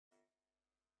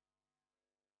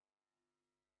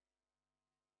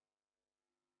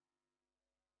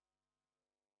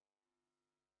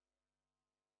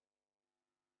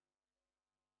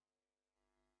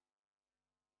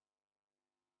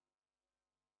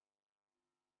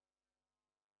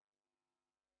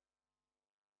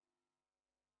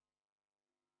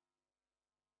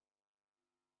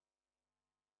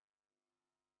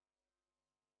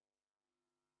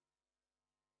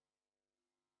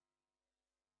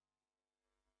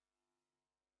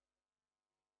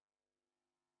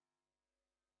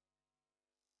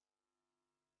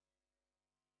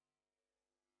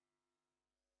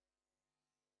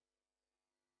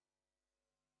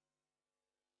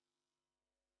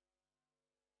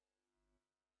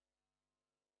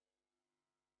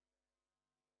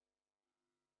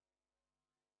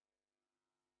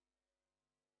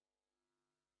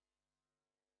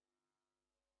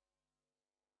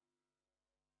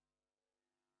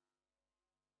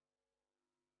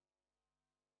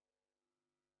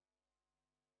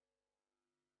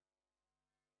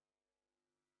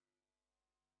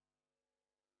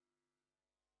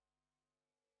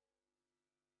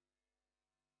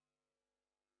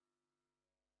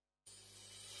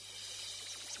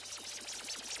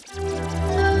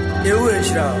You wish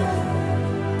now.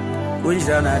 Wish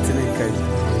now not to make it.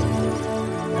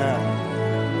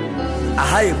 A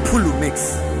high Pulu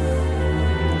mix.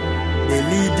 The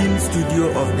leading studio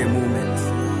of the moment.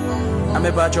 I'm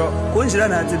a patch of Kunshira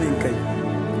Natinka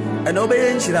and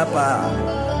obeying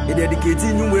Shirapa. A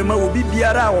dedicated new woman will be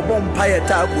Biara or Bompire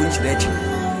Tao Kunch.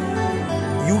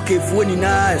 UK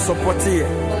Fonina support here.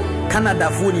 Canada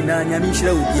Fonina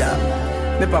Yamishra Ubia.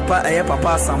 Me papa, a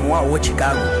papa Samoa or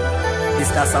Chicago.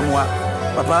 Mr. Samoa,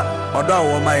 Papa, or Daw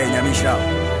or my Yamisha.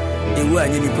 In where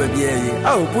you put the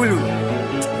oh, Pulu.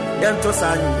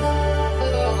 Yantosan.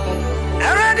 I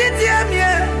read it,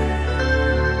 yeah.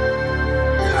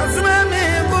 Asmami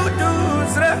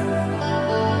budusra,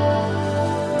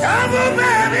 kamu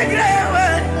baby grawe,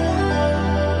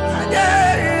 aja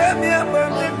mi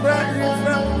abami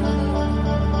badifra,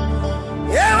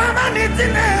 ya mama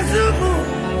nitina zumu,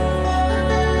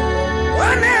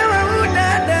 wane wa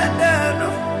udada no,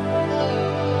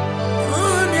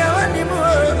 unya wani mo,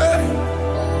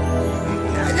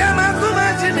 aja makuma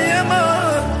chini ya mo,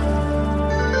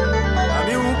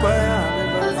 ami upaya.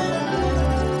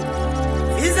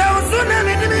 Iza usuna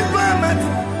nidimi kwa matu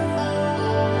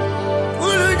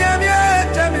Ulu jamia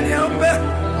chamili ya upe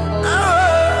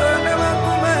na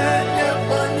makume ya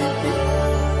paniti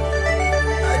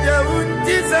Aja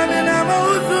untisa mina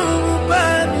mauzu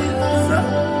upani sura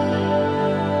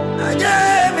Aja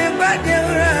mipate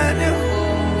urani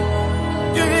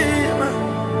Jurima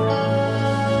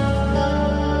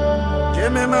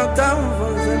Jeme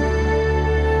matamfoze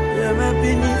Jeme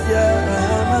pinifya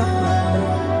mama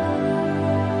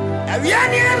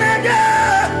Aviani anaga,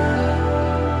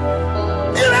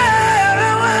 ila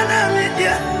wana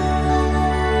media.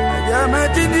 Ajama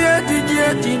tidia,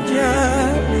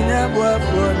 minabwa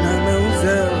pona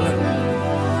meuzewa.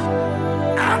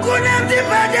 Hakuna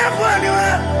mtipaja poniwa,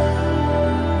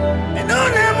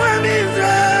 minuna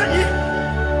mwamizaji.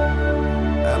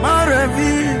 Amara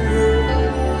vivo,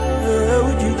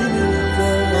 ujijini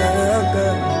mzawaka.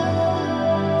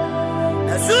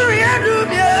 Nasuri ya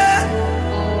dubia.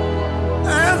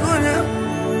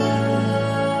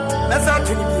 That's how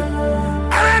to be.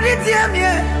 I did hear me.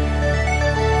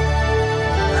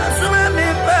 That's what I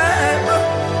mean by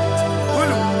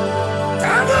Ulu.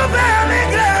 Come over,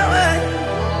 make it away.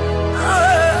 Oh,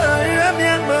 you're me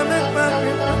and Bobby.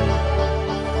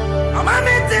 I'm a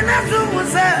meeting as soon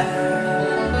as I.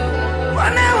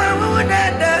 One hour would I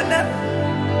done.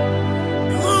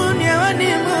 You never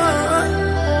anymore.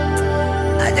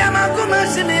 I jam a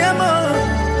commercial anymore.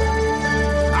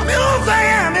 I'm over,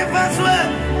 I'm a password.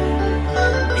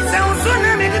 It's a son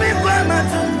of me to be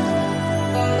quamatu.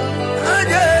 I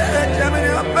just jam in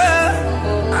your bed.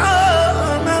 Oh,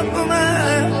 my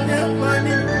woman,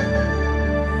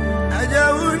 I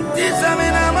just wouldn't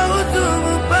disappear. I'm out to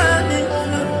panic.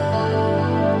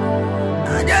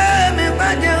 I just me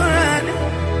by your hand.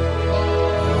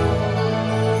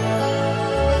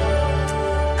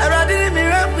 I rather me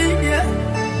up with you.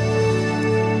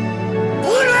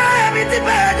 Would I have it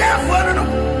bad? I want to know.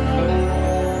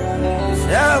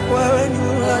 Ya kwa wenyu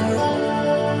wano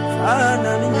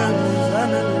sana ni nyangu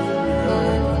sana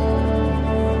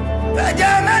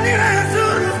Kajama ni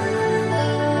razuru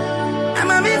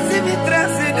Ama misi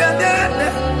mitrasi dadada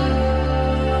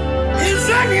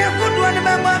Iswani ya kudwa ni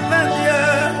mama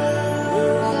fandia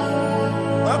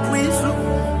Wapu isu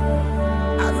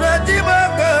Azatiba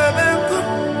kabenku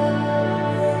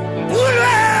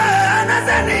Pulwa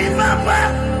anazani mapa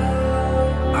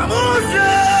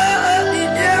Amusha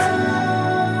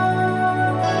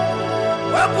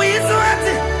Wapu isu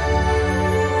ati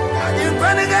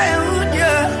Ajimpani gaya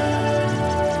uja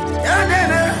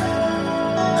Yandena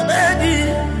Abedi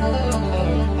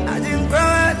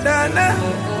Ajimpani dana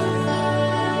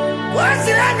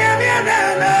Wasiranya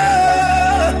miadana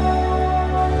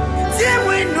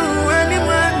Tiemu inu wani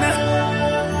mwana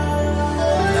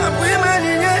Wapu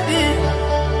imani nyadi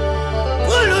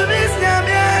Pulu misnya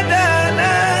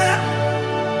miadana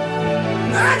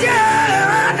Aja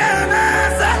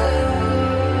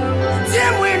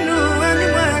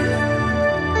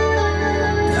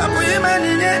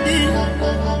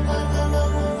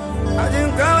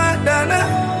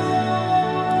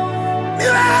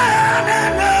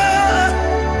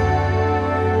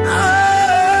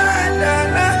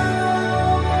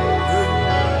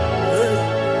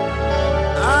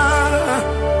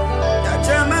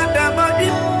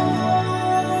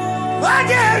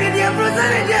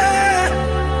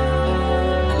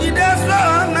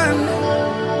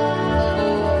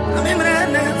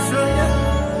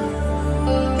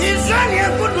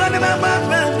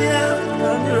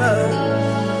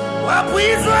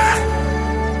Wapwizwa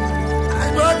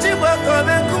Agochi wako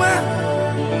mekuma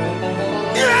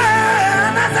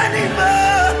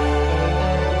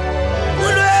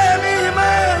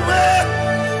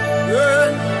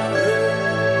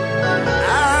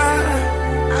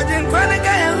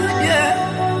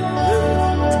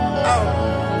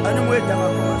Tony Weta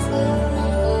Macos.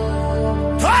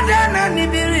 Todana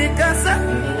Nibiri Casa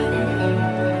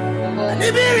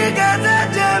Nibiri Casa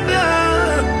Jabio.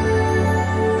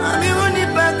 I'm only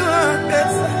back on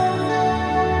Casa.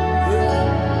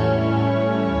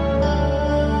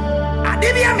 I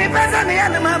did be a me person, the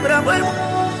animal brother.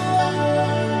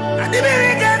 I did be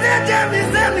a Casa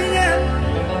Jabio.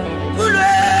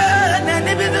 Pula, and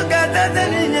the bit of Casa.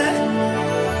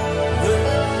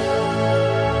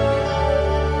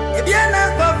 Biana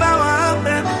Papa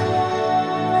Wabem,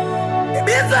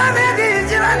 Bizarre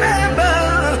Giranamba,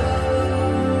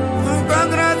 who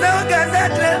congrats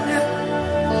Gazette.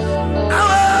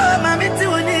 Our Mammy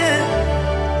Tunia,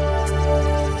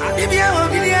 Adibia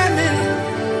Obilian,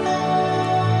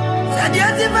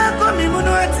 Sadiatima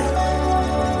Comimunuati,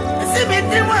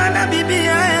 Simitriwana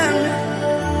BBM,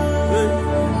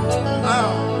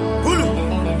 Hulu,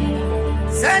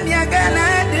 Sanya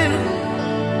Gana.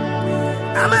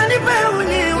 I'm only bound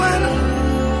one.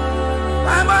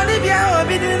 I'm only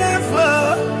being for.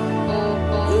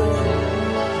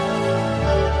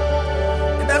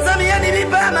 It doesn't mean any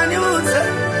bad man news.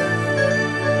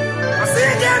 I see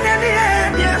again in the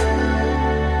area.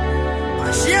 I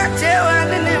share chair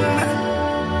and him.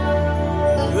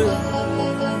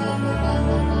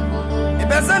 It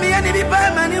doesn't mean any bad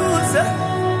man news.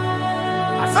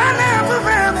 I find out for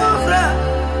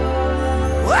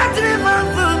what do you want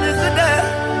from me today?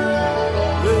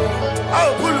 Oh,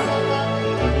 Pulu.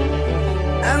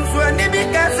 And so I need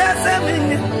because I said me.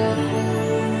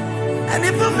 And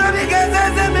if you come because I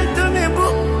said me to me,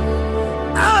 book.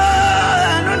 Oh,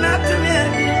 I know not to me.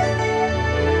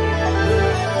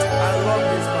 I love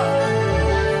this part.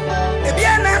 If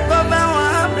you're not going to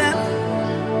have them,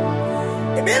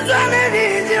 if it's one of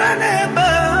these, you're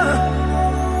never.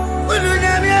 Will you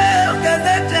never get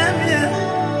that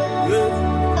champion?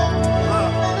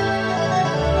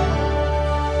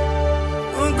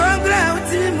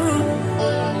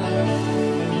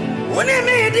 When he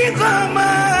made it come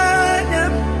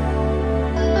on,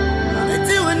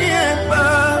 it's when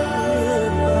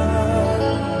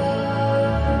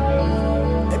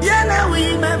if you're not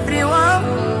with everyone,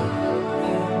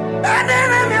 and then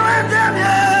I'm your damn.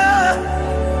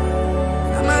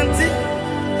 I'm auntie,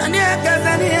 and you're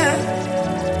Kazania.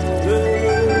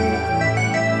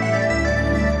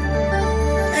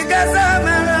 Because I'm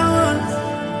around.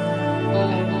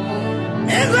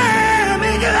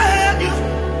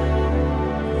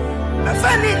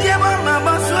 Funny Jim on my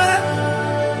boss,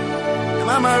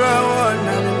 Mamma Rowan,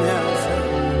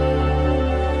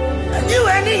 and you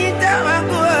any time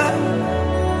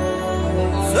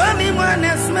so me one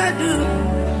as my do.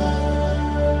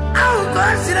 I'll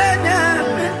consider them.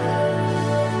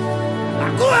 I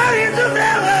go out into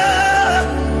the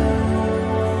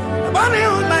Bobby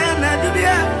with my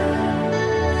Nadubia.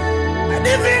 I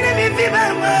didn't even my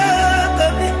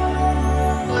mother.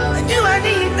 And you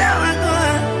any time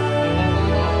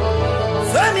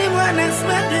Funny one is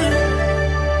my dude.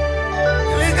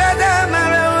 We got that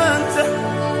marijuana.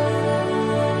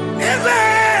 If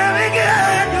I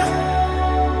get you,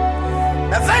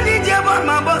 the funny job on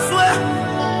my boss.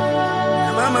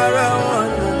 I'm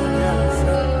marijuana.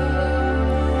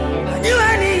 You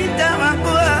need that one.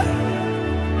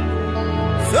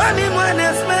 Funny one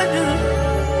is my dude.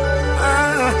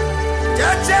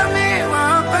 Just tell me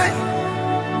one thing.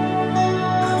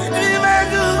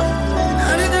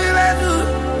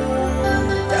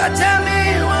 Tell me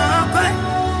what I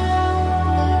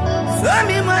so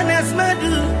me man as my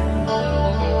do.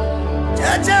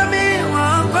 Tell me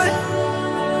what I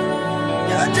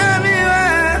tell me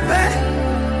what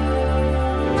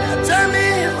I tell me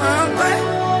what I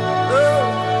oh,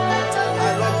 I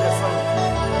love the song.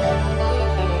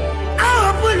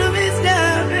 I'll pull him his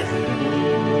down.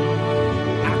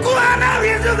 I go on out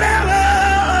here to the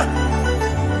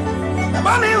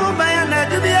mommy who buy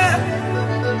another beer.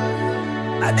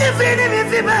 I defeated me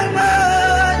for my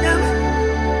mother.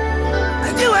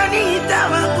 And you are need that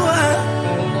one.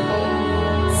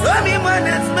 So me one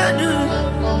as my do.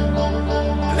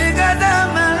 Because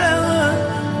I'm around.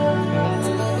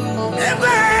 And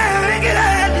where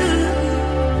I do.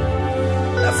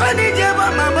 The funny job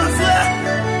on my boss.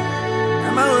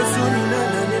 I'm always soon in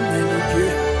the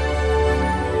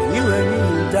you are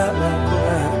need that one.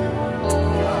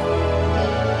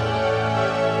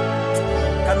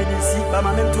 But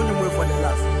my men told him for the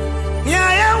last.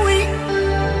 Yeah, we.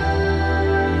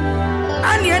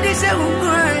 And yet they say,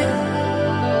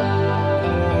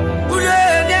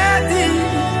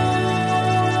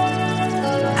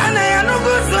 and I am no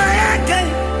good for I can.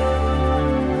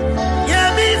 Yeah,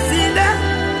 be see that.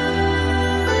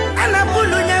 And I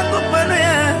pull on your company.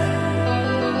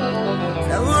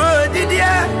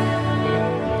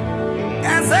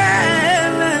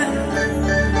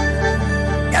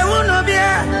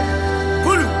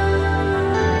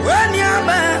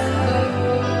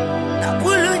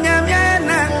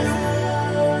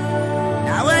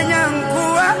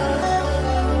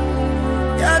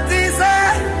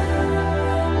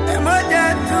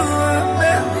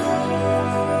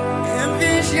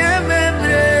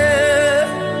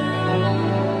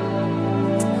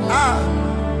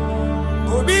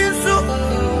 Obisu,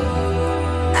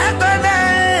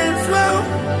 Agonesu,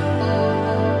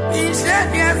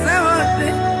 Ishaki Savati,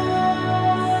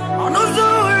 Onuzu,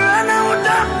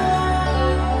 Ranauta,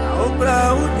 Obra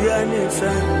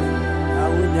Udianisa,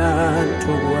 Awunya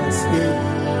to us here.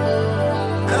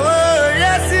 Oh,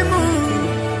 Yasimu,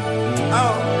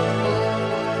 oh,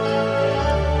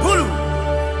 Hulu,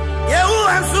 Yehu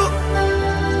Ansu,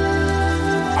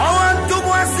 I want to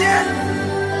was here.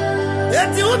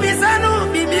 Yeti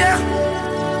ubisanu bibia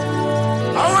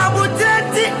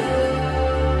awabuteti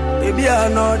bibia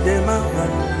no de mawa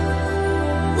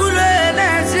ule na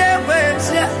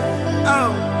shebesha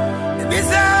aw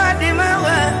bibisa de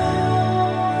mawa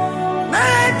na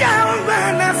jaumba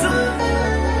nasu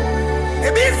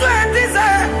bibisu antisa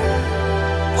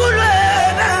ule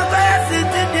na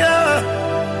basiti dio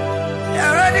ya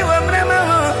rodi wa mrema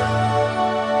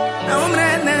na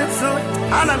umrene so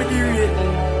ana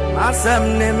bidiwe Asam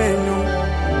nemenu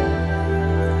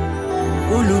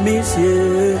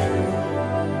Ulumisye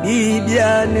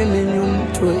Bibia nemenu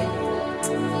twe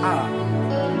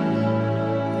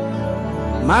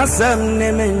Masam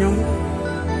nemenu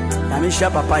Namisha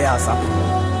papaya asap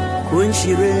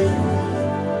Kunshire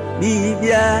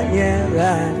Bibia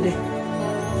nyerade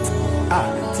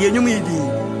Tienyu midi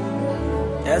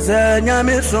Eze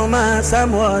nyame soma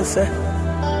samwase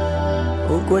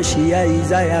Ukoshia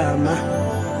izayama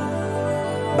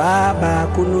Baba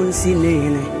kununsi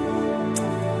nene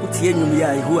utie nyum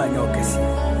ya ihu anya okesi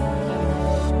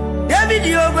David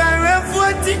yoba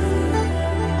 40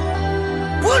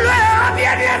 Pulo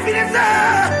abia dia finisa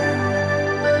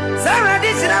Sara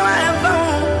disira wa emfa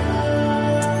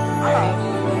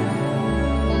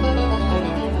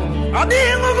Abi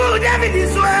ngugu David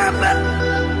swaba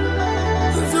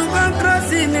Su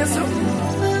kontrosi neso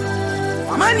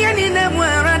Amani ani ne mo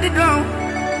aradi don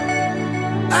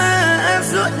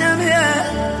so nyamia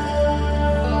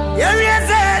Yari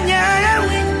azanya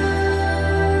yawi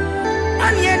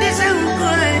Anya disa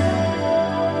ukore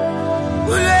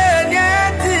Ule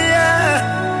nyatia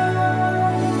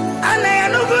Ana ya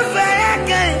nugusa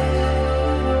yake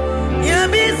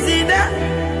Yabisida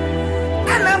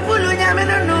Ana pulu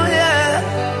nyamina noya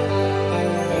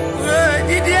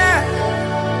Jidia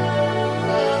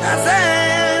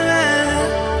Asana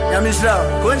Yamishra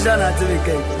Kunjana TV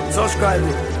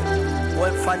subscribe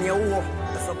Fanya uo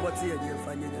support ye die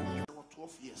fanya dem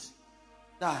 12 years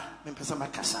da me pesa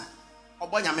makasa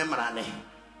obonya me mrane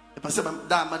me pesa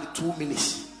da ma 2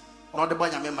 minutes no de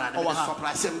bonya me mrane me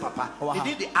surprise him papa he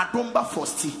did the Adomba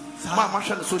First ma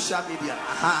hwe no social media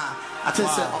I think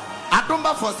say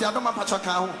Adomba First Adomba pacho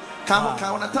ka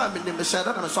ho na time me share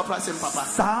that me surprise him papa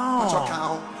pacho ka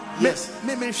ho yes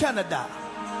me hwe na da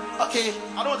okay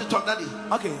I don't want to talk daddy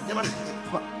okay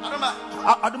Adumma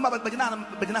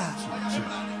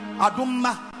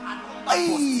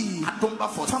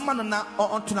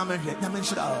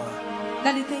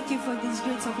Daddy, thank you for this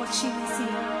great opportunity.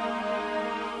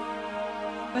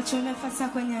 But you never saw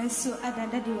when you saw other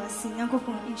daddy was singing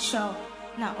in show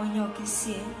now on your kiss.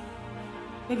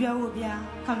 Maybe I will be a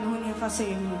come when you first say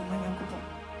you when you go.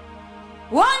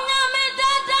 One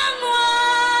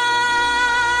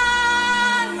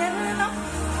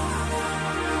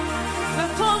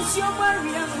your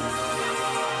warrior,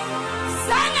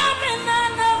 sang up in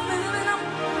the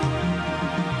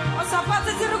was a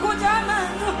party to go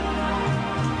down.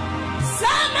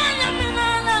 Sang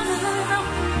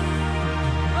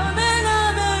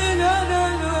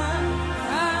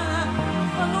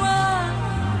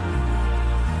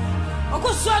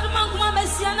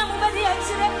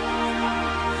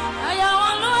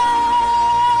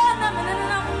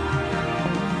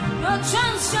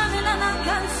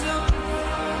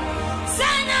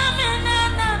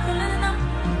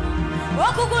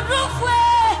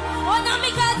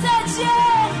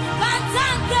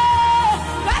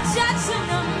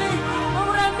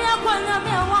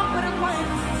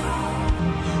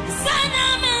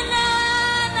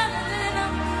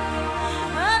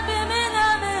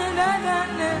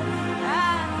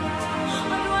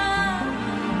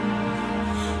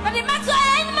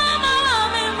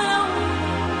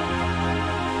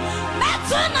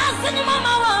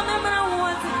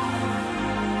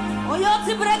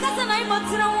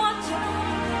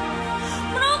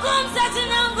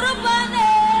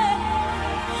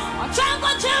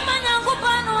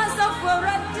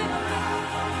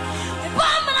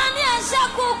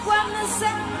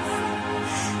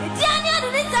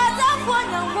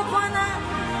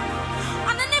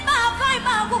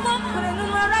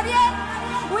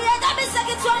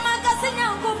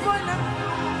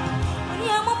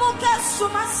muke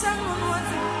suma senu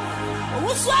nuati.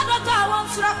 Uswado tawa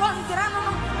usura kontrano.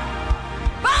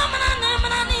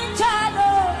 Bamana ninjado.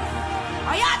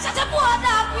 Oya chacha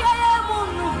buada kuye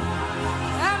munu.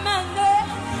 Amende.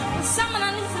 Samana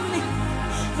nisini.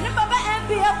 Ni baba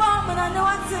embi abamana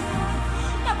nuati.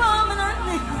 Abamana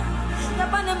ni.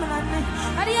 Abamana ni.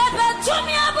 Ari ebe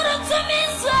tumi aburu tumi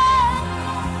so.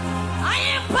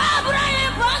 Aye babura aye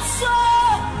baso.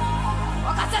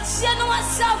 Wakati chenu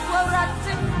wasafu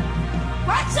urati.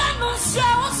 Wacha nusha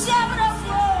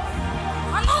usiabrafo.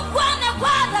 Anungwane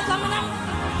kwada kamina.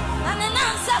 Nane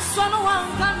nansa swanu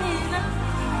wangamina.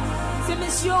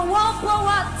 Semisio wampo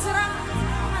watra.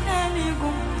 Aneligu.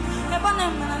 Ebane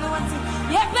mnane wati.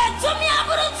 Yebe tumi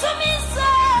aburu tumi so.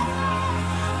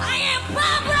 Aye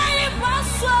babura aye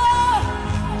baso.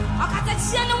 Wakati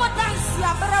chenu wadansi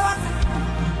abrawati.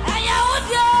 Aya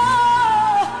udio.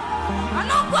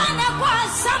 Anungwane kwa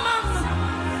samanu.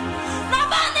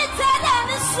 Nobody tell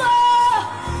any so.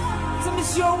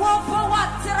 Semisio wampo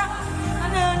watra.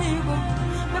 Aneligu.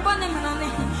 Ebane mnane.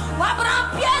 Wabram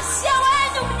piasia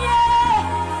wenye.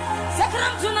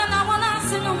 Sekram tuna na wana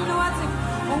sinu mnawati.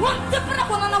 Wonte pra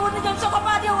kona na wonte jamsha kwa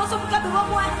baadhi ya waso mkabi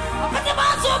wamwe. Wapete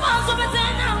banzo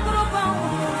betena ngurupa.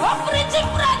 Wafriti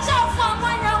mracha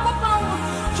famanya kupangu.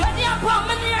 Chadi ya kwa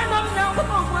meni ya namna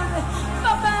kupangu.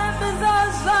 Baba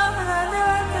mbizaza mnane.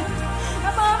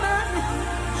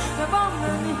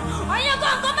 Ebamani. Aya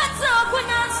kwa ngometa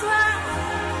kunyaswa.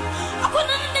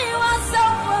 Akuna nini wasa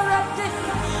uwarate.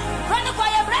 Rani kwa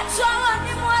ya brecho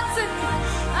ni mwati.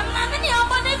 Amna nini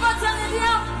ambani vatani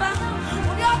diamba.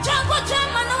 Udia chango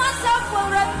chema na wasafu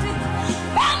urati.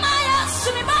 Bema ya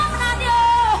sumi bamna dio.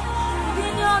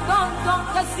 Vinyo don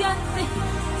kasianti.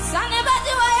 Sane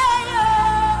badi wa yayo.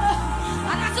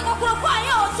 Anatuko kuro kwa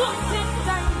yo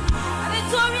tuntintai.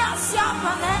 Aritori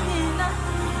asiapa nenina.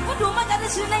 Uduma jadi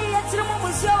shile yetiri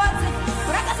mumusio wati.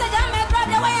 Kuraka se jame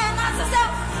brade wa ya nasasa.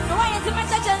 Wa yeti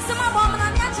mecha jensi mabomna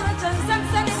ni achina jensi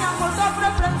mseni nyangoto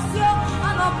preferensio.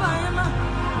 Anopa yema.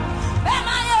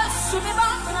 Bema ya sumi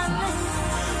bamna ne.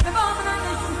 Bamna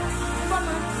ne.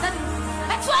 Bamna ne.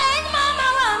 That's why mama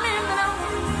wa me mna.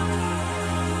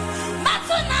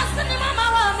 Matu nasi ni mama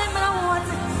wa me mna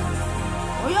wati.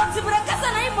 Uyoti brekasa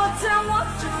na imotira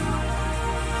wati.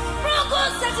 Progo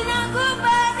seti nyangu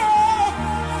bade.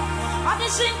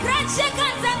 Adishin kranche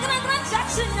kanta gran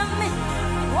chachi nyame.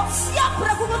 Wafsia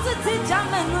pragu wote te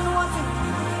jame nunu wati.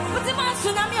 Wote mansu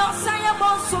nyame osanya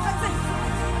bonso kate.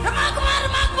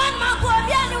 Ramagman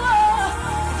makuabiani wo.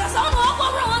 Kasa onu wako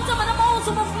wra wanta mana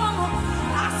mauzu mfuano.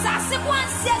 Asase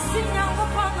kwansi nyango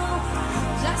pano.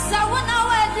 Jasa wana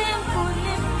wedding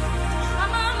kuni.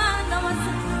 Amama na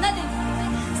wati. Nadi.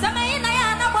 Sama ina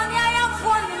ya na boni ya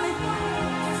mfuani me.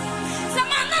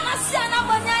 Sama na siya na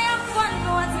boni ya mfuani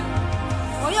wati.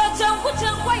 Oyo changu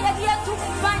ya dia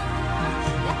tumpani.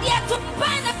 Ya dia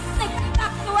tumpani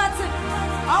na wati.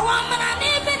 Awamana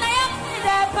nibi na ya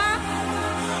mdepa.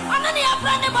 Anani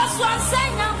aprane basu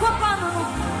ansenya kopano.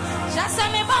 Jasa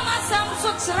me bama samso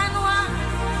chiranwa.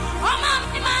 Oma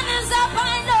imane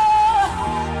zapaido.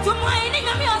 Tumwaini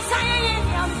nyami osanya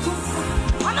yeni amtu.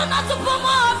 Ano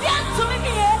natupumo obiantu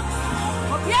mimiye.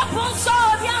 Obiapunso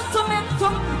obiantu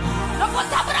mentum. Loko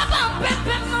tabraba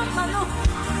mpepem no manu.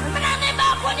 Minane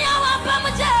bakoni awapa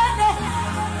mjene.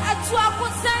 Atu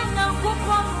akusenya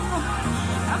kopano.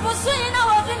 Apusu ina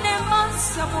wadine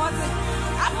mansa mwate.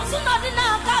 Apusu nodina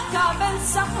kaka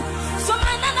bensa. So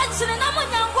manana chile na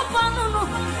munyangu panunu.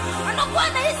 Ano kwa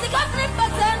na isi kakri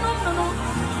patenu nunu.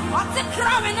 Wate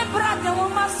krawe ne brate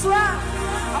umaswa.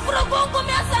 Apuro kungu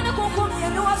miasa ne kungu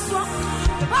mieni waswa.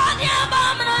 Badi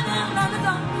abamana ne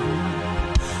mnanita.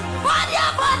 Badi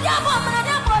abamana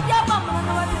ne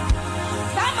wate.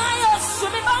 Sama yosu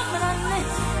mi bamana ne.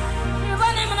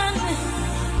 Ibane mnane.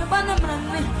 Ibane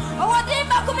mnane. Awadi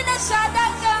bakumina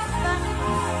shadaka.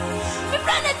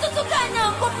 Mibrane tutukanya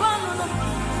kupano.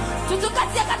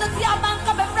 Tutukatia katotia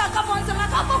banka bebraka monza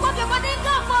makapo kwa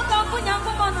kibadinga kwa kampunya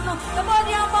kupano.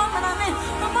 Ebodi abamana ne.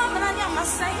 Abamana ne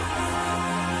amasai.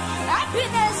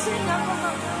 Happiness in your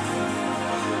mama.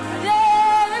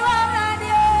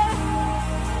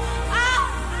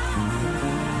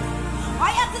 I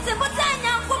have to say, but I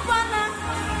am Kupana.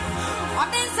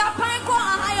 What is a pine for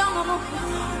a young?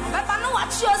 But I know what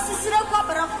your sister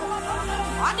Cobra.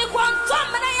 What the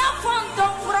quantum and I have found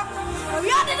Dobra. We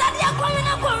are the idea coming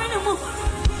up on the move.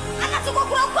 And I took a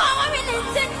walk in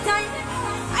 10 times.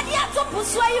 And you have to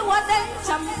persuade you what then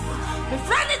some. The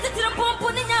friend is the pump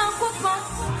on the young Kupa.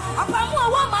 Upon one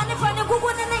woman, if I go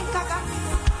in the Kaka.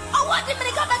 Oh, what the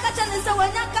American is the one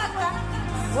Kaka.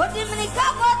 What the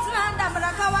American was not the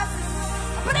Brakawas.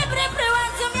 Pray,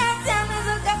 want to me and tell me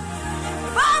that.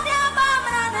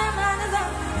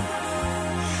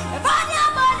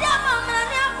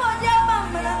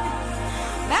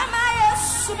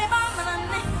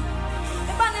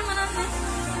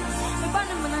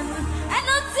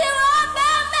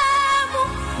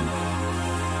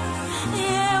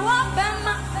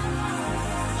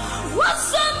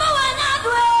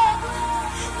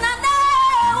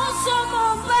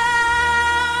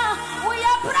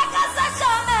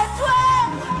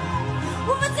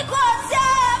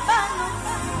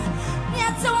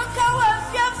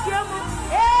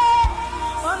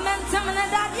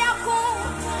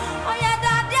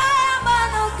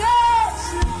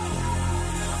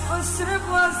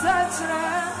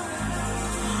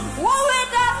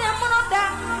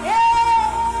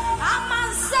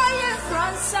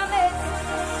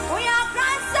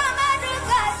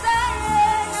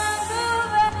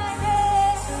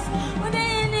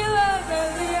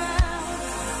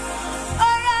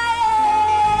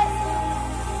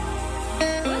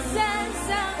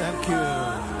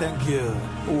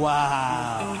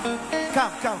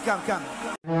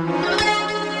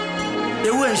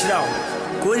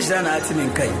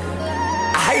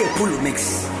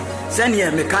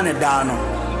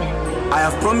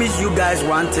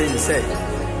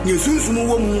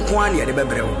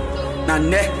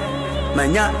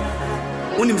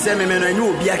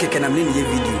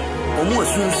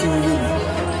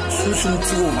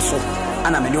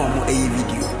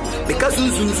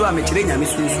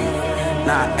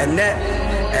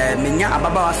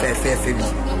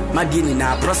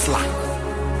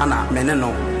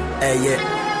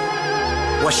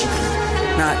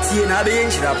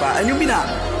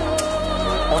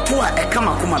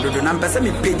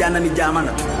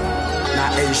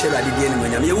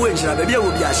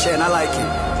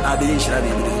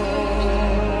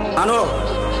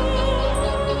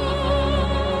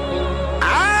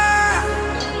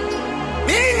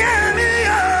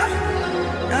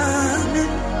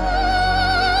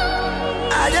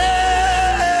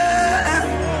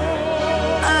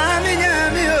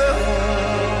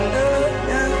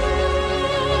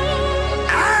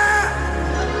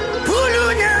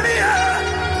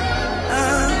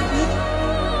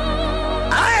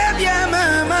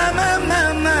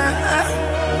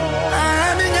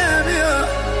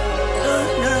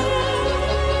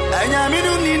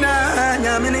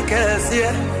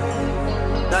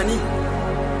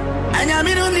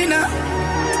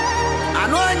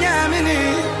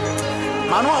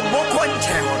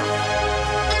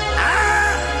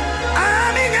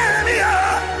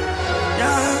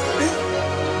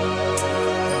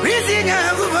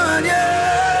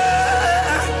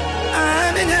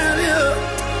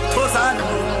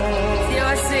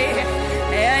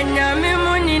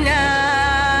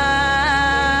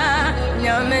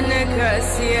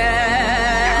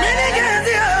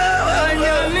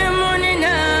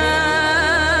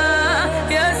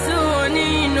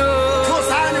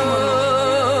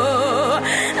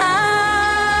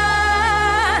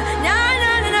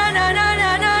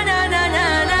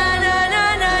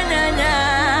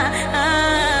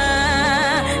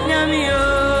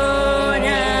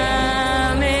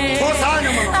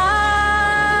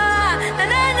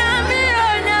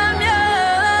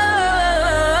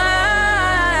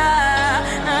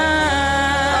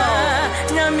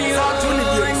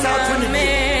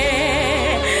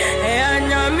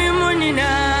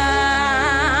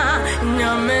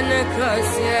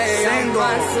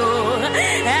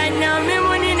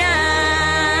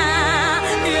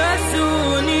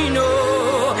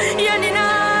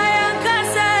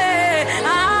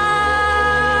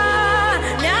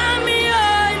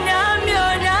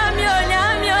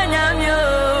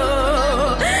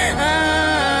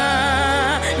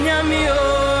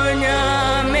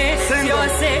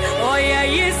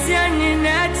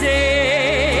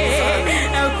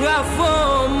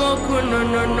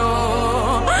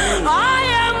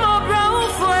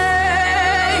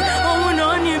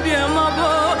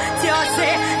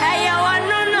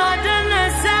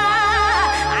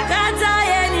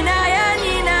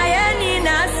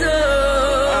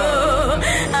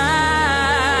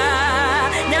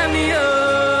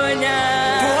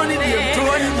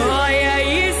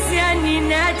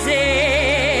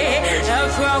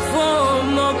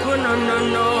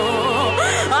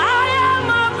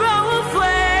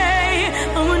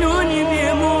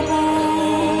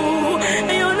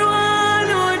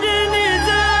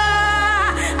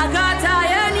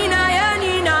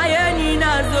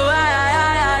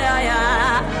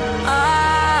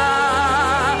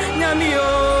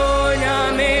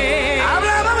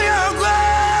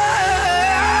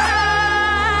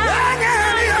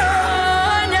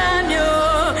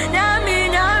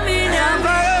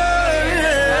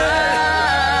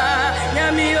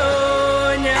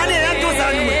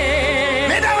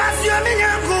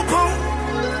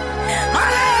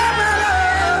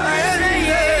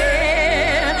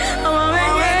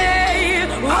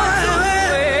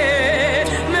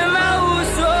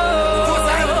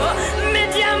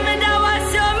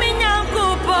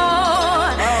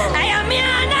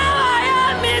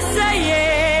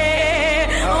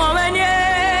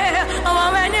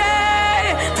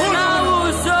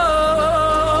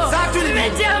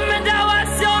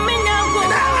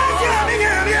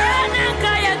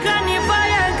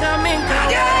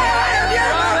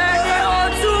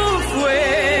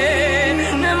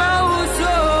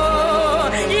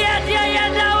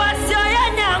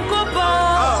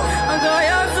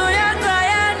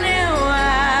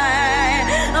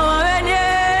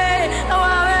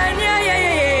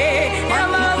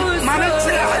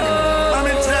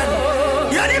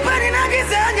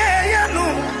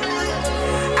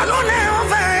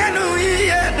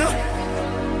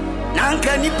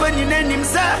 Nanka nipa ni nanim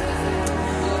sa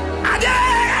ada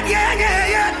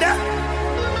ya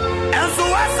enso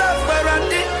wasa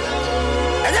farande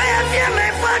ada ya fie me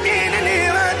fani ni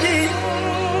radi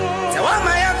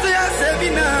tawama ya tu ya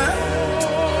sebina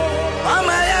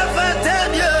mama ya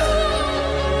fatabia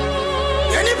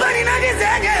yani bani na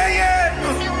dizanya ya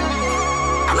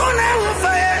anona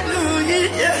ufa ya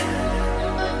luye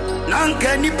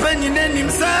nanka nipa ni nanim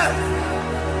sa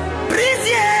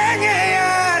prizienye ya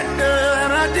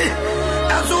radi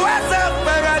enso wasa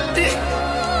farande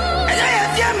ada ya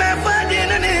fie me fani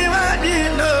ni radi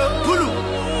no pulu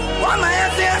mama ya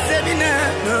fie sebina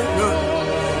no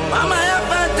mama ya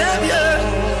fatabia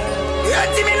ya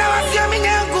timina wasio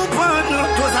minyangu pono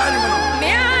to zalimu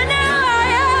miana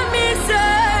ya mise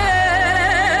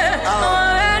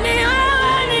ani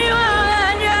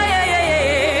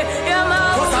ya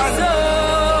mauso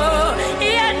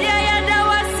ya da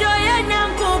wasio ya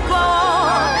nyangu po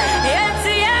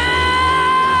yetia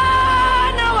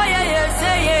na wa ya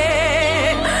yeseye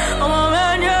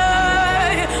amanya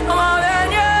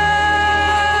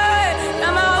ya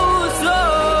mauso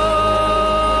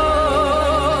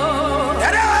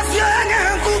ya wasio ya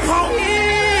nyangu po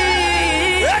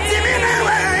yetimina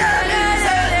wa ya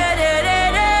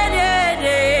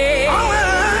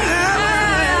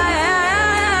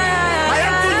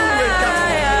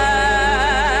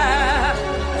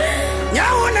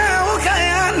Nyauna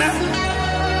ukayana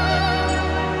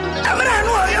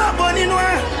Amranu yo boni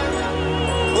noa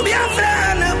Ubi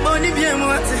afrana boni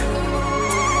biemote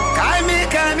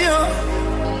Kami o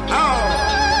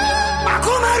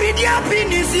Akuma ridia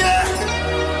pinisia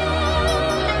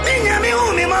Minyami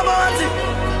umi mabawati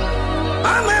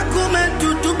Mama kuma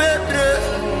tutu bedre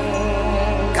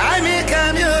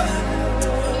Kami o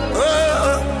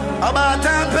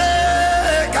Abatampe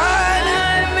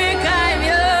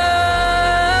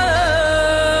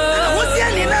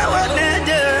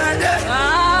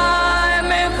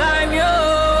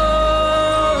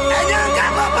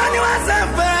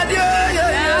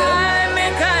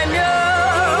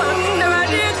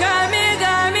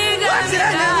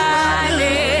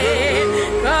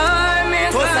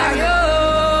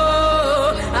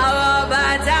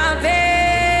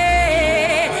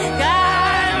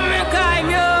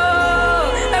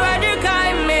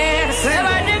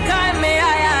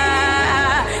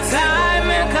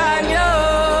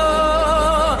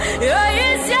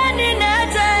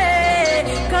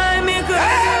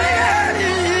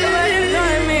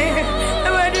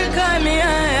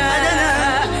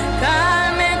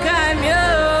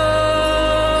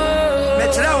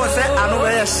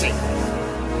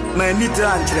My meter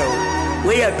and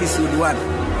we episode 1.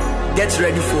 Get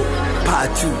ready for part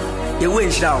 2. You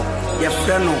win shout, your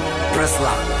friend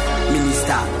Presla,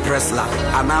 Minister Presla,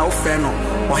 and now friend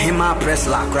or Hima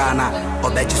Presla, Grana, or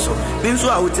Bettiso. Been so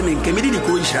out to me, committee the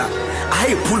Kunsha.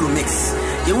 I pull mix.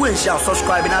 You win shout,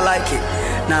 subscribe and I like it.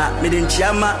 Now, Midin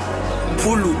Chama,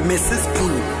 Pulu, Mrs.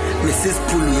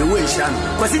 Pulu, you win shout.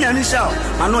 Because in your shout,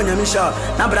 I know your shout.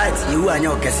 Now, bright, you are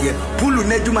your cashier. Pulu,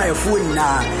 net to my phone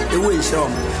now, you win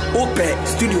shout. Ope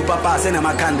studio papa sena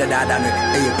makanda dada me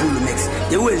e Pulu mix.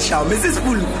 You will shout Mrs.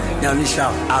 Pulu. Now we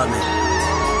shout amen.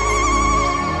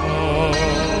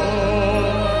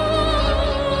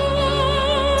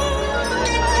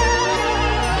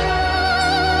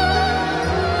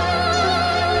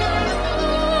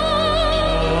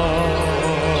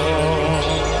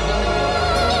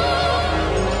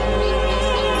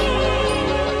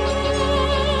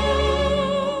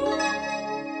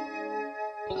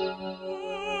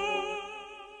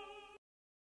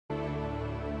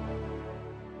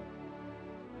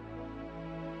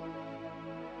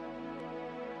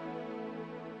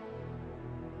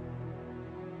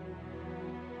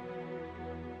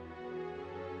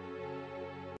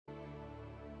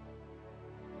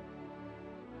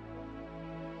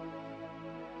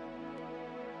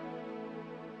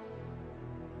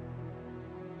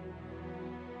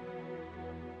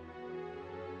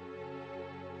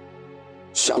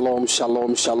 Shalom,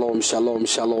 shalom, shalom, shalom,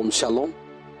 shalom, shalom.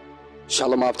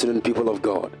 Shalom afternoon, people of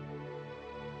God.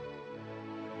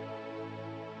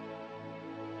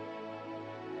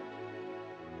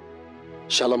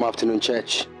 Shalom afternoon,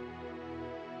 church.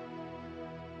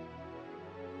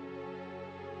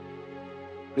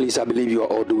 Please, I believe you are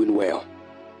all doing well.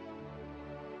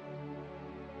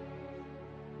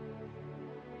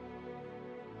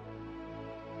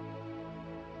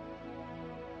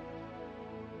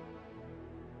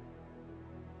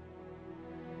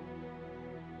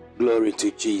 Glory to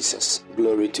Jesus.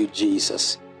 Glory to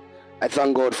Jesus. I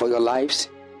thank God for your lives.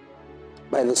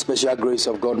 By the special grace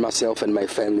of God, myself and my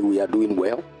family, we are doing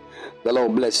well. The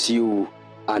Lord bless you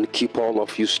and keep all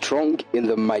of you strong in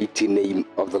the mighty name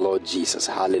of the Lord Jesus.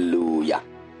 Hallelujah.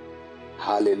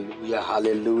 Hallelujah.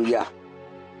 Hallelujah.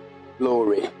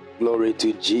 Glory. Glory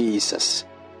to Jesus.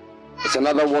 It's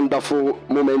another wonderful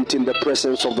moment in the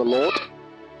presence of the Lord.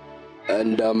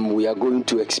 And we are going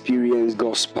to experience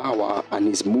God's power and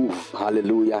His move.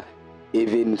 Hallelujah.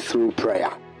 Even through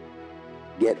prayer.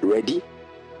 Get ready.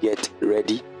 Get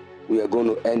ready. We are going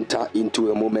to enter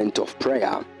into a moment of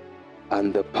prayer.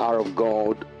 And the power of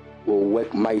God will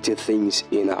work mighty things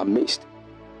in our midst.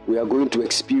 We are going to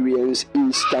experience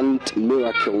instant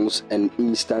miracles and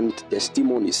instant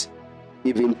testimonies,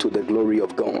 even to the glory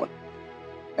of God.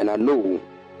 And I know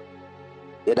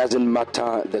it doesn't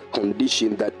matter the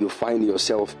condition that you find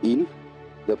yourself in,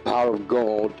 the power of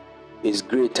God is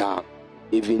greater,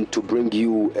 even to bring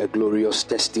you a glorious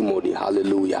testimony.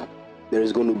 Hallelujah. There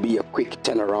is going to be a quick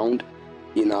turnaround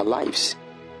in our lives,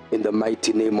 in the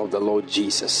mighty name of the Lord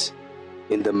Jesus.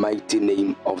 In the mighty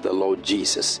name of the Lord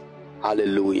Jesus.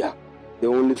 Hallelujah. The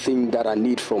only thing that I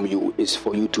need from you is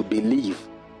for you to believe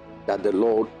that the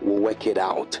Lord will work it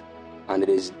out. And it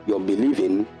is your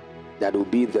believing that will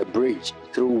be the bridge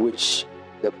through which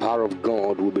the power of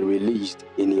God will be released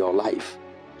in your life.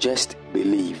 Just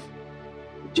believe.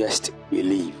 Just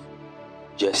believe.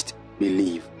 Just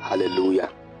believe.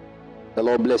 Hallelujah. The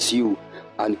Lord bless you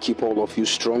and keep all of you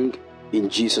strong in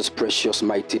Jesus' precious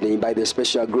mighty name. By the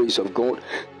special grace of God,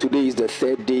 today is the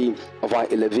third day of our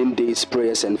 11 days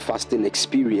prayers and fasting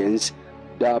experience,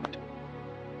 dubbed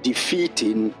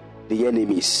Defeating the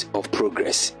Enemies of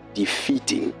Progress.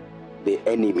 Defeating the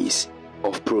Enemies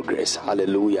of Progress.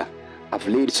 Hallelujah. I've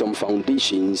laid some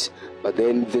foundations, but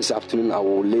then this afternoon I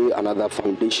will lay another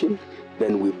foundation.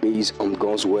 Then we base on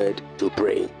God's word to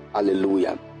pray.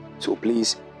 Hallelujah. So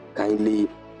please kindly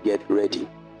get ready.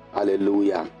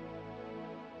 Hallelujah.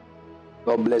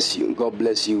 God bless you. God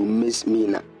bless you, Miss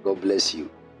Mina. God bless you.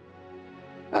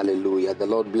 Hallelujah. The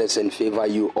Lord bless and favor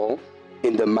you all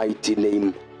in the mighty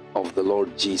name of the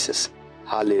Lord Jesus.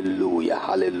 Hallelujah.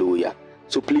 Hallelujah.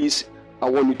 So please, I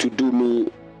want you to do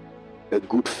me a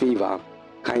good favor.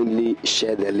 Kindly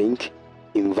share the link.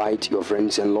 Invite your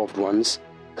friends and loved ones.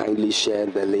 Kindly share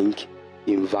the link.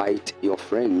 Invite your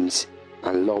friends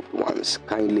and loved ones.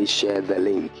 Kindly share the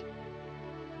link.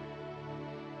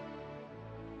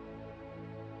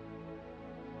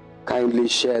 Kindly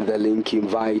share the link.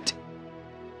 Invite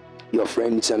your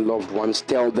friends and loved ones.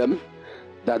 Tell them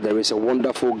that there is a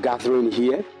wonderful gathering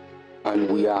here and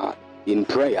we are in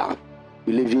prayer,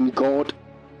 believing God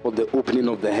for the opening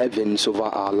of the heavens over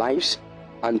our lives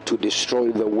and to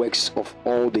destroy the works of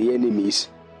all the enemies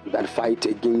that fight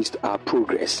against our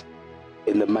progress.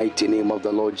 In the mighty name of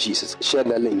the Lord Jesus. Share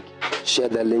the link. Share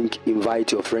the link.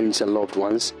 Invite your friends and loved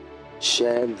ones.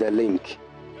 Share the link.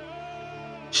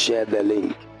 Share the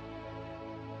link.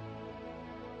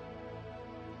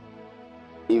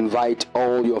 Invite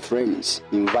all your friends.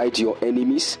 Invite your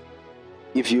enemies.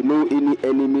 If you know any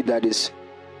enemy that is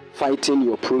fighting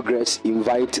your progress,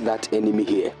 invite that enemy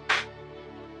here.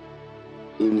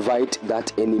 Invite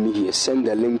that enemy here. Send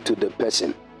the link to the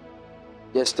person.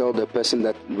 Just tell the person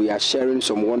that we are sharing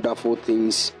some wonderful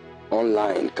things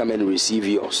online. Come and receive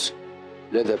yours.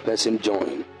 Let the person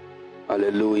join.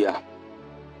 Hallelujah.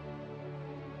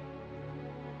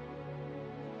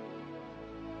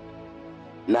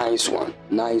 Nice one.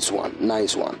 Nice one.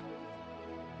 Nice one.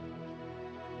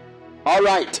 All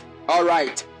right. All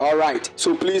right. All right.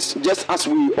 So please, just as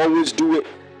we always do it,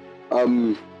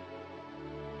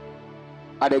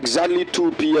 at exactly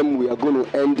 2 p.m. we are going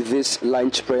to end this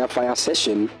lunch prayer fire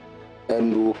session,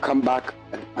 and we'll come back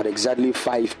at exactly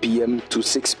 5 p.m. to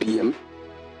 6 p.m.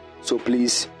 So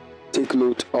please take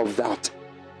note of that.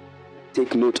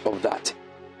 Take note of that.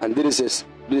 And this is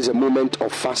a moment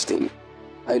of fasting.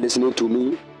 Are you listening to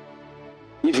me?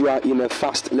 If you are in a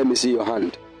fast, let me see your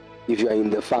hand. If you are in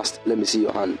the fast, let me see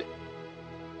your hand.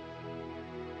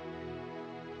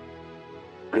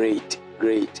 Great,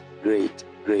 great, great,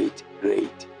 great,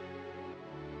 great.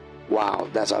 Wow,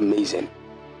 that's amazing.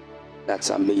 That's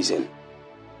amazing.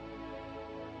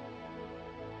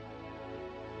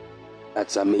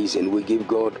 That's amazing. We give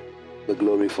God the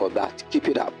glory for that. Keep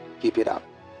it up. Keep it up.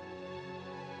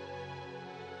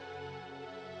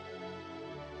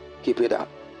 Keep it up.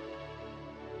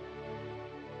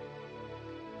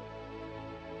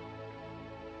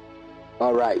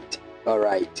 All right. All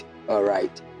right. All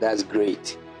right. That's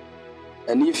great.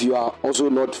 And if you are also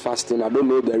not fasting, I don't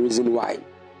know the reason why.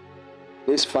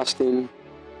 This fasting,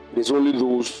 it is only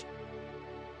those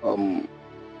who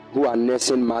are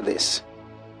nursing mothers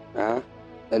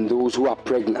and those who are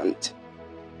pregnant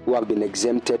who have been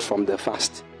exempted from the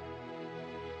fast.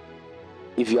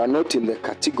 If you are not in the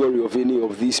category of any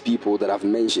of these people that I've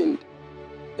mentioned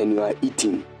and you are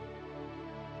eating,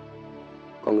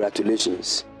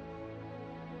 congratulations.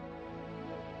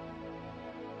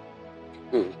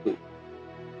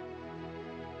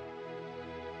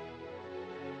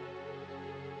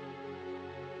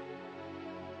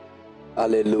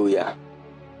 Hallelujah.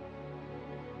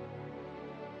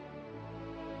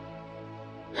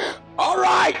 All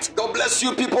right. God bless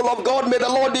you, people of God. May the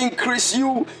Lord increase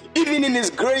you, even in His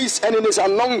grace and in His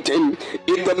anointing,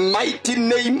 in the mighty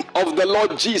name of the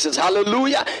Lord Jesus.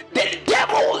 Hallelujah. The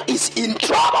devil is in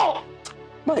trouble.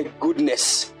 My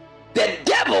goodness. The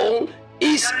devil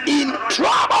is in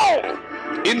trouble.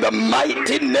 In the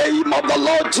mighty name of the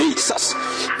Lord Jesus.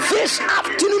 This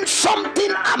afternoon,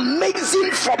 something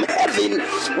amazing from heaven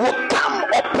will come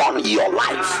upon your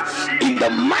life. In the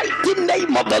mighty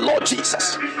name of the Lord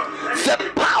Jesus. The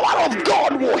power of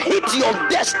God will hit your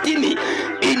destiny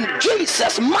in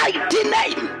Jesus' mighty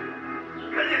name.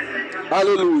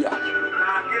 Hallelujah.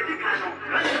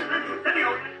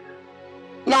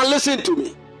 Now listen to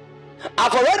me.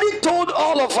 I've already told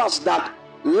all of us that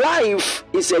life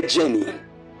is a journey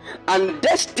and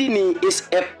destiny is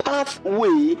a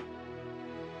pathway.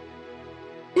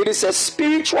 It is a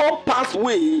spiritual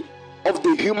pathway of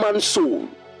the human soul.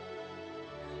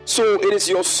 So it is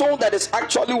your soul that is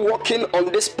actually walking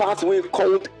on this pathway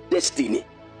called destiny.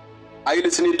 Are you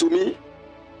listening to me?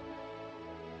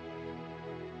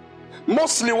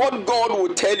 Mostly what God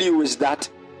will tell you is that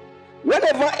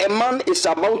whenever a man is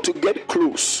about to get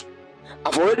close,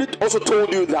 I've already also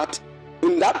told you that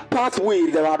in that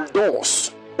pathway there are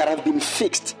doors that have been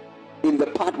fixed in the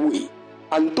pathway,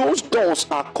 and those doors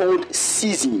are called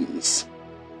seasons.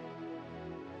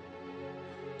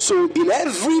 So in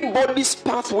everybody's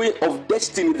pathway of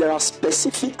destiny, there are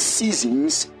specific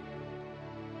seasons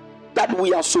that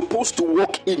we are supposed to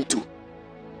walk into.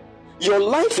 Your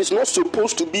life is not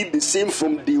supposed to be the same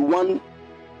from day one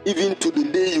even to the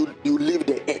day you leave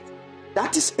the earth.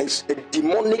 That is a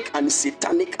demonic and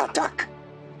satanic attack.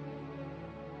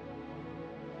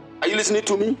 Are you listening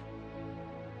to me?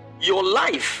 Your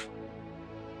life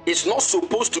is not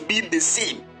supposed to be the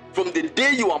same from the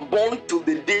day you are born to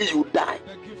the day you die.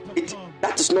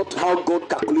 That is not how God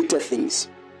calculated things.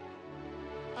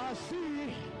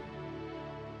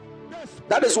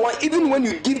 That is why even when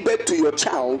you give birth to your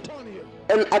child,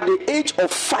 and at the age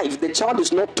of 5 the child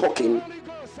is not talking,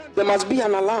 there must be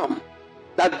an alarm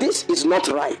that this is not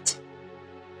right.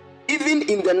 Even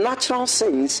in the natural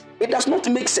sense, it does not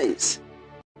make sense.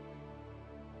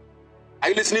 Are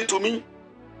you listening to me?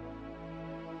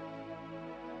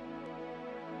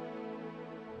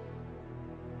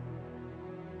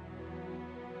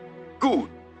 Good.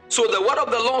 So the word of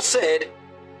the Lord said,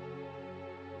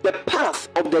 the path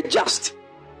of the just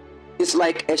is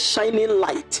like a shining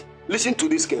light. Listen to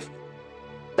this carefully.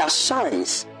 That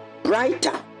shines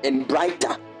brighter and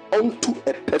brighter unto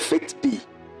a perfect day.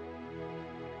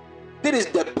 This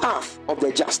is the path of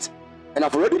the just. And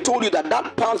I've already told you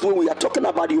that path when we are talking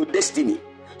about your destiny.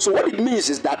 So what it means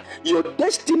is that your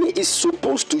destiny is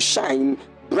supposed to shine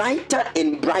brighter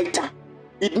and brighter.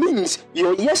 It means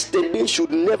your yesterday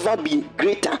should never be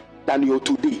greater than your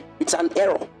today. It's an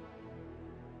error.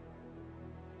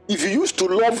 If you used to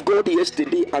love God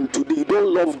yesterday and today you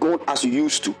don't love God as you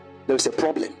used to, there's a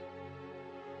problem.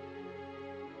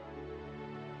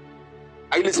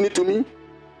 Are you listening to me?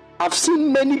 I've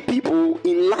seen many people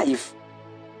in life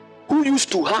who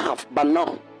used to have, but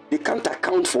now they can't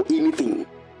account for anything.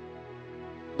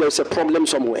 There's a problem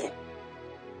somewhere.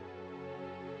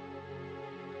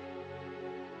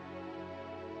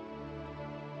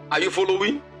 Are you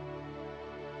following?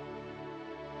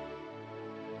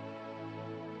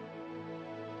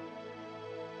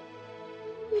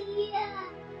 Yeah.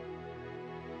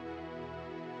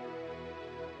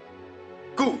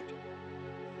 Good.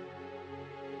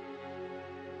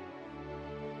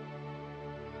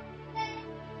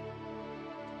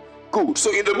 Good.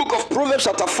 So in the book of Proverbs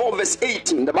chapter 4 verse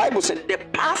 18, the Bible said the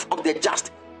path of the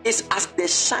just is as the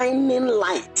shining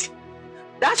light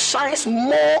that shines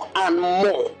more and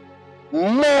more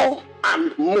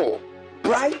and more,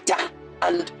 brighter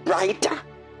and brighter.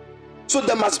 So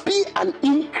there must be an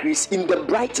increase in the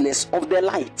brightness of the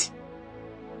light.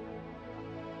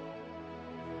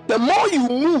 The more you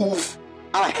move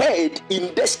ahead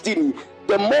in destiny,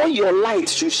 the more your light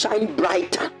should shine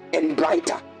brighter and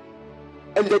brighter.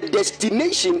 And the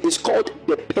destination is called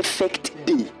the perfect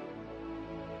day.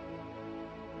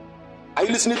 Are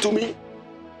you listening to me?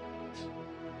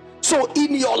 So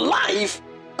in your life,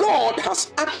 God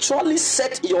has actually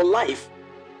set your life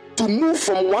to move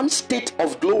from one state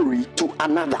of glory to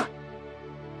another.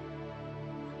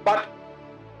 But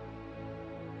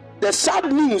the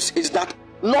sad news is that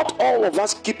not all of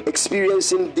us keep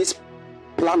experiencing this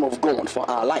plan of God for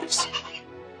our lives.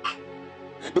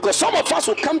 Because some of us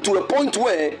will come to a point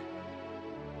where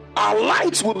our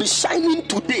lights will be shining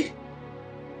today,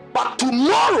 but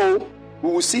tomorrow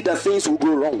we will see that things will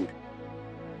go wrong.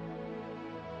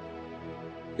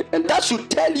 And that should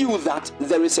tell you that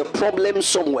there is a problem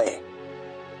somewhere.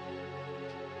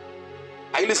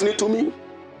 Are you listening to me?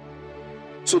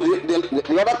 So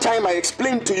the other time I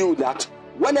explained to you that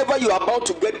whenever you are about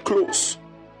to get close,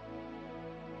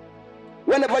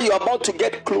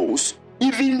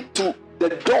 even to the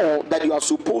door that you are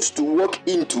supposed to walk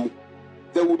into,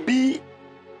 there will be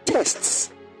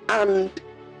tests and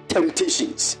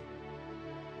temptations.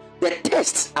 The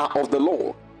tests are of the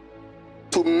Lord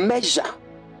to measure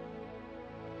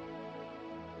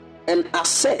and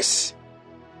assess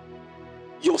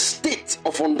your state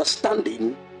of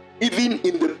understanding, even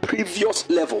in the previous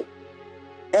level.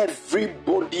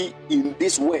 Everybody in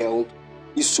this world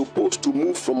is supposed to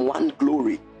move from one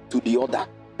glory to the other.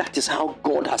 That is how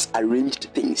God has arranged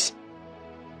things.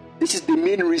 This is the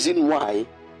main reason why,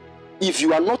 if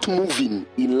you are not moving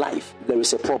in life, there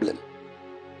is a problem.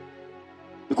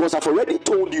 Because I've already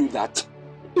told you that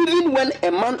even when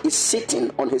a man is sitting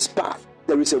on his path,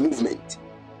 there is a movement.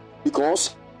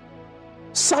 Because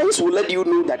science will let you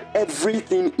know that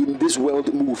everything in this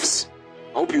world moves.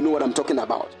 I hope you know what I'm talking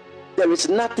about. There is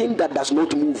nothing that does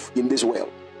not move in this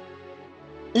world.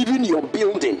 Even your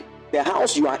building, the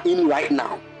house you are in right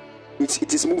now,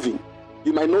 it is moving.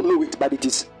 You might not know it, but it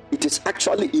is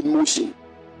actually in motion.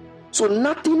 So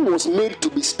nothing was made to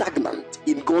be stagnant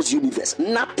in God's universe.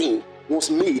 Nothing was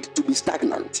made to be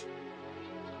stagnant.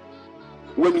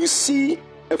 When you see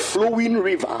a flowing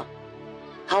river,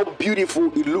 how beautiful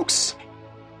it looks.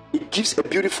 It gives a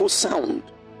beautiful sound.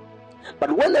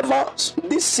 But whenever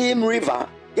this same river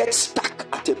gets stuck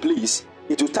at a place,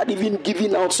 it will start even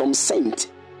giving out some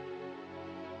scent.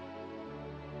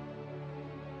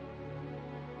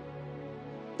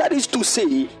 That is to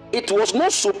say, it was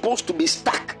not supposed to be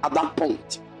stuck at that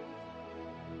point.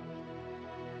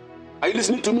 Are you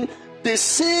listening to me? The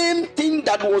same thing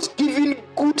that was giving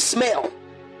good smell,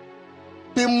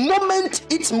 the moment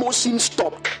its motion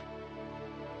stopped,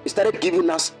 it started giving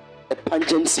us a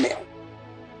pungent smell.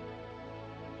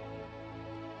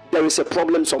 There is a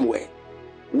problem somewhere.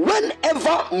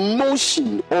 Whenever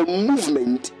motion or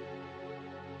movement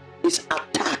is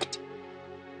attacked,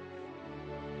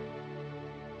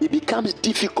 it becomes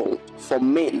difficult for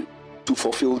men to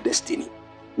fulfill destiny.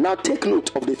 Now take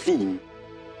note of the theme.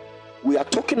 We are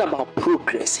talking about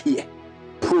progress here.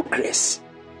 Progress.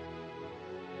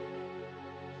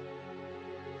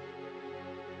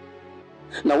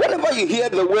 Now, whenever you hear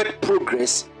the word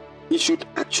progress, it should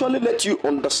actually let you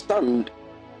understand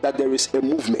that there is a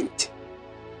movement.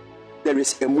 There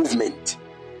is a movement.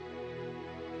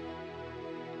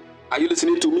 Are you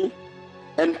listening to me?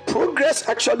 And progress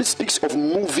actually speaks of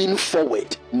moving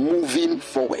forward. Moving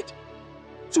forward.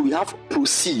 So we have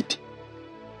proceed.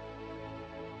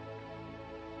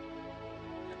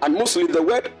 And mostly the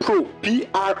word pro,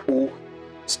 P-R-O,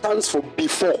 stands for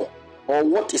before, or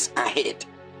what is ahead.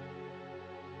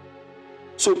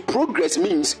 So progress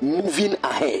means moving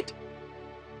ahead.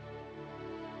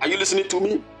 Are you listening to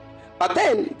me? But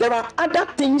then there are other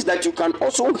things that you can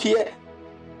also hear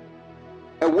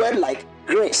a word like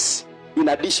grace in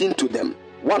addition to them.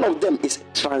 One of them is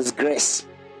transgress.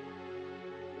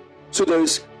 So there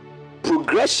is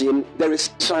progression, there is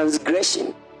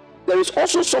transgression. There is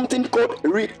also something called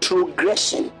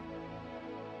retrogression.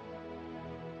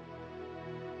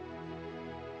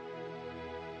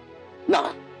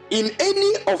 Now, in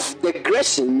any of the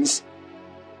gressions,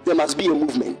 there must be a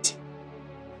movement.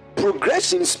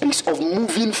 Progression speaks of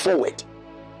moving forward.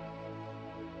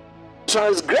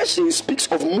 Transgression speaks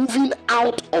of moving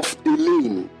out of the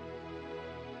lane.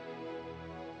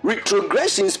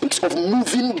 Retrogression speaks of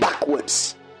moving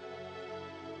backwards.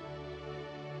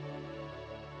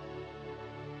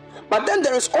 But then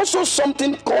there is also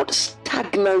something called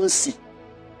stagnancy,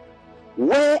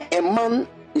 where a man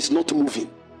is not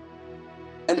moving.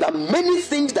 And there are many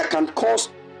things that can cause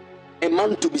a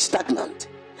man to be stagnant.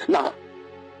 Now,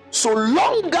 so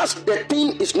long as the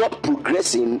thing is not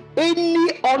progressing,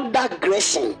 any other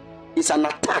aggression is an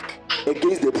attack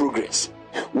against the progress.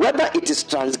 Whether it is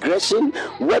transgression,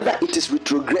 whether it is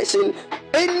retrogression,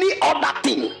 any other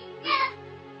thing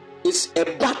is a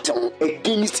battle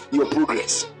against your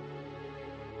progress.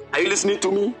 Are you listening to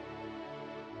me?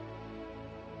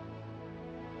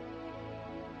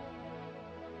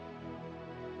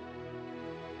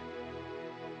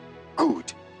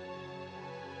 Good.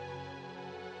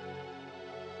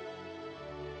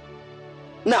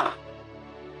 Now,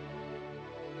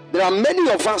 there are many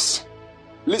of us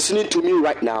listening to me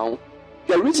right now.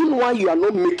 The reason why you are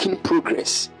not making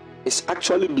progress is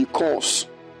actually because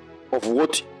of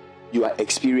what you are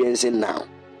experiencing now.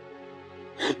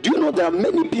 Do you know there are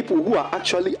many people who are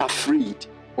actually afraid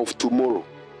of tomorrow?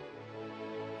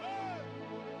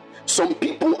 Some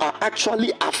people are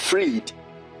actually afraid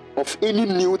of any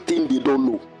new thing they don't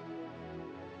know.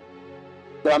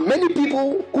 There are many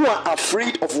people who are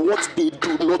afraid of what they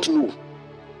do not know.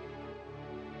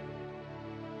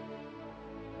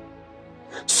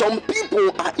 Some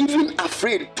people are even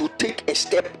afraid to take a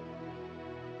step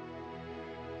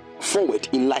forward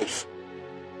in life.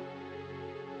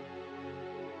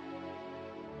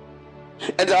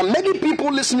 And there are many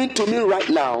people listening to me right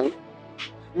now,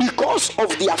 because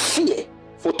of their fear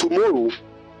for tomorrow,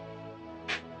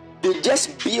 they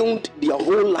just build their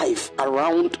whole life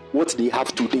around what they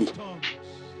have today.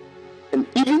 And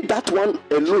even that one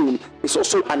alone is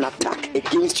also an attack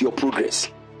against your progress.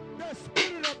 The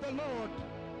Spirit of the Lord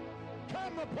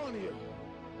come upon you.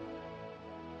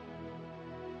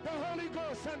 The Holy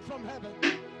Ghost sent from heaven.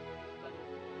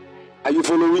 Are you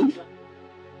following?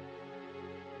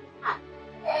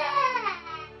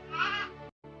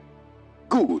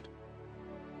 Good.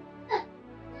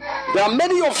 There are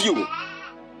many of you.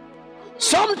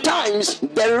 Sometimes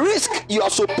the risk you are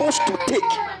supposed to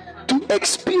take to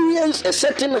experience a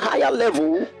certain higher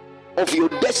level of your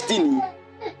destiny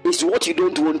is what you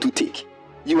don't want to take.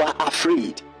 You are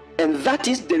afraid. And that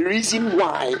is the reason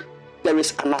why there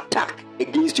is an attack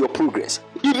against your progress.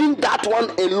 Even that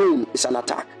one alone is an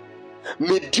attack.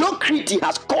 Mediocrity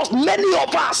has caused many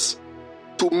of us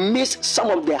to miss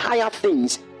some of the higher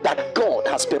things that God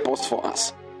has purposed for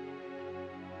us.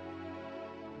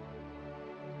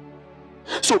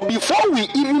 So before we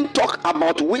even talk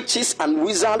about witches and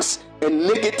wizards and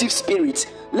negative spirits,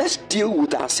 let's deal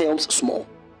with ourselves small.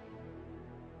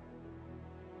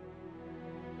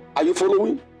 Are you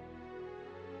following?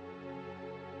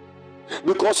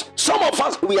 Because some of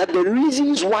us, we are the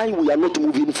reasons why we are not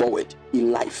moving forward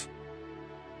in life.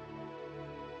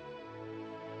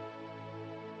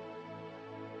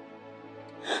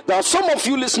 There are some of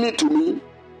you listening to me.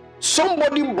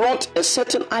 Somebody brought a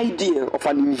certain idea of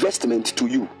an investment to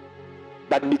you,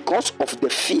 but because of the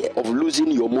fear of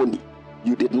losing your money,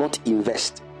 you did not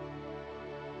invest.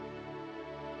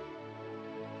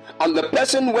 And the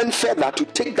person went further to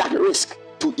take that risk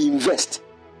to invest.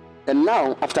 And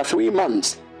now, after 3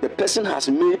 months, the person has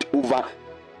made over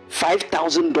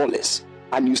 $5,000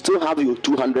 and you still have your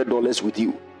 $200 with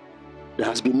you. There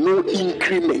has been no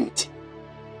increment.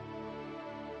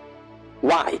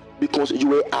 Why? Because you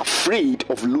were afraid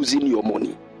of losing your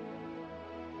money.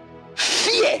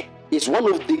 Fear is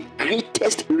one of the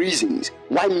greatest reasons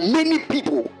why many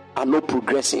people are not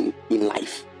progressing in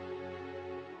life.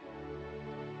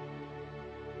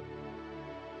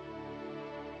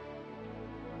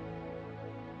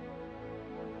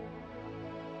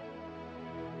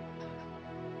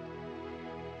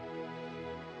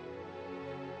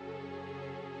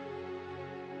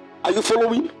 Are you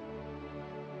following?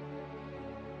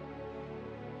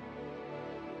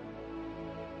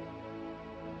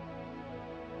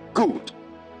 Good.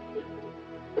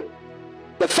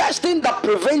 The first thing that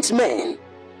prevents men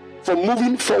from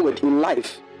moving forward in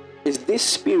life is this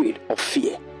spirit of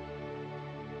fear.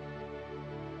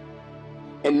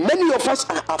 And many of us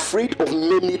are afraid of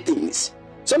many things.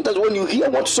 Sometimes when you hear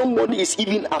what somebody is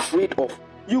even afraid of,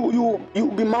 you'll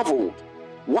be marveled.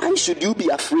 Why should you be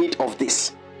afraid of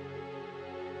this?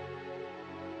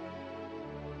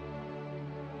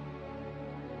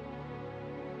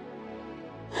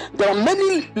 There are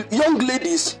many young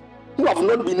ladies who have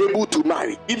not been able to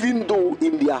marry, even though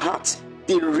in their hearts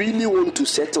they really want to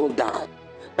settle down.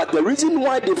 But the reason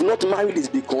why they've not married is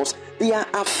because they are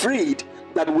afraid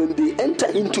that when they enter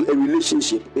into a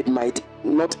relationship, it might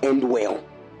not end well.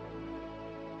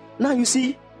 Now you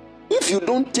see, if you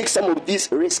don't take some of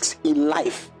these risks in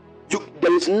life,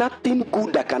 there is nothing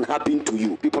good that can happen to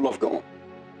you, people of God.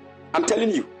 I'm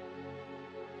telling you.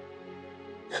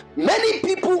 Many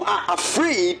people are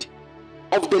afraid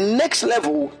of the next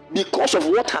level because of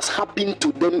what has happened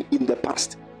to them in the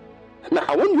past. Now,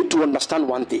 I want you to understand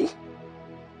one thing.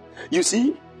 You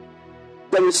see,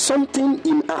 there is something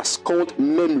in us called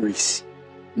memories.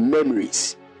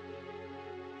 Memories.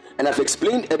 And I've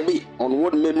explained a bit on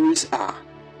what memories are.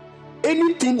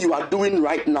 Anything you are doing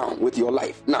right now with your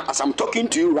life. Now, as I'm talking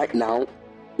to you right now,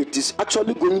 it is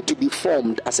actually going to be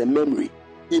formed as a memory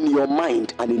in your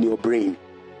mind and in your brain.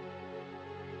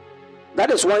 That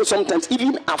is why sometimes,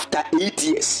 even after 8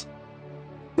 years,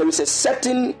 there is a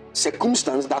certain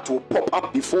circumstance that will pop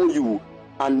up before you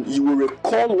and you will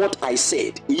recall what I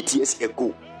said 8 years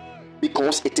ago,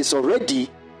 because it is already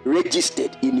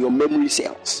registered in your memory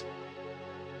cells.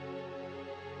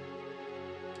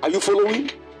 Are you following?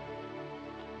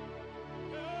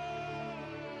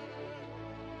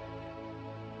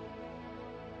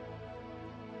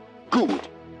 Good.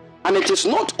 And it is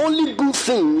not only good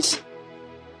things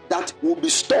that will be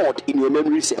stored in your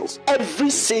memory cells. Every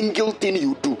single thing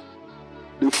you do,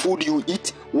 the food you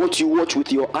eat, what you watch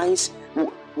with your eyes,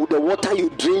 the water you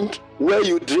drink, where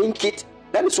you drink it.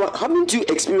 That is what, haven't you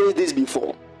experienced this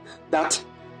before? That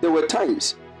there were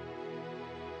times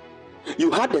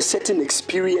you had a certain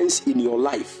experience in your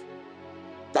life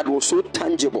that was so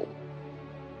tangible,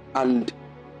 and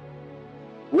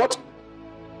what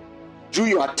drew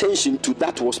your attention to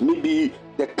that was maybe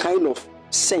the kind of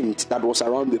scent that was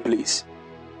around the place.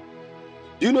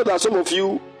 Do you know that some of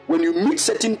you, when you meet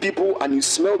certain people and you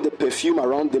smell the perfume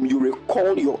around them, you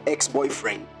recall your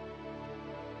ex-boyfriend?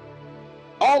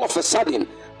 All of a sudden,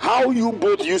 how you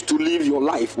both used to live your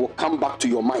life will come back to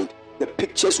your mind. The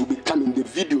pictures will be coming, the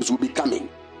videos will be coming.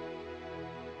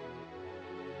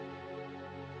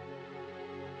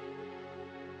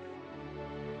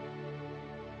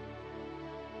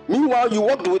 Meanwhile, you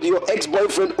worked with your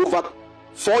ex-boyfriend over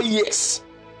 4 years,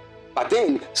 but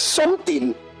then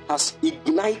something has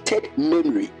ignited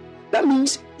memory. That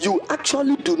means you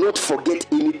actually do not forget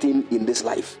anything in this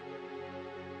life.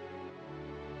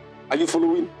 Are you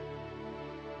following?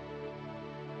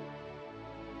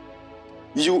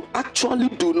 You actually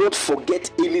do not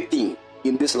forget anything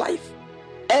in this life.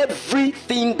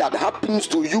 Everything that happens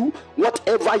to you,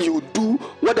 whatever you do,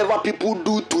 whatever people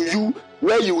do to you,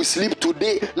 where you sleep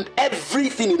today,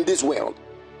 everything in this world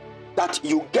that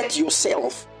you get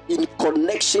yourself in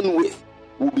connection with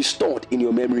will be stored in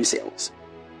your memory cells.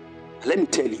 Let me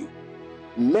tell you,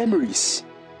 memories,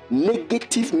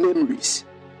 negative memories,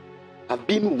 have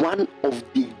been one of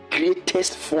the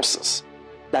greatest forces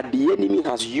that the enemy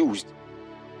has used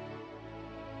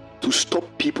to stop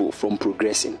people from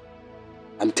progressing.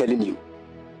 I'm telling you.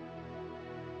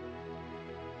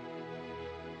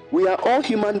 We are all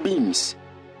human beings,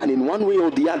 and in one way or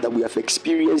the other, we have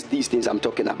experienced these things I'm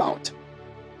talking about.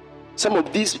 Some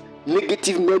of these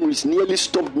negative memories nearly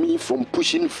stopped me from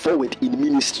pushing forward in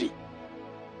ministry.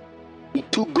 It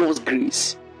took God's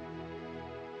grace.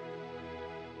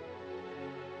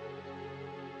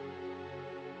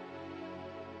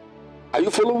 Are you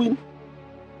following?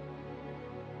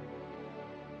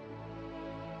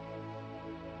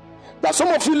 That some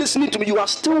of you listening to me, you are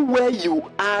still where you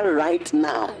are right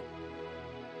now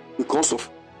because of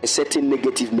a certain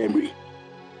negative memory.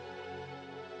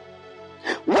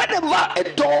 Whenever a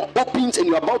door opens and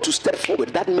you're about to step forward,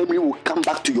 that memory will come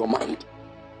back to your mind.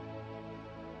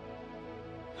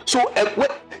 So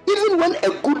even when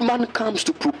a good man comes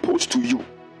to propose to you,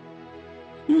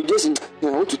 you just,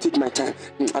 I want to take my time.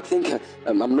 I think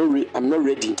I'm not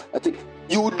ready. I think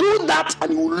you do that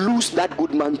and you lose that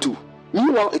good man too.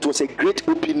 Meanwhile, it was a great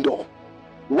open door.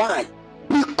 Why?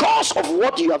 Because of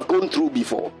what you have gone through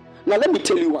before. Now, let me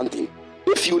tell you one thing.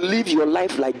 If you live your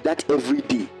life like that every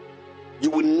day, you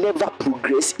will never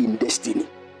progress in destiny.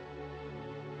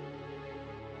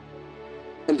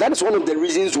 And that is one of the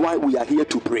reasons why we are here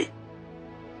to pray.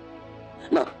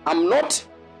 Now, I'm not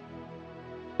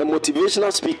a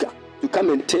motivational speaker to come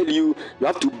and tell you you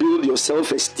have to build your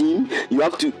self-esteem.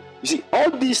 You see,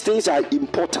 all these things are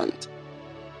important.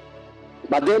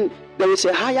 But then there is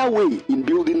a higher way in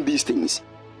building these things.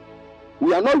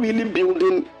 We are not really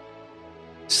building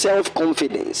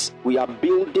self-confidence. We are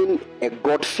building a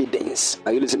Godfidence.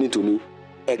 Are you listening to me?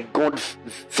 A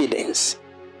Godfidence.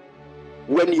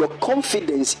 When your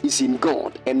confidence is in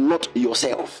God and not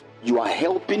yourself, you are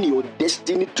helping your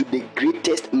destiny to the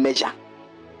greatest measure.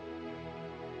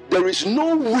 There is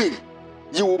no way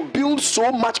you will build so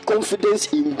much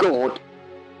confidence in God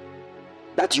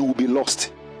that you will be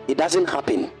lost. It doesn't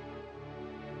happen.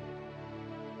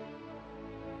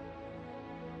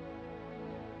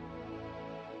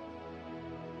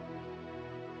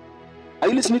 Are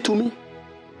you listening to me?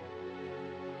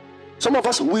 Some of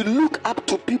us, we look up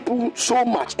to people so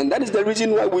much, and that is the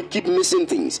reason why we keep missing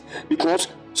things. Because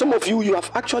some of you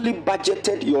have actually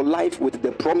budgeted your life with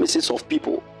the promises of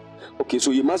people. Okay,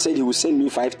 so you must say he will send me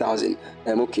 5,000.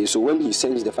 Okay, so when he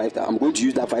sends the 5,000, I'm going to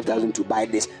use that 5,000 to buy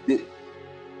this.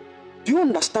 Do you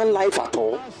understand life at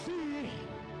all?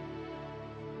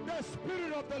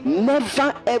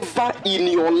 Never ever in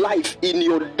your life, in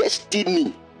your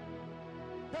destiny,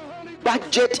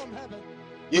 budget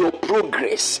your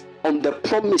progress on the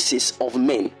promises of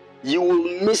men. You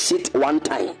will miss it one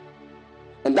time.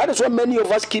 And that is why many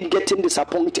of us keep getting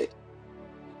disappointed.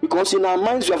 Because in our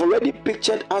minds, we have already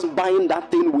pictured us buying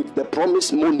that thing with the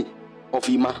promised money of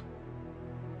Ima.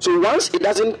 So once it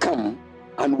doesn't come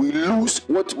and we lose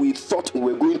what we thought we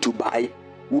were going to buy,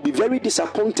 we'll be very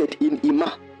disappointed in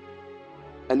Ima.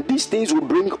 And these things will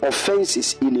bring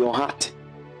offenses in your heart.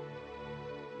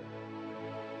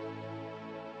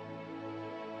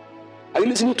 Are you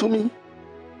listening to me?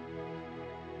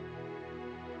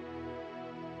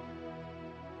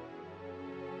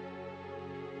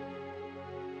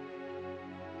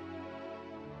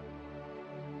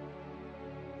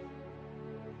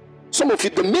 Some of you,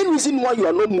 the main reason why you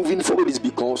are not moving forward is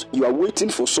because you are waiting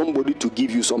for somebody to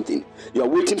give you something. You are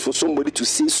waiting for somebody to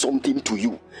say something to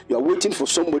you. You are waiting for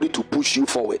somebody to push you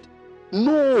forward.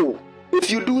 No. If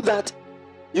you do that,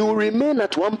 you will remain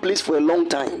at one place for a long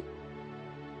time.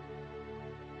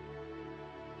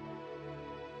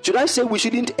 Should I say we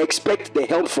shouldn't expect the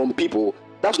help from people?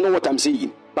 That's not what I'm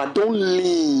saying. But don't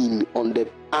lean on the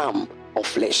arm of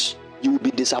flesh. You will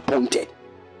be disappointed.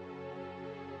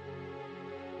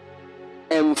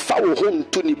 And follow home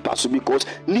to nipa so because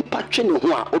nipa twene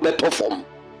ho a obeto form.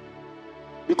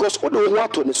 Because what do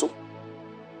want to so?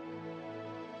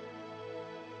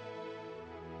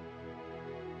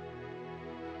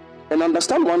 And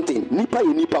understand one thing, nipa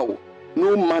is nipa.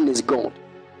 No man is God.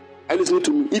 I listen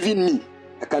to me, even me.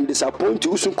 I can disappoint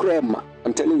you, Sukrema.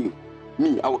 I'm telling you.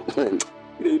 Me,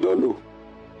 you don't know.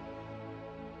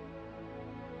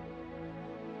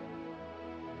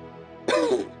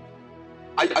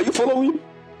 Are you following?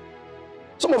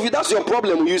 Some of you, that's your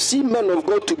problem. You see men of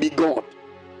God to be God.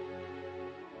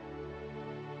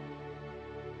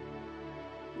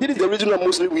 This is the reason why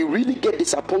mostly we really get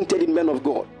disappointed in men of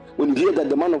God. When you hear that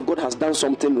the man of God has done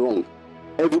something wrong,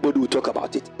 everybody will talk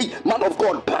about it. Hey, man of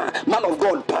God, man of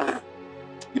God,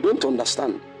 you don't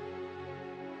understand.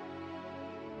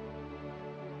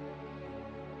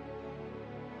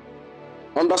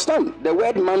 Understand, the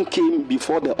word man came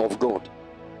before the of God.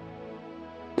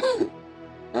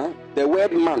 The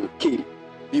word man came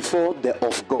before the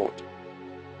of God.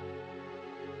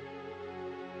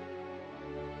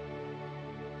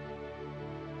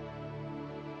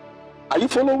 Are you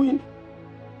following?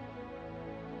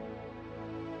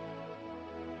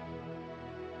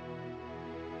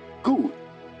 Good.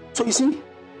 So you see,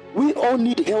 we all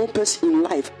need helpers in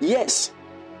life, yes,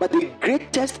 but the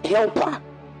greatest helper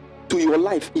to your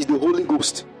life is the Holy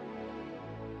Ghost.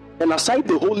 And aside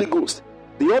the Holy Ghost,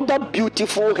 the other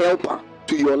beautiful helper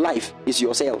to your life is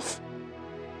yourself.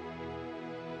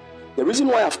 The reason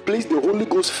why I've placed the Holy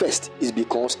Ghost first is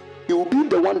because he will be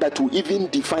the one that will even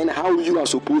define how you are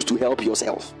supposed to help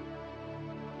yourself.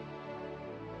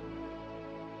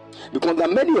 Because there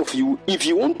are many of you, if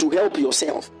you want to help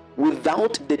yourself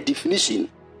without the definition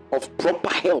of proper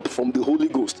help from the Holy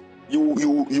Ghost,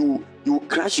 you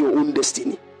crash your own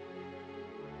destiny.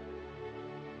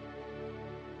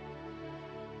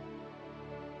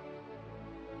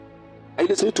 Are you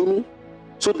listening to me?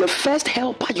 So the first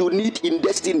helper you need in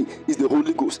destiny is the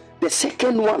Holy Ghost. The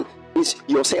second one is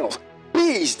yourself,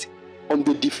 based on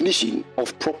the definition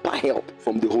of proper help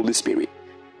from the Holy Spirit.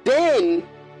 Then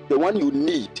the one you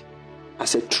need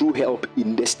as a true help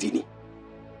in destiny.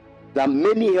 There are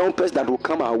many helpers that will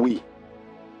come our way.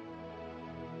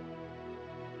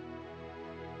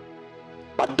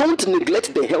 But don't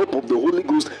neglect the help of the Holy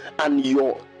Ghost and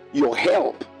your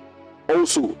help.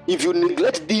 Also, if you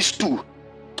neglect these two,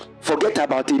 forget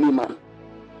about any man.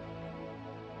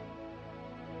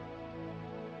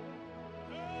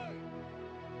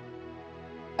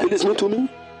 Are you listening to me?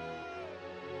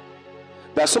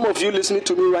 There are some of you listening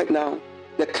to me right now.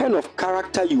 The kind of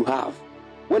character you have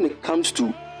when it comes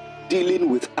to dealing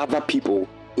with other people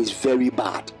is very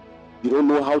bad. You don't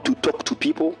know how to talk to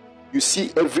people. You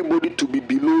see everybody to be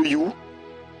below you.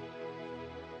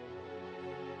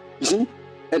 You see?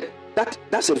 And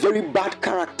that's a very bad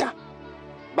character.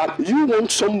 But you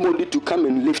want somebody to come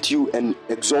and lift you and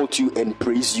exalt you and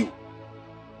praise you.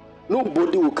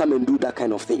 Nobody will come and do that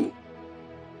kind of thing.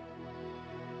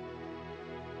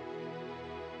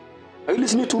 Are you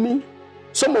listening to me?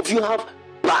 Some of you have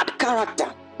bad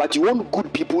character, but you want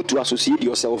good people to associate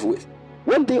yourself with.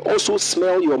 When they also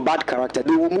smell your bad character,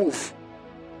 they will move.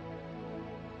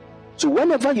 So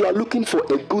whenever you are looking for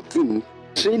a good thing,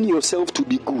 train yourself to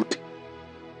be good.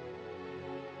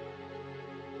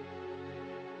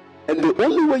 And the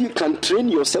only way you can train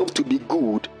yourself to be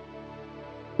good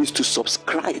is to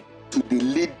subscribe to the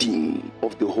leading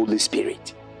of the Holy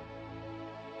Spirit.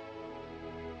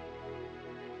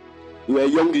 You are a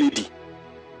young lady.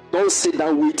 Don't sit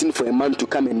down waiting for a man to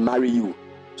come and marry you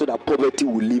so that poverty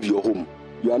will leave your home.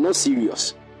 You are not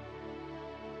serious.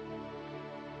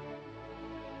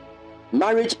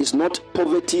 Marriage is not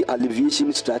poverty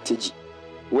alleviation strategy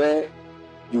where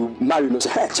you marry and say,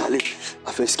 hey Charlie,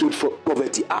 I've escaped from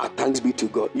poverty. Thanks be to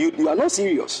God. You are not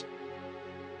serious.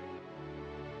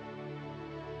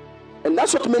 And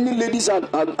that's what many ladies are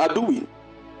doing.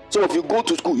 Some of you go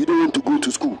to school, you don't want to go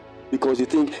to school because you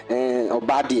think,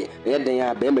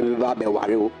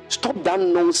 stop that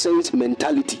nonsense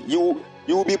mentality. You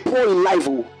will be poor in life.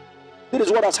 That is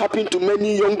what has happened to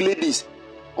many young ladies.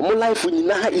 My life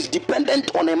is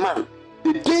dependent on a man.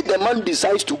 The day the man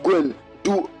decides to go and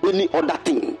do any other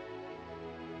thing,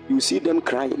 you see them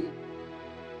crying.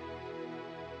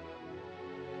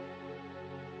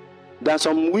 There are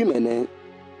some women,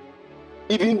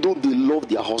 even though they love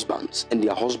their husbands and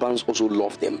their husbands also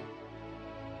love them,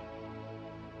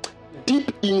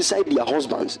 deep inside their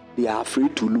husbands, they are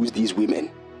afraid to lose these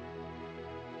women.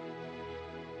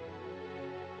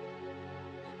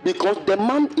 Because the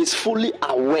man is fully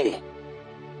aware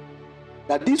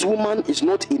that this woman is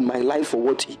not in my life for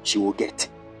what she will get.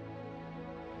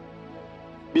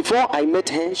 Before I met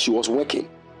her, she was working.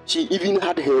 She even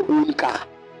had her own car.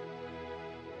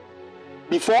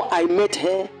 Before I met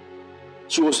her,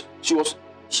 she looked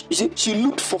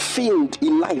fulfilled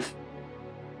in life.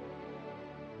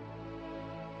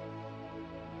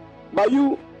 But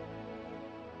you,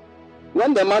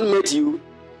 when the man met you,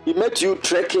 he met you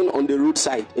trekking on the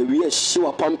roadside.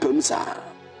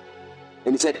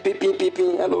 And he said,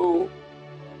 Pippin, hello.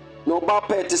 No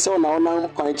bapa to say no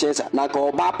conscience. Na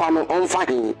ko bapa no on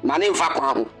fine. Mane fa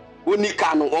kwa.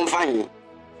 Unika no on fine.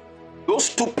 Those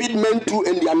stupid men too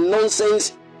and their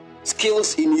nonsense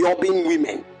skills in yobbing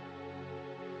women.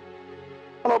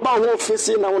 Ano ba ho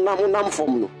face na unam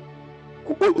form no.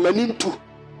 Manin too.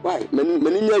 Why?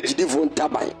 Manin ya gidi von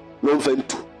tabai. No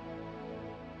ventu.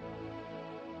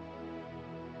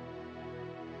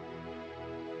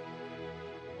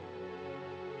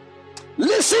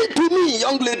 Listen to me,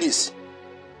 young ladies.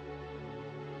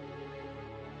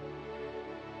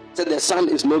 Say the sun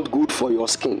is not good for your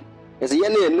skin. And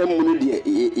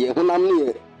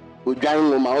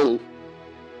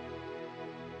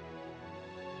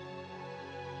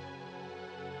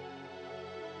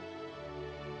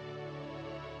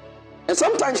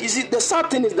sometimes you see the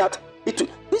sad thing is that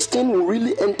this thing will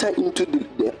really enter into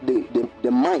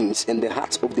the minds and the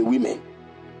hearts of the women.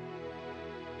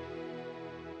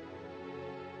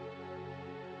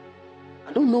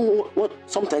 I don't know what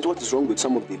is wrong with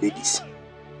some of the ladies.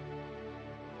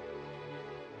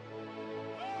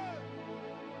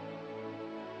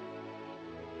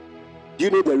 Do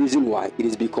you know the reason why? It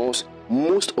is because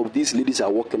most of these ladies are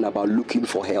walking about looking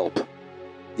for help.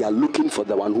 They are looking for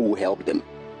the one who will help them.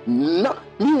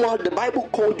 Meanwhile, the Bible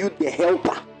called you the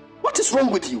helper. What is wrong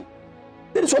with you?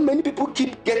 That is why many people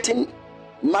keep getting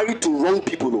married to wrong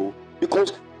people.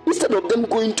 Because instead of them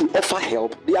going to offer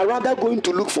help, they are rather going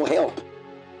to look for help.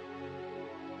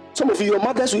 Some of your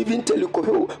mothers will even tell you,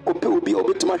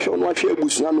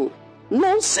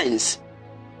 nonsense.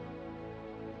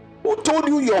 Who told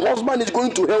you your husband is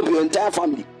going to help your entire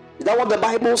family? Is that what the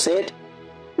Bible said?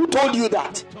 Who told you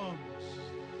that?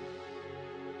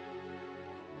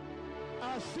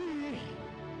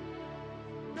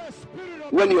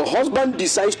 When your husband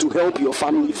decides to help your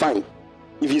family, fine.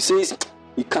 If he says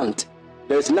he can't,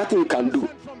 there is nothing he can do.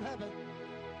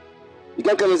 You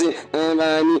can't come and say,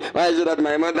 why is it that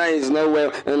my mother is not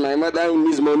well and my mother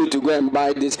needs money to go and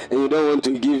buy this and you don't want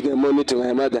to give the money to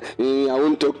my mother? I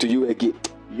won't talk to you again.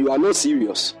 You are not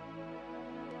serious.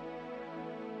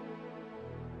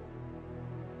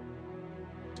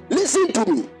 Listen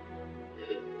to me.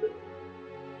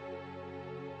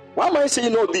 Why am I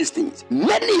saying all these things?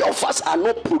 Many of us are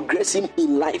not progressing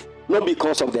in life, not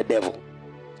because of the devil,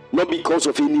 not because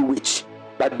of any witch,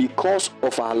 but because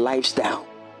of our lifestyle.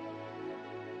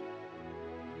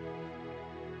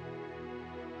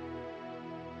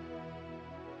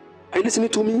 Are you listening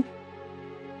to me?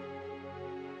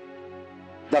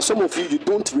 That some of you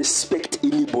don't respect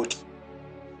anybody.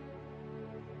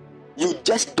 You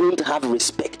just don't have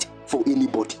respect for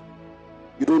anybody.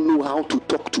 You don't know how to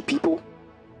talk to people.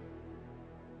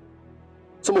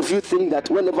 Some of you think that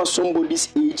whenever somebody's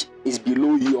age is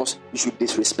below yours, you should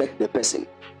disrespect the person.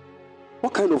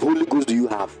 What kind of Holy Ghost do you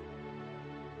have?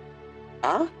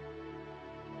 Huh?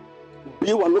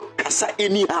 You will not kasa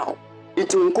anyhow. You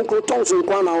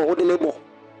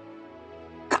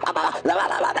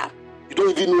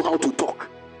don't even know how to talk.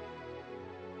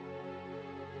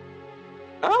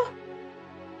 Huh?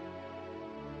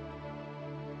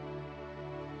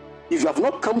 If you have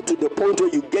not come to the point where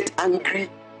you get angry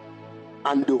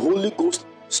and the Holy Ghost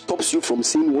stops you from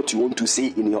saying what you want to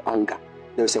say in your anger,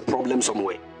 there is a problem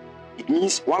somewhere. It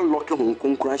means one lock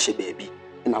on crash baby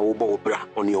and I will bow bra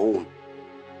on your own.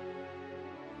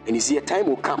 And you see, a time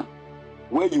will come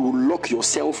where you will lock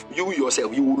yourself, you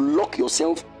will lock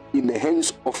yourself in the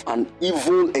hands of an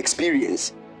evil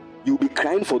experience. You'll be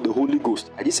crying for the Holy Ghost.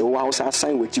 I just say, wow,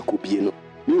 sign with you could be.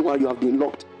 Meanwhile, you have been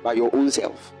locked by your own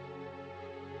self.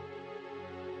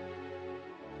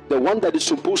 The one that is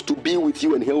supposed to be with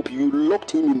you and help you, you locked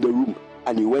him in the room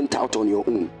and you went out on your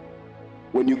own.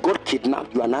 When you got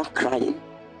kidnapped, you are now crying.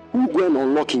 Who will go and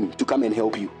unlock him to come and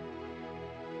help you?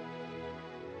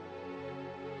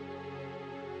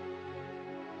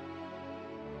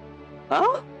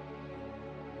 Huh?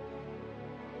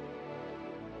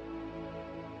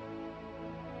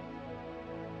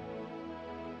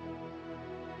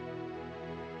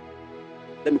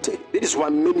 Let me tell you, this is why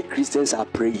many Christians are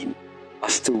praying,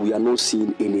 but still we are not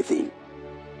seeing anything.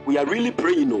 We are really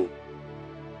praying, no.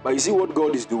 But you see what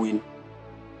God is doing?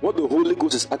 What the Holy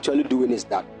Ghost is actually doing is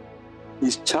that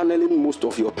He's channeling most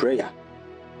of your prayer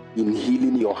in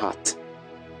healing your heart.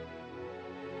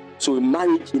 So in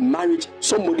marriage,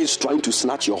 somebody is trying to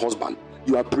snatch your husband.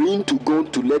 You are praying to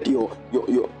God to let your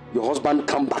husband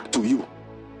come back to you.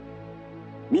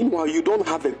 Meanwhile, you don't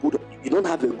have a good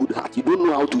heart. You don't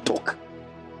know how to talk.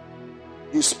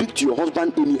 You speak to your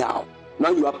husband anyhow. Now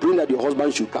you are praying that your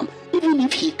husband should come. Even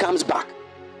if he comes back,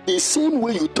 the same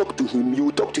way you talk to him, you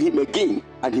will talk to him again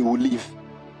and he will leave.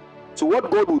 So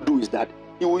what God will do is that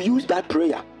He will use that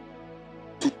prayer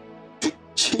to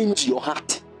change your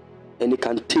heart. And it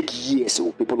can take years,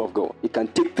 oh, people of God. It can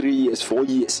take 3 years, 4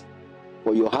 years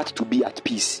for your heart to be at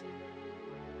peace.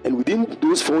 And within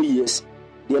those 4 years,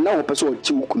 they are now a person who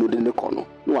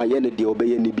no I the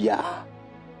obey any bia.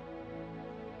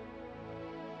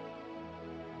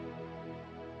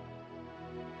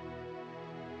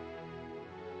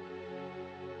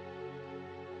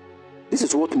 This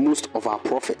is what most of our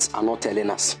prophets are not telling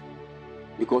us.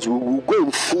 Because we will go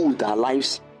and fool with our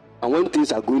lives, and when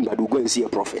things are going bad, we'll go and see a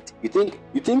prophet. You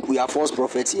think we are false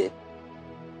prophets here?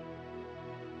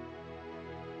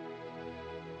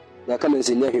 They come and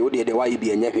say, "Nehe, why you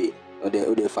be a nehe? Or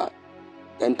the fa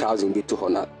 10,000 get to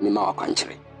honor me ma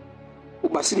country."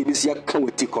 Ubasili be see can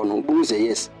we take on? Who say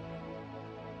yes?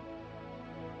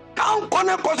 Can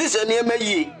corner causes a name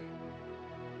ye.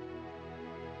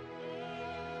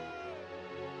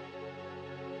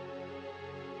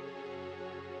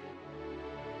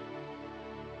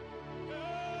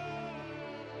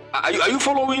 Are you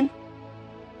following?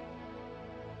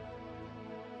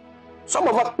 Some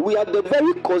of us, we are the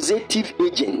very causative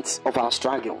agents of our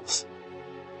struggles.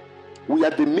 We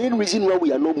are the main reason why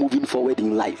we are not moving forward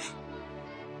in life.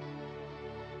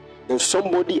 There's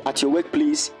somebody at your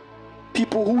workplace,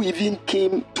 people who even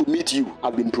came to meet you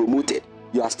have been promoted.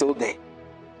 You are still there.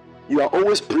 You are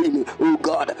always praying, "Oh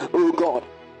God, oh God."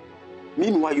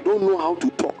 Meanwhile, you don't know how to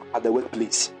talk at the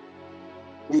workplace.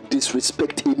 You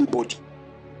disrespect anybody.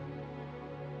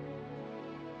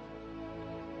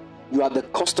 You are the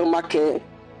customer care,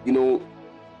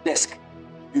 desk.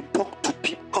 You talk to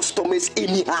customers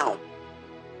anyhow.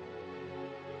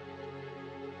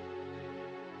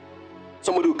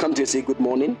 Somebody will come to you and say, "Good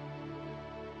morning."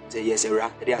 Say, "Yes, sir."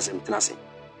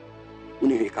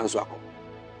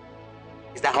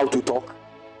 Is that how to talk?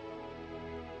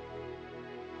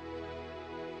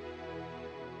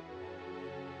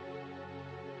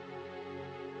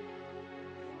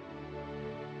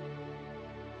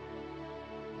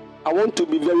 I want to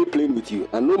be very plain with you.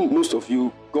 I know most of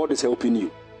you, God is helping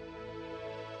you.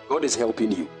 God is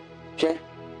helping you. Okay?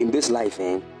 In this life,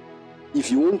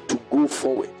 if you want to go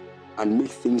forward and make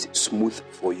things smooth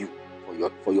for you,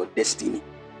 for your destiny,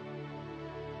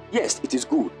 yes, it is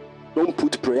good. Don't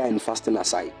put prayer and fasting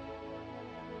aside.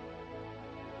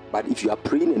 But if you are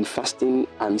praying and fasting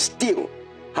and still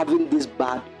having this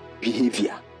bad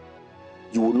behavior,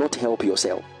 you will not help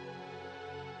yourself.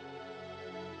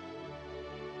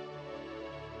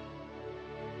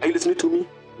 Are you listening to me?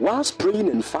 Whilst praying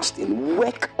and fasting,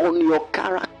 work on your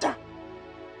character.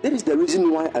 That is the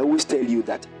reason why I always tell you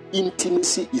that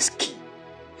intimacy is key.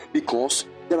 Because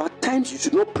there are times you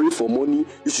should not pray for money,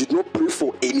 you should not pray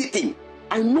for anything.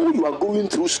 I know you are going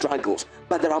through struggles,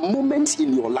 but there are moments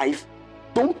in your life,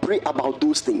 don't pray about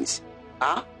those things.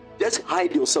 Just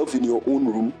hide yourself in your own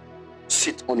room,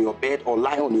 sit on your bed or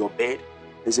lie on your bed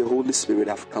and say, "Holy Spirit,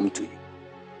 I've come to you.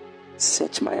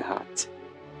 Search my heart.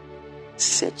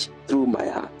 Search through my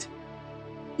heart.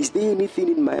 Is there anything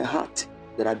in my heart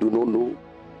that I do not know?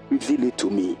 Reveal it to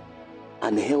me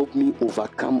and help me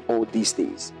overcome all these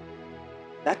things."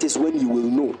 That is when you will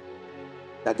know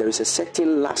that there is a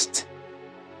certain lust.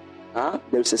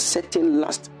 There is a certain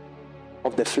lust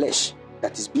of the flesh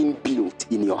that is being built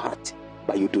in your heart.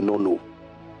 but you do not know.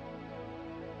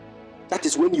 That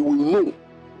is when you will know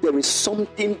there is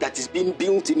something that is being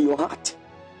built in your heart.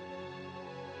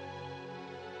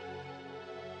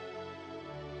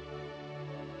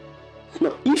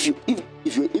 Now, if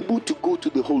you're able to go to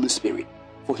the Holy Spirit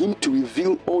for Him to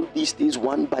reveal all these things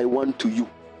one by one to you,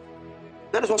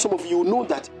 that is why some of you know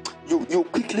that you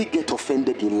quickly get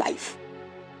offended in life.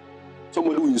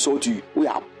 Someone who insult you, we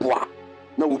are poor.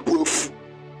 Now we both.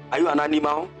 Are you an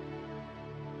animal?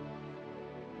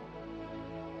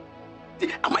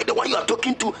 Am I the one you are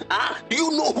talking to? Do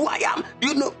you know who I am? Do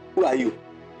you know who are you?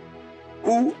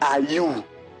 Who are you?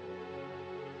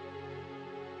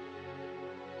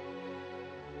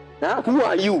 Who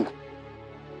are you?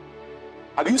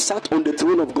 Have you sat on the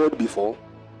throne of God before?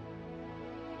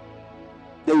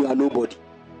 Then you are nobody.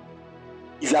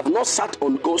 If you have not sat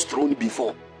on God's throne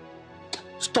before,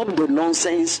 stop the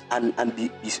nonsense and be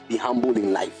humble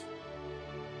in life.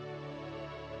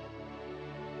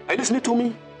 Are you listening to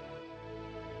me?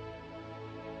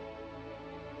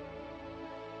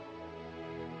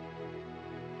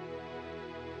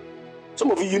 Some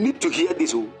of you need to hear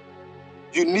this.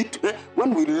 You need to,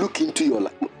 when we look into your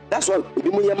life. That's why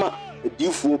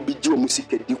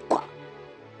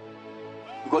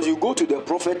because you go to the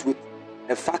prophet with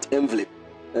a fat envelope,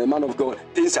 man of God,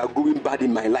 things are going bad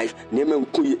in my life.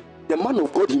 The man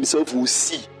of God himself will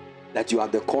see that you are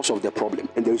the cause of the problem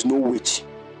and there is no witch.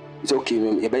 It's okay,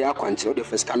 the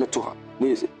first coming to her.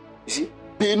 You see,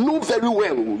 they know very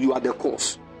well you are the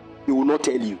cause. They will not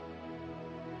tell you.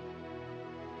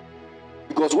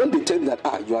 Because when they tell you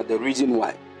that you are the reason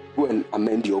why, go and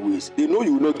amend your ways, they know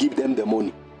you will not give them the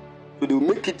money. So they will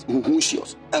make it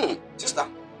muhuntious. Sister,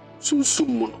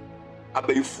 Susumono,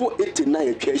 about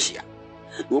 489 Cheshire.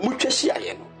 Womu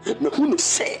Cheshire, no who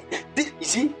say, this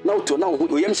is it now to now,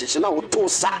 who am saying now to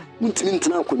sa,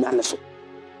 Muntinina Kunalaso.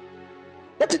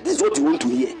 This is what you want to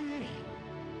hear.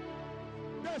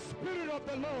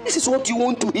 This is what you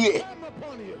want to hear.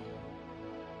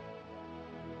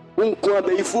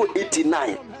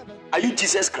 489. Are you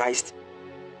Jesus Christ?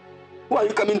 Who are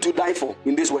you coming to die for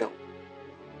in this world?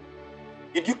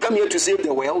 Did you come here to save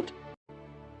the world?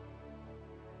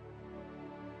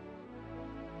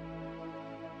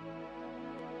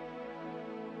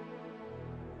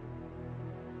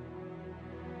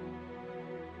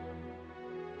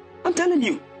 I'm telling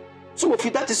you, some of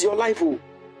you, that is your life.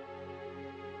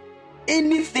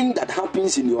 Anything that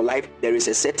happens in your life, there is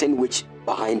a certain witch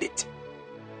behind it.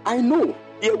 I know,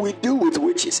 here we deal with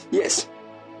witches, yes,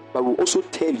 but we also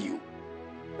tell you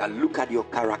that look at your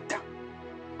character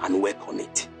and work on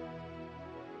it.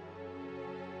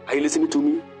 Are you listening to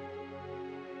me?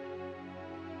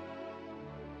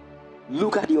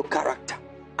 Look at your character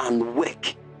and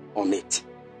work on it.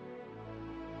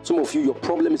 Some of you, your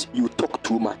problem is you talk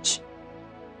too much.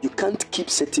 You can't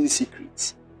keep certain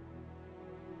secrets.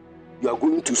 You are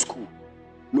going to school.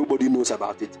 Nobody knows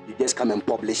about it. You just come and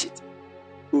publish it.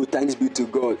 Oh, thanks be to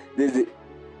God.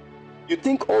 You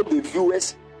think all the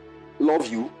viewers love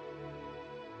you?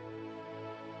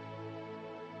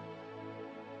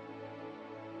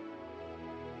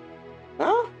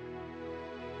 Huh?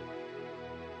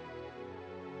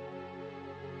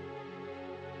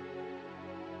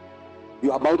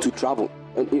 You are about to travel.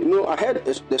 And I heard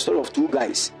the story of two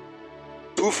guys.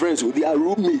 Two friends, they are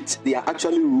roommates. They are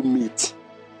actually roommates.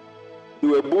 They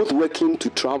were both working to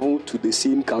travel to the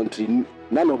same country.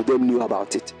 None of them knew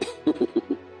about it.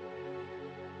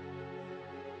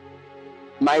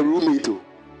 My roommate,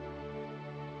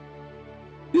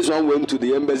 this one went to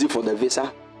the embassy for the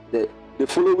visa. The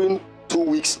following 2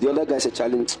 weeks, the other guy said,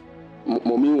 "Challenge,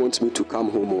 Mommy wants me to come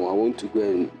home. I want to go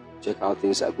and check how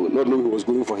things are going." Not knowing he was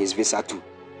going for his visa too.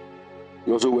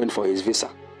 He also went for his visa.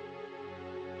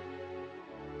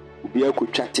 Ubia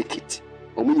could check ticket.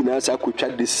 Omunasa could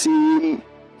check the same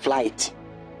flight.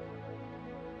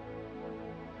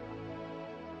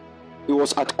 It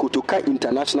was at Kotoka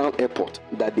International Airport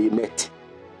that they met.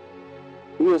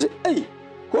 He was like, "Hey,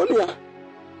 Konya,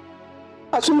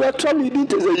 as you are traveling, you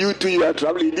didn't say you too, you are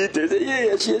traveling, you didn't say,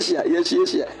 yes,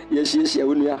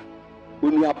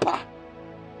 Unya pa."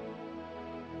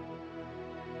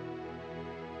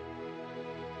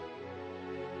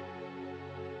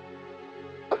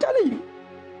 I'm telling you.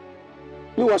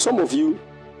 Some of you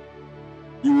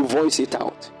will voice it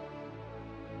out.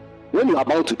 When you are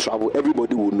about to travel,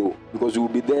 everybody will know because you will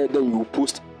be there. Then you will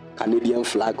post Canadian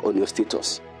flag on your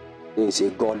status. Then you say,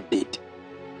 "God did."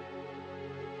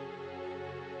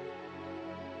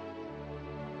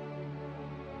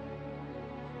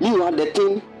 Meanwhile, the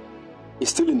thing is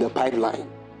still in the pipeline.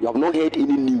 You have not heard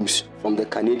any news from the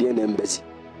Canadian embassy.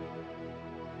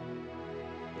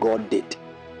 God did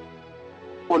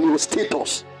on your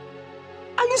status.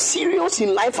 Are you serious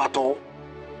in life at all?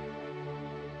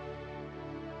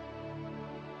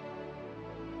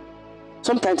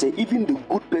 Sometimes even the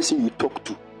good person you talk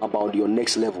to about your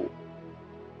next level,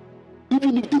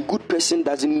 even if the good person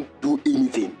doesn't do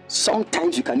anything,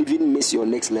 sometimes you can even miss your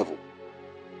next level.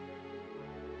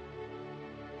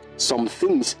 Some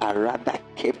things are rather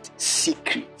kept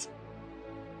secret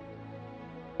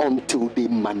until they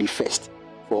manifest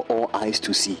for all eyes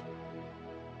to see.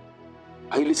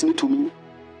 Are you listening to me?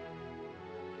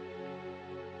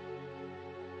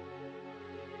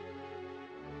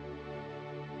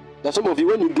 Now, some of you,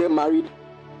 when you get married,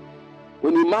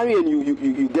 when you marry and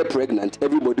you get pregnant,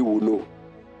 everybody will know.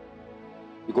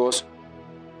 Because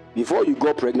before you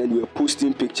got pregnant, you were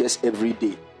posting pictures every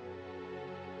day.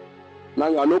 Now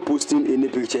you are not posting any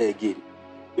picture again.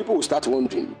 People will start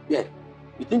wondering, yeah,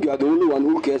 you think you are the only one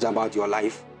who cares about your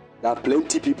life? There are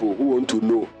plenty of people who want to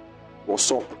know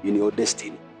what's up in your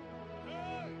destiny.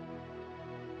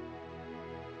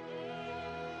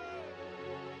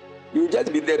 You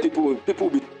just be there, people will be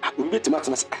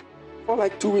for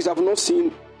like 2 weeks. I've not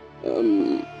seen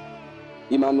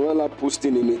Emanuela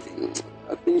posting anything.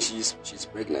 I think she's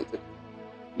pregnant.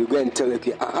 You go and tell her,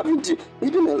 okay, haven't you?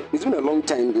 It's been a long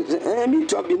time. Me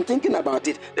too, I've been thinking about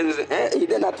it.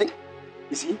 Then I think,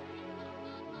 you see,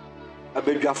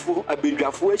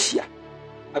 Abedjafo Asia.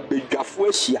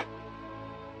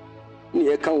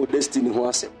 Near come with destiny who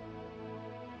has it.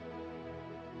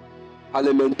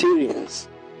 Parliamentarians.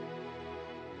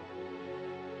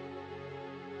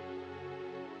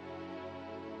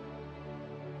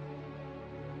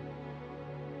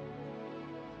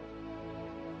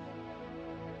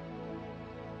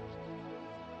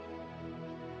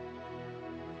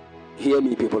 Hear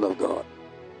me, people of God.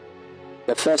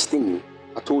 The first thing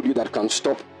I told you that can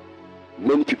stop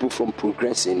many people from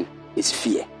progressing is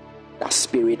fear. That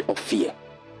spirit of fear.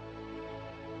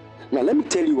 Now, let me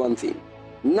tell you one thing.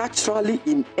 Naturally,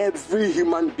 in every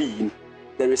human being,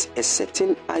 there is a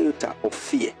certain iota of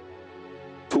fear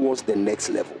towards the next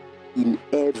level. In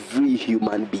every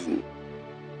human being.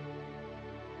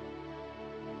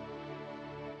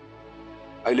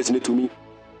 Are you listening to me?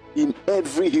 In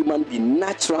every human being,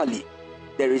 naturally,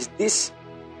 there is this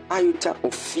iota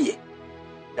of fear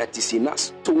that is in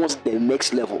us towards the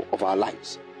next level of our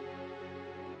lives.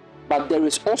 But there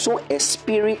is also a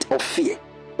spirit of fear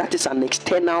that is an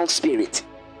external spirit,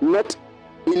 not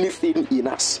anything in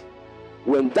us.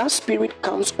 When that spirit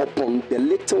comes upon the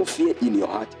little fear in your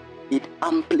heart, it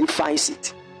amplifies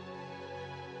it.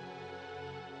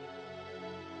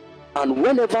 And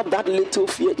whenever that little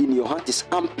fear in your heart is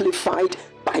amplified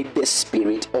by the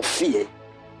spirit of fear,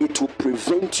 it will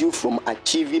prevent you from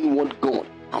achieving what God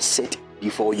has set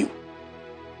before you.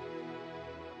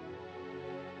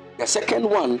 The second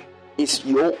one is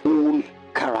your own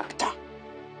character.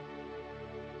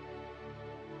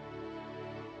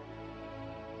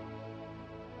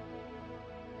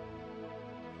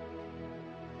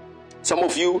 Some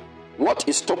of you, what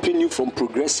is stopping you from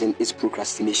progressing is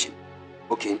procrastination.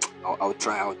 Okay, I'll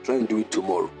try and do it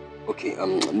tomorrow. Okay,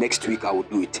 next week I will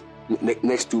do it.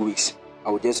 Next 2 weeks,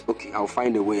 I'll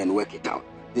find a way and work it out.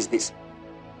 This.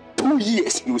 2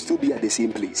 years, you will still be at the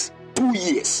same place. 2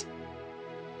 years.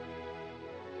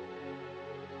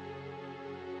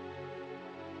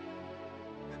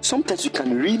 Sometimes you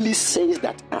can really sense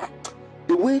that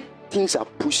the way things are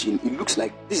pushing, it looks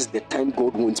like this is the time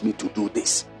God wants me to do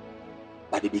this.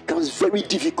 But it becomes very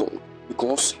difficult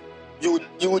because you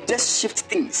just shift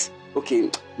things. Okay,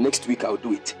 next week I'll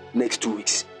do it. Next 2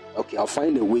 weeks. Okay, I'll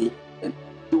find a way. And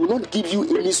they will not give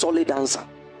you any solid answer.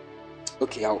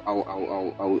 Okay,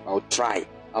 I'll try.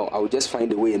 I'll just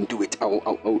find a way and do it.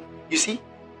 You see,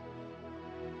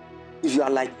 if you are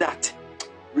like that,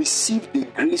 receive the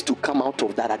grace to come out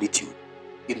of that attitude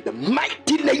in the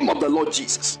mighty name of the Lord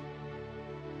Jesus.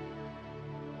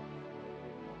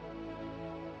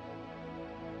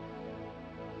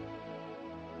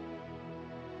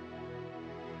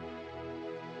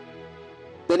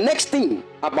 The next thing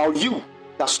about you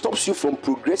that stops you from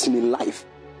progressing in life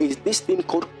is this thing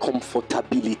called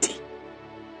comfortability.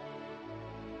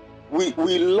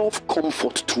 We love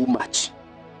comfort too much.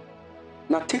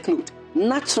 Now take note,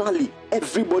 naturally,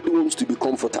 everybody wants to be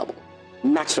comfortable.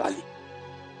 Naturally,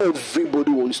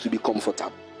 everybody wants to be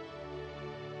comfortable.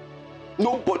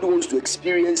 Nobody wants to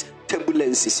experience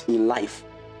turbulences in life.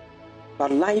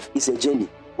 But life is a journey.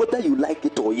 Whether you like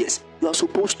it or yes, you are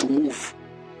supposed to move.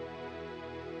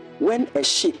 When a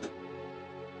ship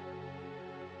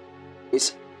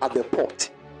is at the port,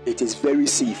 it is very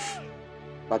safe.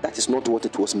 But that is not what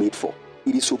it was made for.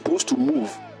 It is supposed to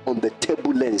move on the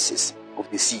turbulences of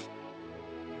the sea.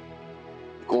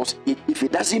 Because if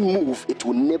it doesn't move, it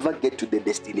will never get to the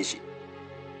destination.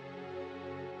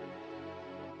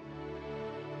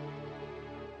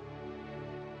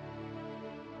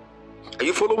 Are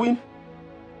you following?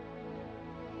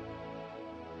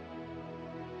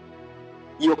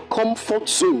 Your comfort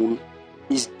zone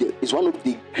is one of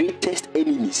the greatest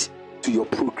enemies to your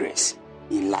progress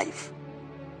in life.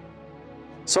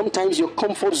 Sometimes your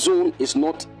comfort zone is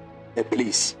not a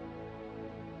place.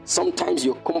 Sometimes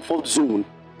your comfort zone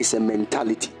is a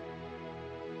mentality.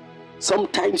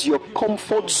 Sometimes your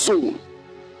comfort zone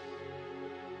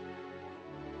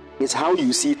is how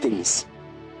you see things.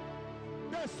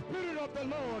 The Spirit of the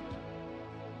Lord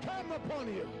come upon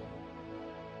you.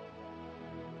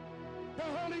 The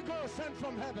Holy Ghost sent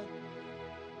from heaven.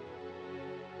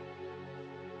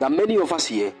 There are many of us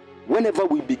here, whenever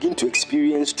we begin to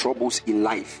experience troubles in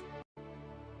life,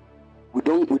 we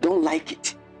don't like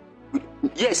it.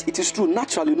 Yes, it is true.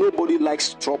 Naturally, nobody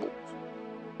likes trouble.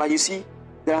 But you see,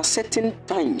 there are certain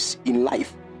times in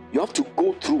life you have to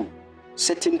go through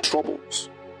certain troubles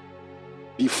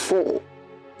before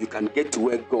you can get to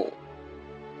where God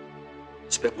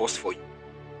is purposed for you.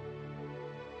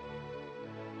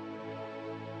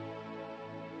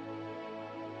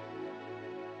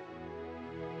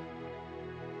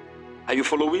 Are you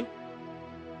following?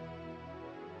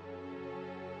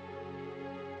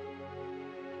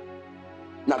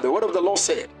 Now, the word of the Lord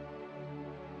said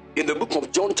in the book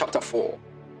of John chapter 4,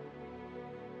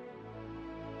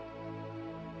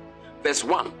 verse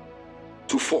 1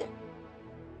 to 4,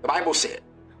 the Bible said,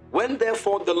 when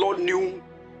therefore the Lord knew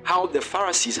how the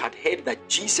Pharisees had heard that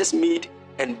Jesus made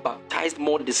and baptized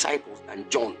more disciples than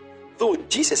John, though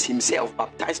Jesus himself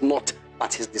baptized not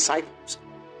but his disciples.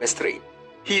 Verse 3,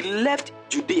 he left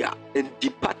Judea and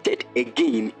departed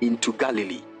again into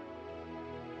Galilee.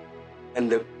 And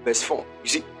the verse 4, you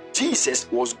see, Jesus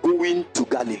was going to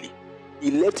Galilee.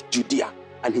 He left Judea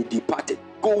and he departed,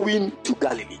 going to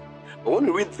Galilee. But when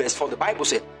we read verse 4, the Bible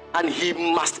said, and he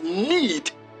must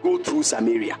need go through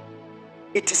Samaria.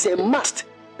 It is a must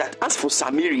that as for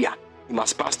Samaria, he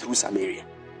must pass through Samaria.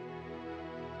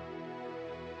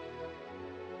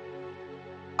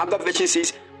 Other version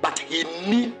says, but he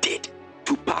needed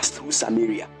to pass through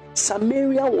Samaria.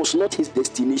 Samaria was not his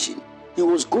destination. He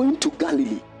was going to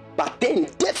Galilee. But then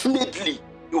definitely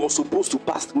he was supposed to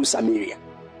pass through Samaria.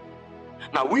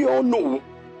 Now we all know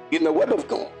in the word of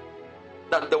God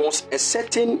that there was a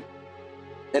certain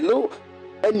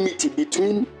enmity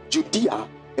between Judea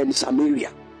and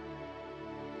Samaria.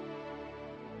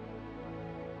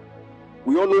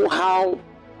 We all know how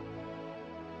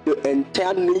the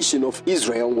entire nation of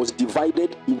Israel was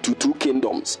divided into two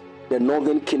kingdoms, the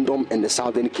northern kingdom and the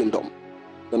southern kingdom.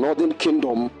 The northern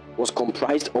kingdom was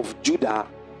comprised of Judah,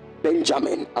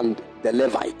 Benjamin, and the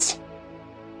Levites,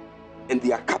 and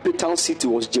their capital city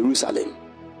was Jerusalem.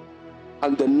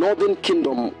 And the northern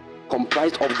kingdom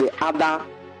comprised of the other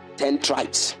 10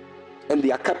 tribes, and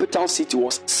their capital city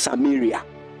was Samaria.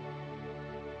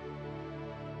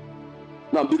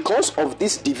 Now, because of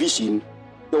this division,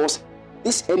 there was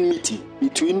this enmity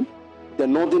between the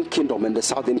northern kingdom and the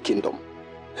southern kingdom.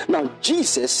 Now,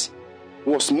 Jesus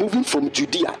was moving from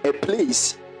Judea, a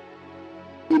place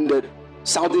in the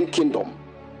southern kingdom,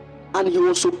 and he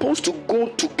was supposed to go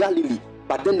to Galilee,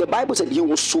 but then the Bible said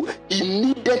he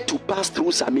needed to pass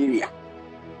through Samaria.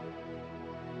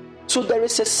 So there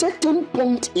is a certain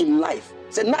point in life,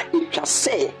 say now it shall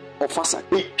say of us,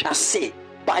 it shall say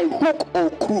by hook or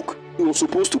crook he was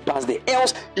supposed to pass there,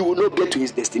 else he will not get to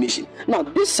his destination. Now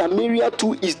this Samaria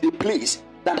too is the place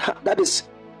that is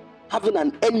having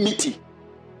an enmity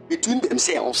between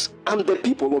themselves and the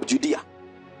people of Judea.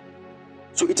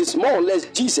 So it is more or less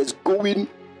Jesus going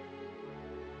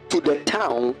to the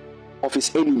town of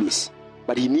his enemies,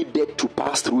 but he needed to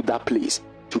pass through that place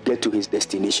to get to his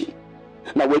destination.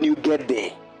 Now when you get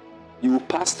there, you will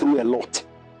pass through a lot.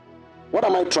 What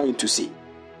am I trying to say?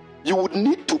 You would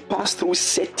need to pass through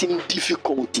certain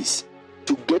difficulties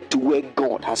to get to where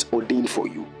God has ordained for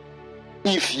you.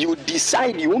 If you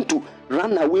decide you want to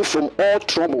run away from all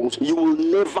troubles, you will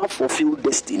never fulfill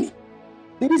destiny.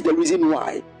 That is the reason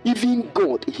why even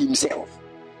God himself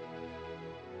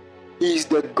is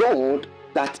the God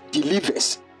that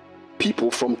delivers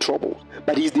people from trouble,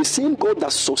 but he is the same God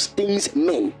that sustains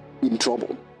men in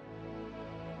trouble.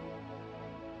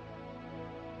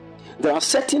 There are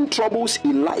certain troubles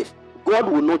in life,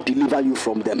 God will not deliver you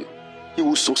from them. He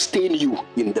will sustain you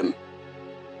in them.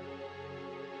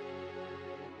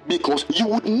 Because you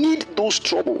would need those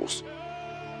troubles.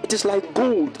 It is like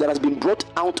gold that has been brought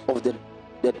out of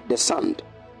the sand.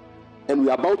 and we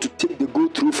are about to take the go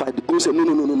through fire, the God say, no,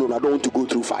 I don't want to go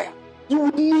through fire. You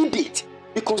would need it,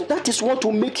 because that is what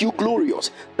will make you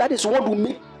glorious. That is what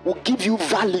will give you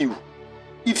value.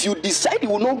 If you decide you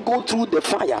will not go through the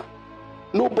fire,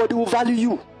 nobody will value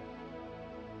you.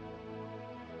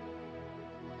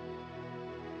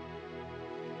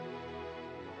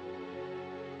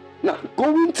 Now,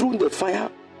 going through the fire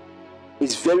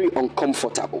is very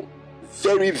uncomfortable.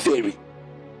 Very, very.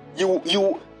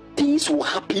 Things will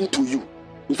happen to you.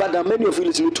 In fact, there are many of you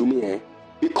listening to me,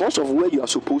 because of where you are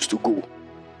supposed to go,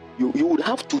 you would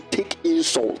have to take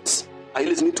insults. Are you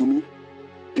listening to me?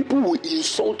 People will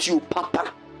insult you,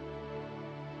 Papa.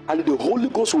 And the Holy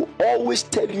Ghost will always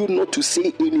tell you not to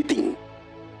say anything.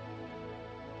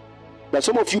 But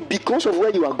some of you, because of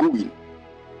where you are going,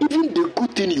 even the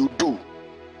good thing you do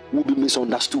will be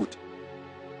misunderstood.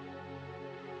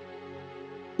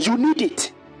 You need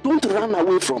it. Don't run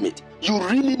away from it. You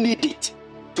really need it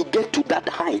to get to that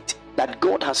height that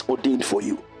God has ordained for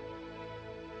you.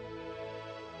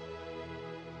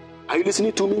 Are you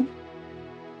listening to me?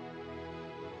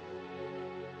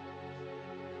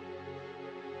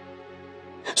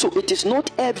 So it is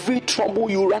not every trouble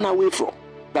you run away from,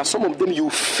 but some of them you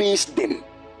face them.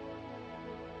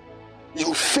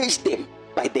 You face them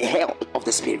by the help of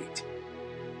the Spirit.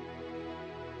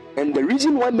 And the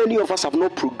reason why many of us have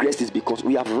not progressed is because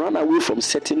we have run away from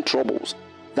certain troubles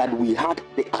that we had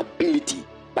the ability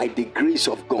by the grace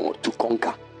of God to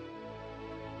conquer.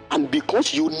 And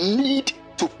because you need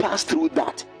to pass through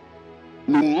that,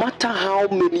 no matter how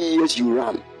many years you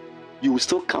run, you will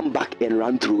still come back and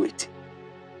run through it.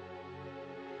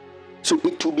 So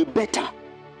it will be better.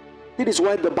 That is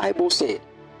why the Bible said,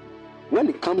 when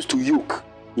it comes to yoke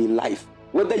in life,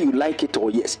 whether you like it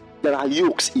or yes, there are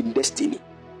yokes in destiny.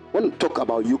 When we talk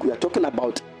about yoke, we are talking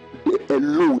about a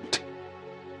load.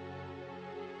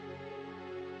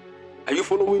 Are you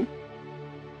following?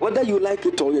 Whether you like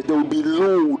it or yes, there will be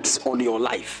loads on your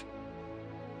life.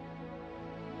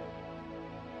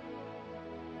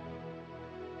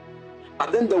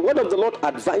 But then the word of the Lord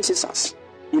advises us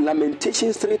in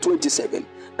Lamentations 3:27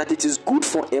 that it is good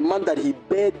for a man that he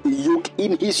bear the yoke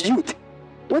in his youth.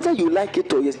 Whether you like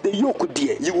it or yes, the yoke,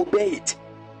 dear, you will bear it.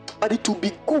 But it will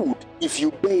be good if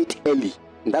you bear it early.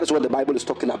 And that is what the Bible is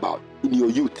talking about in your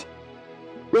youth.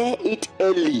 Bear it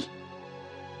early.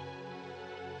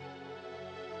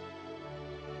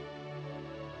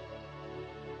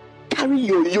 Carry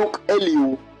your yoke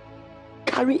early.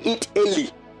 Carry it early.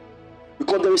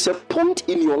 Because there is a point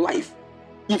in your life,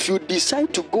 if you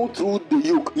decide to go through the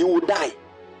yoke, you will die.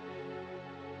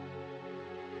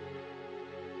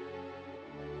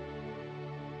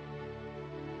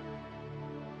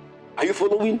 Are you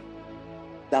following?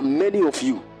 That many of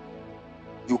you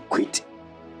quit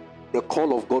the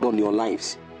call of God on your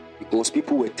lives because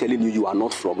people were telling you are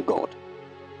not from God.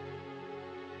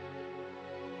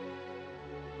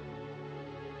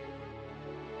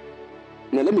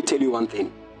 Now let me tell you one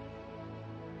thing.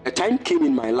 A time came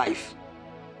in my life,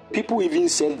 people even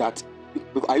said that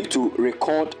I used to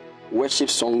record worship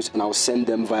songs and I'll send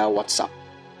them via WhatsApp.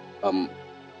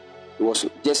 It was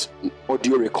just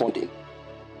audio recording.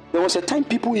 There was a time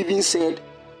people even said,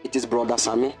 it is Brother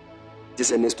Sammy, it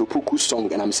is Ernesto Puku's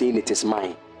song, and I'm saying it is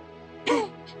mine.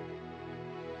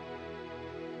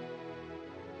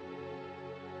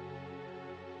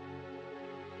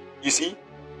 You see?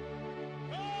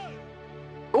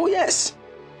 Oh yes.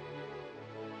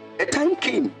 A time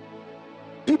came.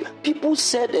 People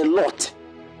said a lot.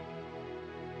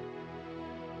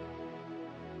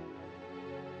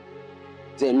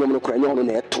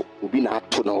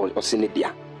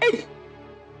 Hey.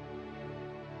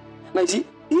 Now you see,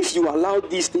 if you allow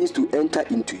these things to enter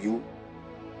into you,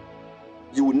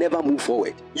 you will never move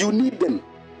forward. You need them.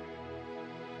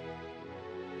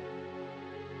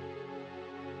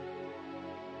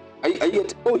 Are you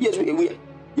oh yes, we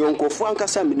your uncle Franka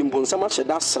Sam so much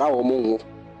that sra omo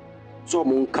so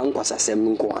omo kan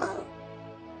kwasasem nko.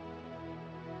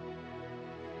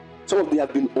 Some of them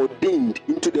have been ordained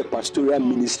into the pastoral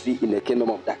ministry in the kingdom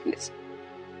of darkness.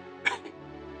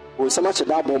 When so much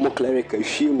that bomb cleric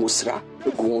hwie musra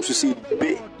egu won so say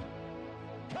be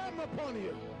Come upon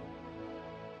you.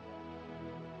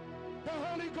 The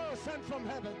Holy Ghost sent from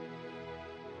heaven.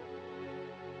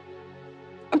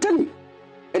 I'm telling you,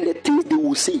 and the things they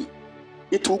will say,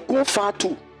 it will go far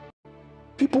too.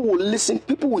 People will listen,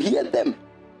 people will hear them.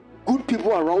 Good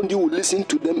people around you will listen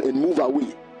to them and move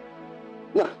away.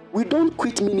 Now, we don't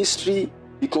quit ministry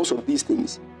because of these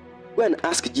things. Go and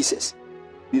ask Jesus.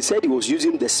 He said he was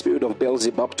using the spirit of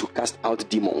Beelzebub to cast out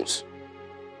demons.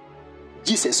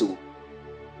 Jesus,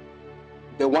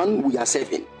 the one we are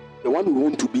serving, the one we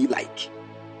want to be like.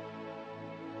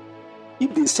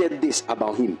 If they said this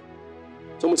about him,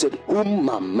 someone said, whom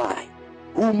am I?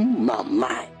 Whom am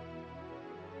I?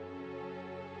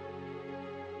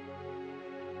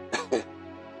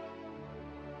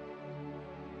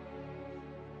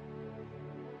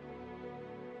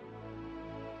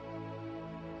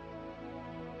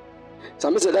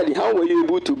 Somebody said, Daddy, how were you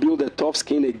able to build a tough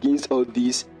skin against all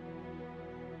these?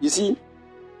 You see,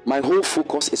 my whole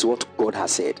focus is what God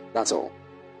has said. That's all.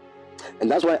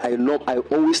 And that's why I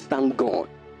always thank God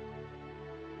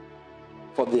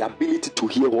for the ability to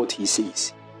hear what he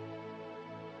says.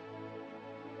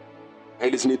 Are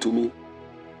you listening to me?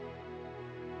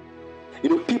 You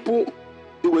know, people,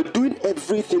 they were doing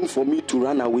everything for me to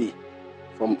run away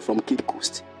from Cape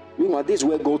Coast. Meanwhile, this is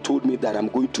where God told me that I'm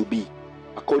going to be,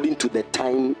 according to the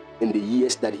time and the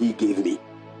years that he gave me.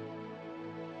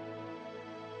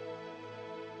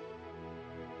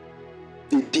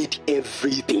 They did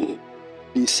everything.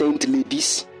 They sent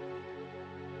ladies.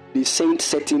 They sent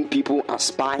certain people as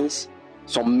spies,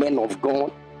 some men of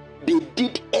God. They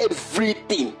did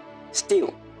everything.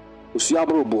 Still, by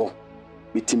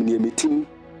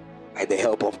the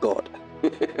help of God.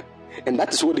 And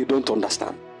that is what they don't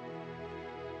understand.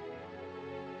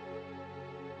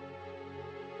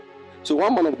 So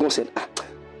one man of God said,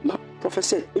 my prophet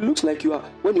said, it looks like you are,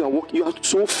 when you are walking, you are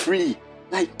so free.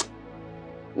 Like,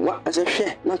 what? I said,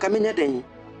 share, nankamenya den.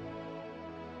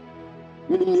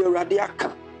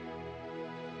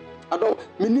 I don't,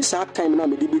 miss our time now,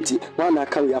 medibiti, one I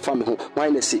carry a family home, why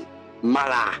not say,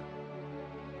 Mara.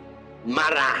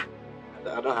 I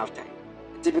don't have time.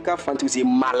 Typical fantasy,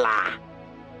 Mala.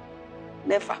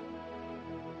 Never.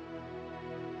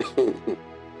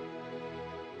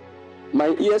 My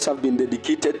ears have been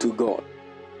dedicated to God.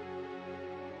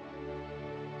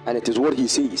 And it is what he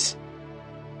says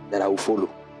that I will follow.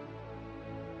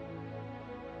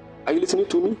 Are you listening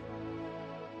to me?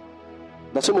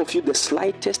 That some of you, the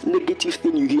slightest negative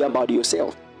thing you hear about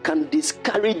yourself can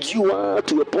discourage you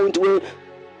to a point where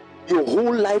your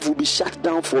whole life will be shut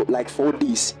down for like 4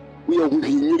 days.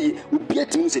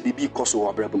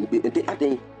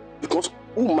 Because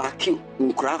who mark you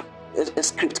a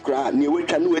script cry near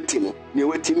because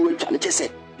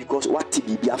what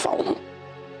TB found.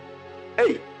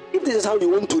 Hey, if this is how you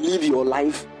want to live your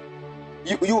life,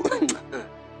 you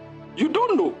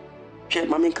don't know.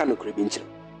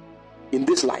 In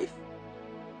this life,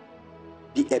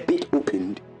 be a bit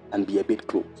opened and be a bit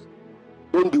closed.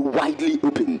 Don't be widely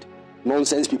opened.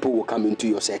 Nonsense people will come into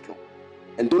your circle.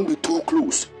 And don't be too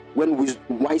close. When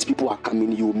wise people are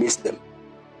coming, you will miss them.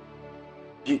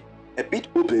 Be a bit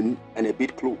open and a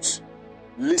bit close.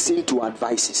 Listen to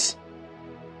advices.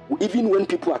 Even when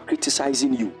people are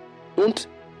criticizing you, don't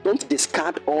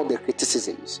discard all the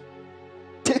criticisms.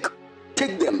 Take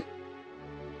them.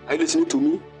 Are you listening to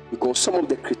me? Because some of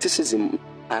the criticism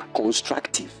are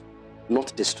constructive,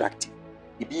 not destructive.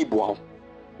 Because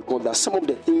there are some of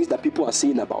the things that people are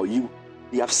saying about you.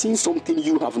 They have seen something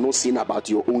you have not seen about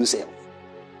your own self.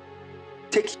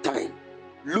 Take time.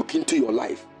 Look into your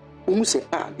life. Who say,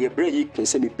 the bread can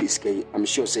send me peace. I'm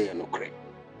sure say you're not correct.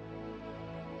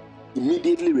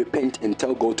 Immediately repent and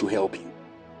tell God to help you.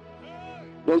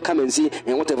 Don't come and say,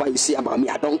 and whatever you say about me,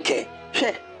 I don't care.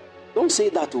 Share. Don't say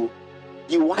that.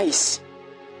 Be wise.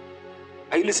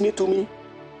 Are you listening to me?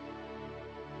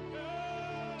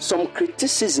 Some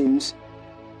criticisms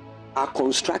are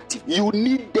constructive. You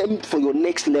need them for your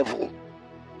next level.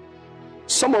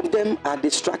 Some of them are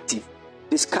destructive.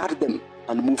 Discard them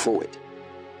and move forward.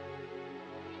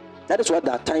 That is why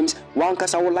there are times one can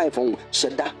say life on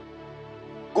Sheda.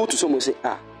 Go to someone and say,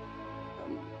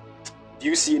 do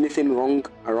you see anything wrong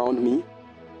around me?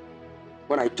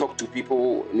 When I talk to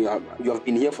people, you have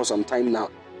been here for some time now.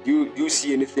 Do you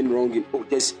see anything wrong?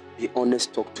 Just be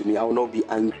honest, talk to me. I will not be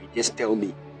angry. Just tell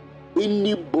me.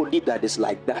 Anybody that is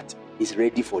like that is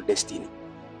ready for destiny.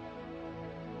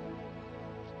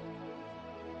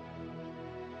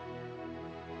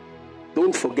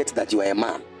 Don't forget that you are a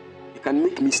man. You can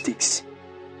make mistakes.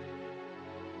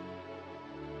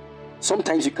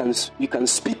 Sometimes you can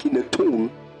speak in a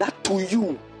tone that to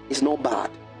you is not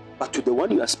bad, but to the one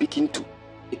you are speaking to,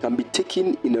 it can be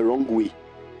taken in a wrong way.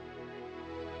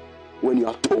 When you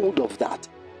are told of that,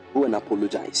 go and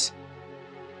apologize.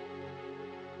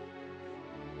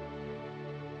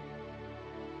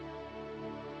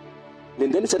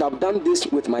 Then he said, I've done this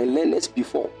with my learners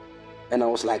before. And I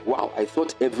was like, wow, I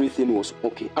thought everything was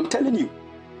okay. I'm telling you,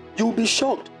 you'll be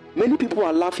shocked. Many people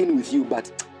are laughing with you,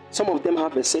 but some of them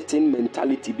have a certain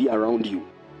mentality be around you.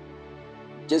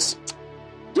 Just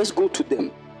go to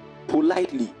them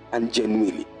politely and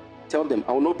genuinely. tell them,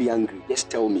 I will not be angry. Just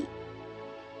tell me.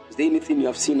 Is there anything you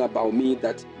have seen about me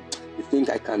that you think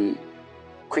I can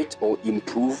quit or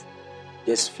improve?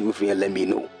 Just feel free and let me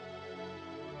know.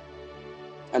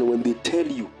 And when they tell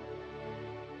you,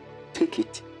 take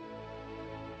it.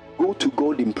 Go to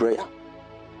God in prayer. Are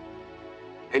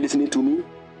you listening to me?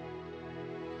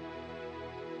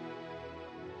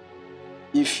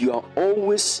 If you are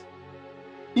always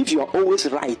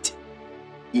right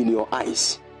in your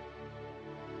eyes,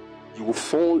 you will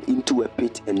fall into a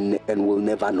pit and will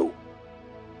never know.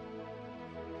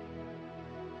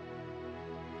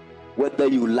 Whether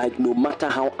you like, no matter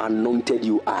how anointed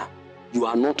you are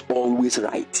not always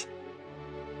right.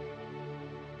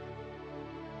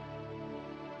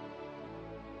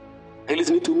 Are you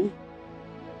listening to me?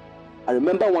 I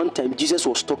remember one time Jesus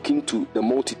was talking to the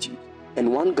multitude,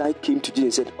 and one guy came to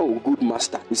Jesus and said, "Oh, good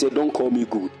master." He said, "Don't call me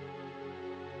good.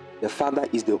 The Father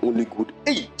is the only good."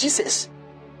 Hey, Jesus!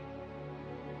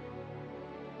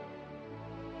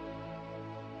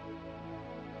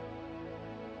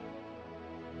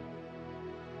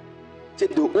 Said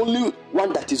the only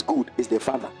one that is good is the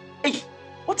Father. Hey,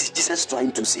 what is Jesus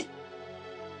trying to say?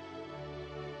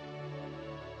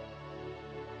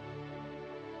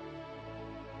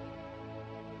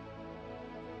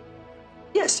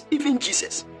 Yes, even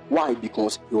Jesus. Why?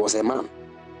 Because he was a man.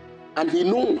 And he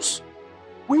knows.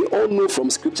 We all know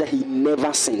from scripture he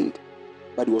never sinned.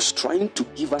 But he was trying to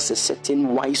give us a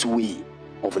certain wise way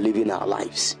of living our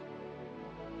lives.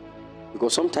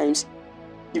 Because sometimes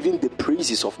even the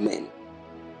praises of men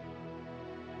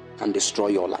can destroy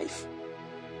your life.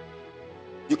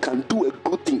 You can do a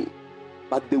good thing,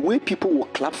 but the way people will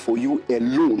clap for you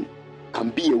alone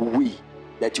can be a way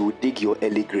that you will dig your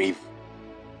early grave.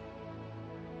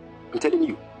 I'm telling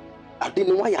you, I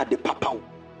didn't know why I had the papa.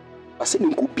 I said,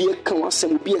 "Oh,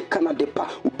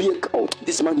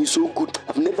 this man is so good.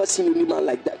 I've never seen any man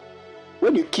like that."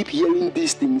 When you keep hearing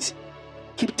these things,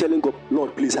 keep telling God,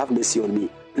 "Lord, please have mercy on me.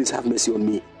 Please have mercy on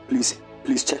me.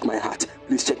 Please check my heart.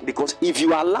 Please check." Because if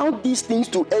you allow these things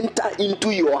to enter into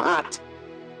your heart,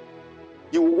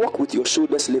 you will walk with your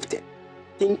shoulders lifted,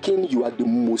 thinking you are the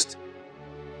most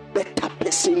better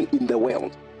person in the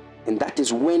world. And that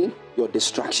is when your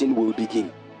distraction will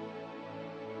begin.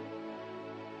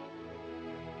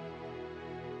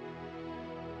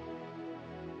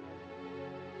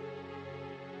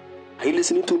 Are you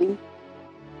listening to me?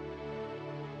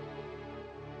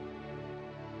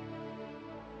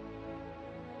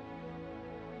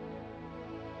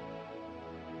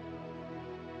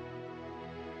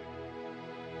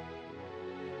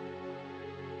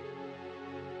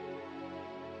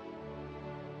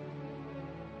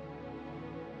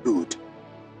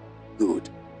 Good.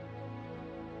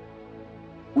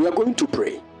 We are going to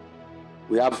pray.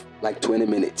 We have like 20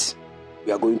 minutes.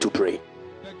 We are going to pray.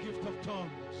 The gift of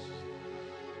tongues.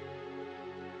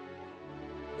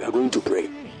 We are going to pray.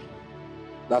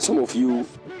 Now, some of you,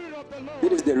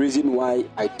 this is the reason why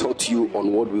I taught you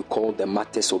on what we call the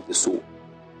matters of the soul.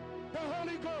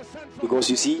 Because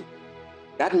you see,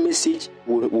 that message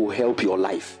will help your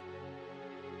life.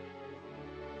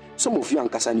 Some of you,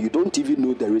 Ankasan, you don't even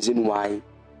know the reason why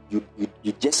you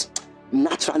just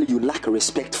naturally you lack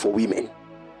respect for women.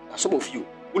 Some of you,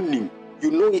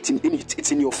 you know it's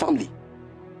in your family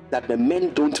that the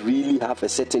men don't really have a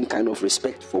certain kind of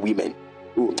respect for women.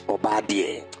 Oh,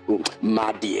 obadie, oh,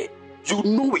 madie. You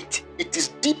know it. It is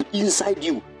deep inside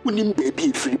you.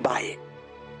 Baby free by.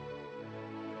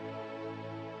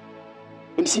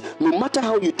 And you see, no matter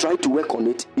how you try to work on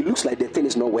it, it looks like the thing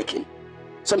is not working.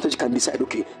 Sometimes you can decide,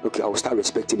 okay, I will start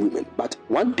respecting women. But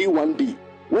one day,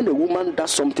 when a woman does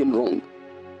something wrong,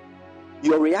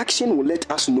 your reaction will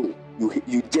let us know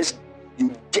you just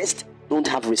don't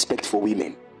have respect for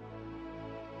women.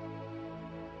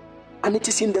 And it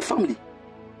is in the family.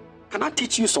 Can I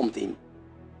teach you something?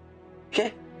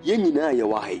 Okay?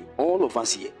 All of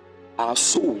us here, our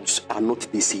souls are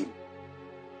not the same.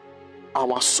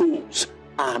 Our souls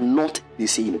are not the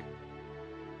same.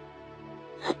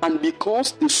 And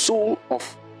because the soul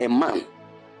of a man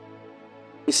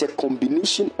is a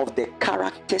combination of the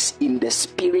characters in the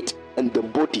spirit and the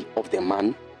body of the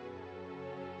man,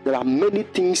 there are many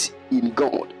things in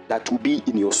God that will be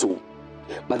in your soul.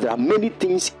 But there are many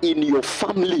things in your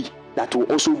family that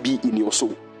will also be in your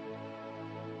soul.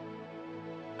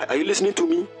 Are you listening to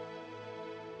me?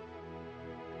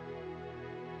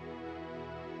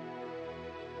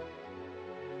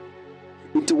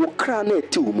 Into wokrana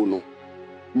etiumuno.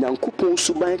 Nyankopon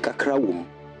suban kakra wom.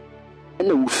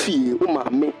 Ena wo fie, wo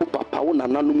maame, wo papa, wo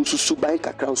nananom suban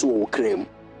kakra so wo kram.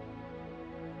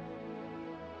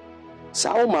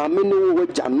 Sao maame ne wo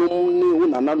gyanom ne wo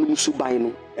nananom suban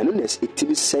no eno na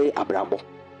etimi say abrabo.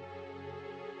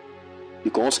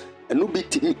 Because eno bi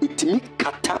etimi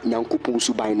kata Nyankopon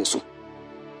suban ne so.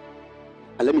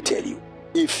 And let me tell you,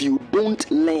 if you don't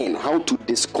learn how to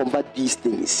discover these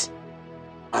things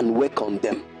and work on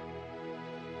them,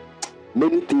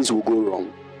 many things will go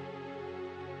wrong.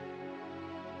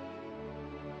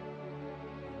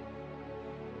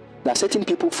 There are certain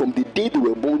people from the day they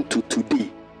were born to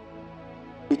today,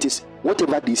 it is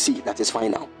whatever they see that is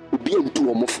final.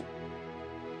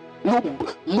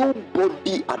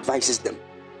 Nobody advises them.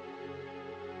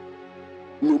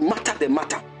 No matter the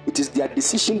matter, it is their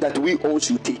decision that we all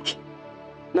should take.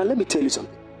 Now let me tell you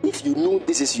something. If you know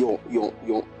this is your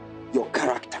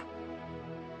character,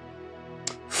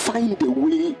 find a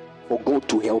way for God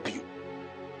to help you.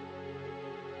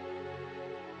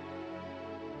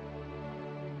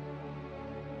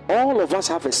 All of us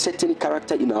have a certain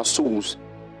character in our souls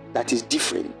that is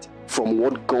different from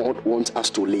what God wants us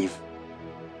to live.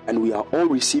 And we are all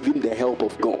receiving the help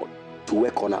of God to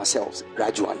work on ourselves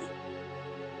gradually.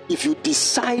 If you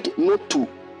decide not to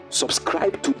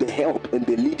subscribe to the help and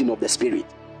the leading of the Spirit,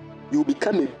 you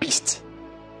become a beast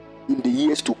in the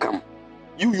years to come.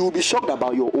 You will be shocked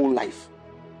about your own life.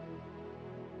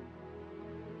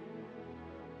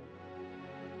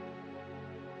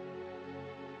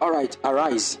 All right,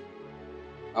 arise.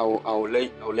 I'll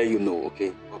let you know,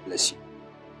 okay? God bless you.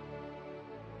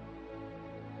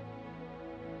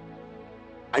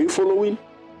 Are you following?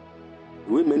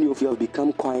 The way many of you have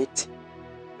become quiet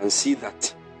and see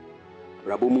that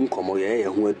the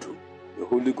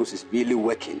Holy Ghost is really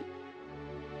working.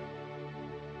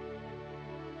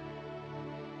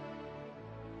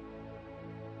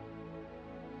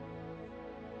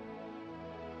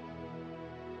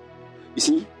 You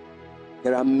see,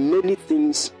 there are many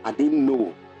things I didn't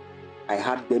know I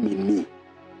had them in me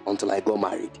until I got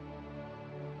married.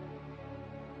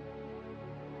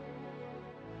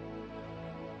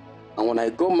 And when I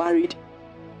got married,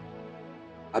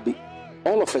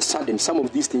 all of a sudden, some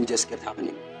of these things just kept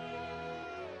happening.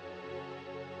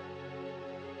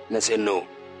 And I said, no,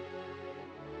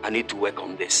 I need to work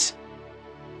on this.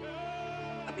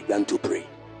 I began to pray.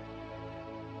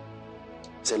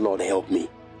 I said, Lord, help me.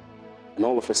 And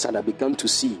all of a sudden, I began to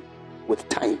see, with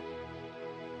time,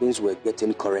 things were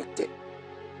getting corrected,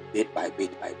 bit by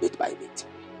bit, by bit by bit.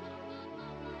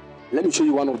 Let me show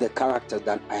you one of the characters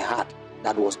that I had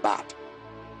that was bad.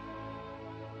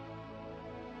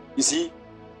 You see,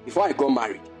 before I got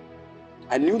married,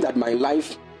 I knew that my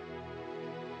life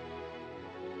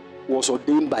was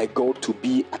ordained by God to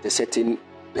be at a certain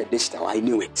pedestal. I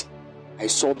knew it. I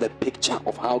saw the picture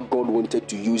of how God wanted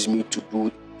to use me to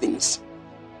do things.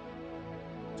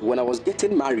 So when I was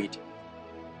getting married,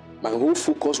 my whole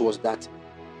focus was that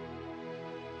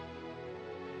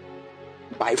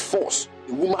by force,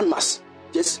 a woman must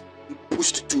just be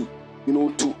pushed to,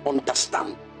 to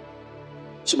understand.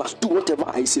 She must do whatever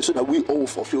I say so that we all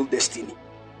fulfill destiny.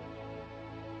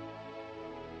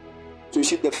 So you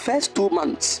see, the first 2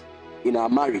 months in our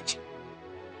marriage,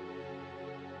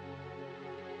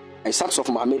 I sat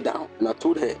Mommy down and I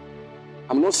told her,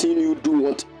 I'm not seeing you do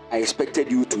what I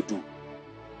expected you to do.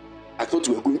 I thought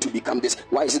you were going to become this.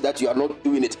 Why is it that you are not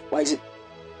doing it? Why is it?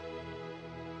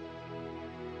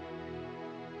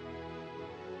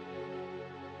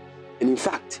 And in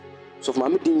fact,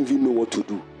 Mommy didn't even know what to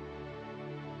do.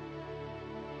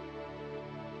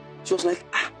 She was like,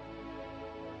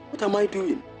 what am I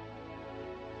doing?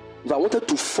 If I wanted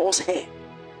to force her,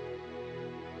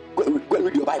 go and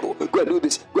read your Bible, go and do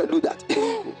this, go and do that.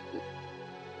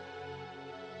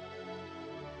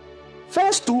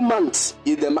 First 2 months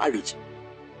in the marriage,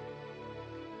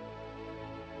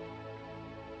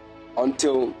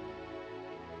 until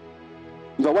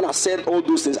when I said all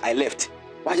those things, I left.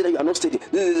 Why did you are not staying?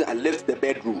 I left the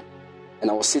bedroom and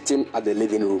I was sitting at the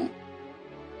living room.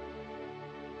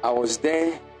 I was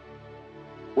there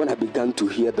when I began to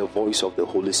hear the voice of the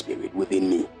Holy Spirit within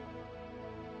me.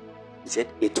 He said,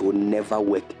 it will never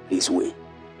work this way.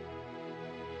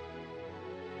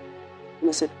 And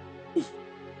I said, hey,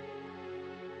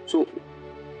 so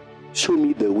show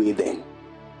me the way then. He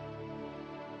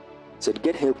said,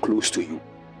 get her close to you.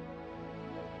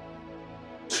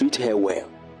 Treat her well.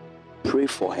 Pray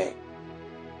for her.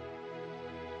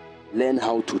 Learn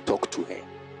how to talk to her.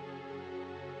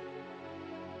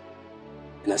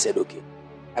 And I said, okay.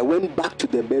 I went back to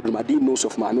the bedroom. I didn't know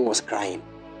Mommy was crying.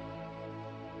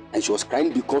 And she was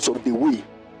crying because of the way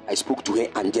I spoke to her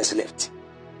and just left.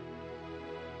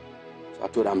 So I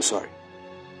told her, I'm sorry.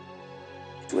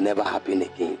 It will never happen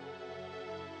again.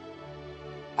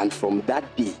 And from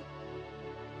that day,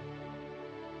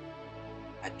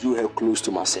 drew her close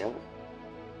to myself.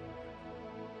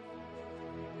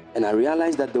 And I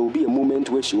realized that there will be a moment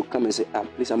where she will come and say,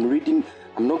 please,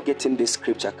 I'm not getting this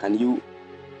scripture. Can you?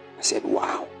 I said,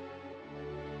 wow.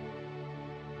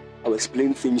 I'll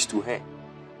explain things to her.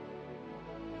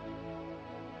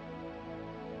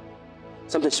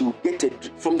 Sometimes she will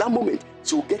from that moment,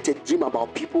 she will get a dream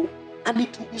about people and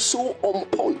it will be so on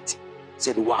point. I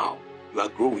said, wow, you are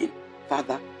growing.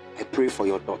 Father, I pray for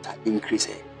your daughter. Increase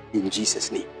her in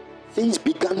Jesus' name. Things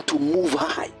began to move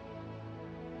high.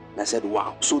 And I said,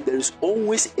 wow. So there is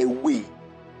always a way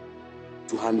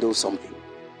to handle something.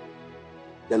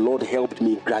 The Lord helped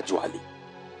me gradually.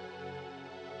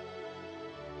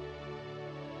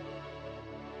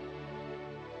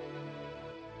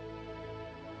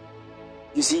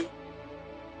 You see,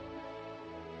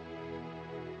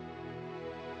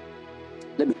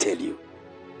 let me tell you.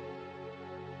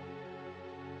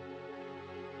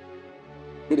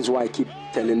 It is why I keep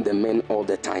telling the men all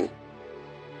the time.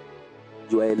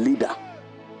 You are a leader,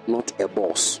 not a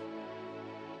boss.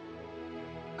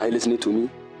 Are you listening to me?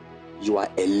 You are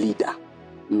a leader,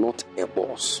 not a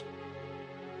boss.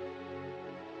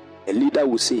 A leader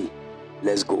will say,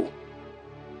 let's go.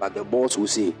 But the boss will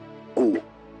say, go.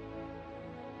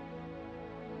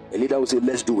 A leader will say,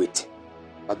 let's do it.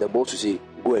 But the boss will say,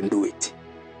 go and do it.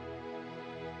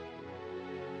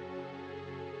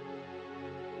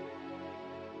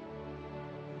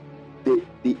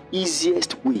 The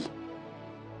easiest way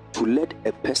to let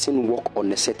a person walk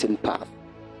on a certain path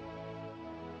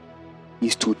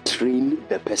is to train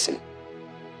the person.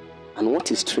 And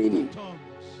what is training?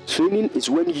 Training is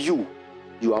when you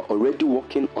are already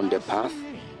walking on the path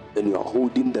and you are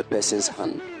holding the person's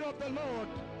hand,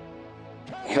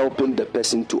 helping the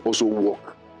person to also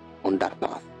walk on that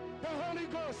path. The Holy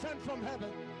Ghost sent from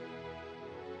heaven.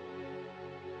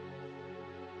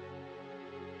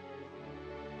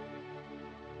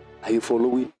 Are you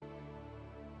following?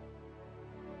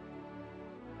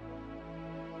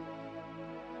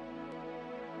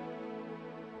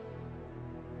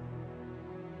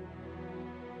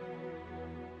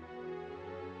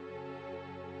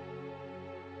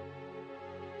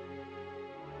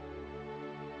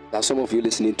 Now, some of you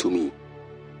listening to me,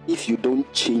 if you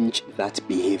don't change that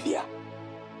behavior,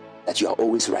 that you are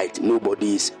always right, you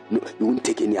won't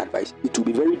take any advice, it will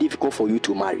be very difficult for you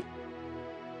to marry.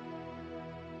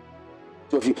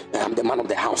 So if I'm the man of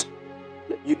the house,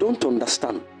 you don't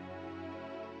understand.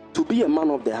 To be a man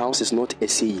of the house is not a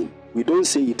saying. We don't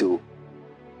say it all.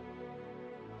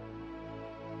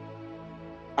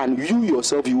 And you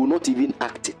yourself, you will not even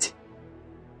act it.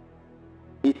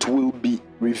 It will be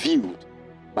revealed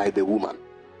by the woman.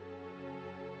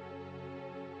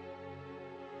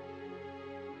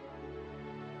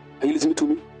 Are you listening to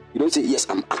me? You don't say, yes,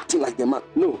 I'm acting like the man.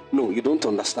 No, you don't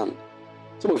understand.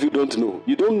 Some of you don't know.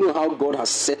 You don't know how God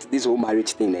has set this whole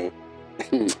marriage thing.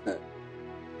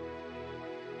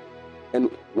 And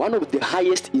one of the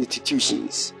highest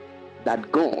institutions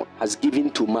that God has given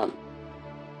to man,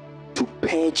 to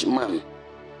purge man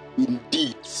in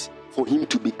deeds for him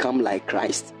to become like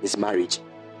Christ, is marriage.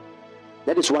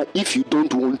 That is why if you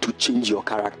don't want to change your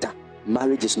character,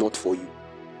 marriage is not for you.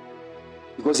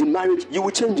 Because in marriage, you will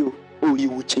change. You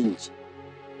will change.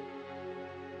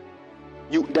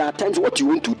 There are times what you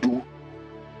want to do,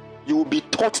 you will be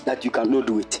taught that you cannot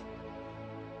do it.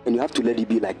 And you have to let it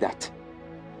be like that.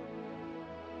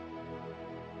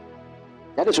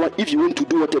 That is why if you want to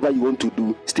do whatever you want to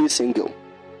do, stay single.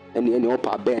 And you up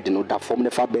a bed, that form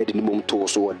never bed in the moment to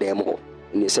so demo.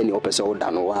 And you send your person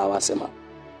down or whatever.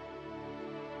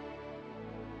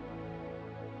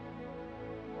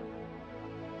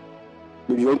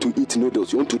 Maybe you want to eat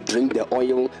noodles, you want to drink the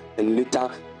oil and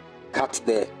later cut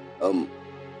the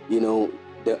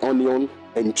the onion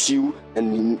and chew,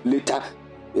 and later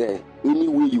any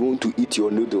way you want to eat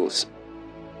your noodles.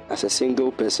 As a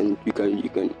single person, you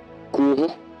can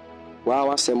cool.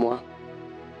 Wow,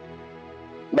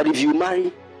 but if you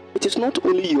marry, it is not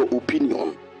only your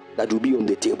opinion that will be on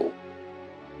the table.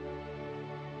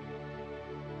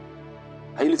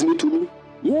 Are you listening to me?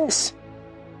 Yes.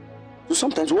 So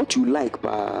sometimes what you like,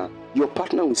 your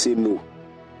partner will say no.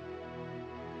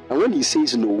 And when he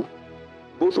says no,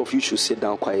 both of you should sit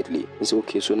down quietly and say,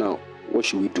 okay, so now what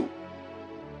should we do?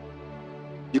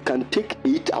 You can take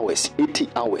 8 hours, 80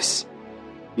 hours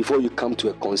before you come to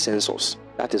a consensus.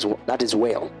 That is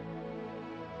well.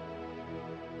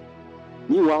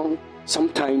 Meanwhile,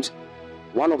 sometimes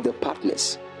one of the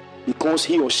partners, because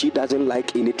he or she doesn't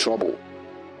like any trouble,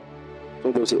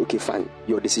 so they'll say, okay, fine,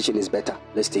 your decision is better,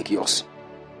 let's take yours.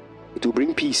 It will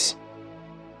bring peace.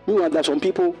 Meanwhile, there are some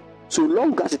people, so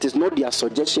long as it is not their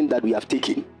suggestion that we have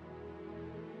taken,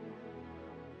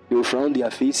 will frown their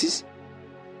faces.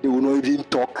 They will not even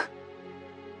talk.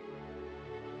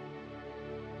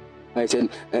 I said,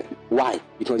 why?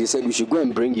 Because he said, you should go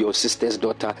and bring your sister's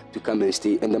daughter to come and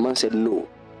stay. And the man said, no,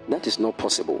 that is not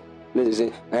possible. Then he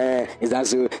said, is that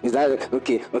so? Is that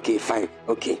okay, fine,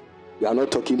 okay. You are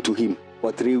not talking to him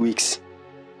for 3 weeks.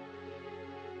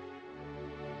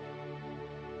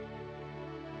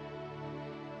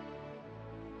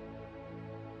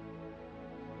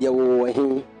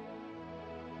 Yawo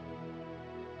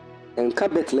and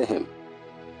Bethlehem.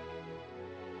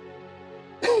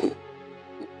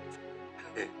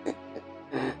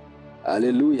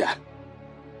 Hallelujah.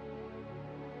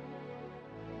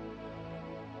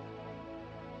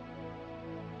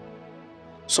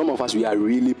 Some of us, we are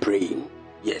really praying.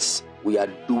 Yes, we are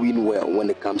doing well when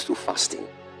it comes to fasting.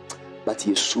 But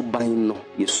Yesubaino,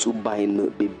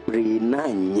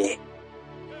 Bebre.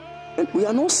 And we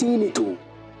are not seeing it all.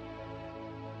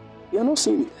 We are not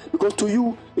seeing it. Because to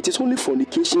you, it is only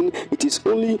fornication, it is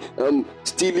only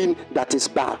stealing that is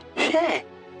bad. Yeah.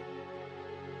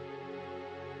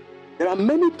 There are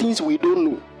many things we don't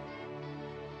know.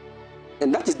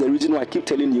 And that is the reason why I keep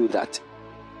telling you that.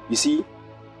 You see,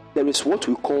 there is what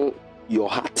we call your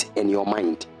heart and your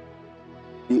mind.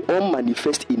 They all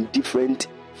manifest in different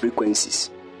frequencies.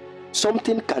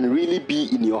 Something can really be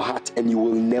in your heart and you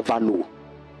will never know.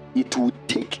 It will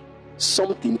take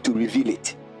something to reveal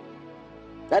it.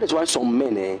 That is why some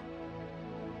men, it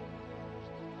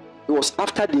was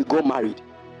after they got married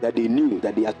that they knew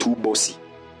that they are too bossy.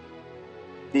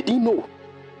 They didn't know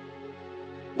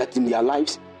that in their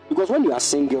lives, because when you are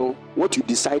single, what you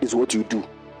decide is what you do.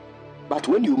 But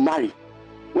when you marry,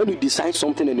 when you decide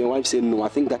something and your wife says, no, I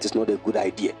think that is not a good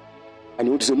idea, and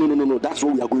you want to say, no, that's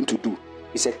what we are going to do,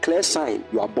 it's a clear sign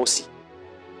you are bossy.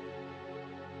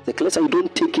 It's a clear sign you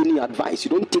don't take any advice,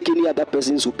 you don't take any other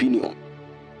person's opinion.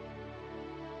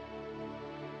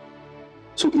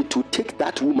 So it will take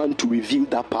that woman to reveal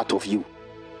that part of you.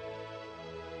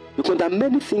 Because there are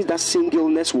many things that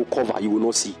singleness will cover, you will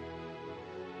not see.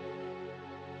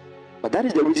 But that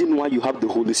is the reason why you have the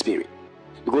Holy Spirit.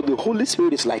 Because the Holy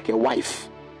Spirit is like a wife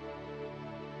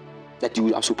that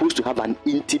you are supposed to have an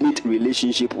intimate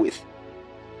relationship with.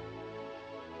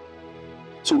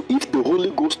 So if the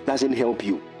Holy Ghost doesn't help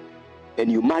you,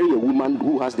 and you marry a woman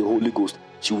who has the Holy Ghost,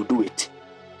 she will do it.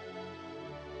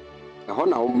 But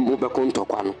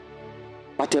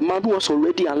a man who has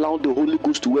already allowed the Holy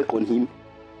Ghost to work on him,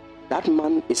 that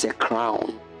man is a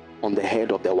crown on the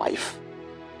head of the wife.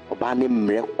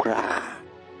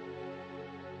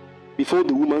 Before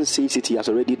the woman says it, he has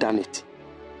already done it.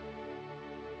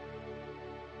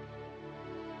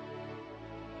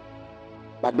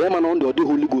 But the man on the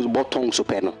Holy Ghost bought tongues of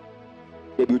pen.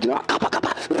 They be no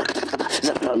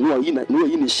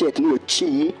in shirt, no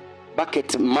chin,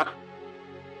 bucket ma.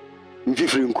 We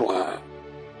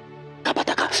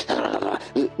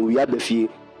have the fear.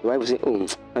 The wife will say, oh,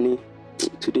 honey,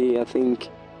 today I think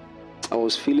I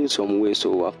was feeling some way,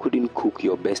 so I couldn't cook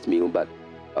your best meal, but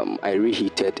I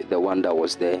reheated the one that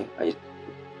was there.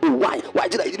 Why? Why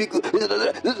did I do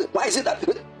it? Why is it that?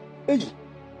 Hey,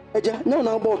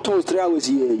 now about 3 hours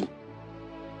here.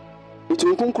 It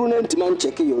will concurrent man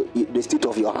checking the state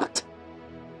of your heart.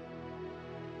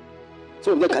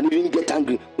 Some of them can even get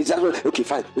angry. It's just, okay,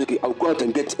 fine. Okay, I'll go out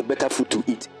and get a better food to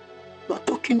eat. You are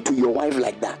talking to your wife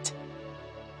like that.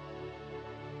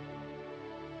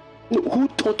 No, who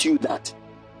taught you that?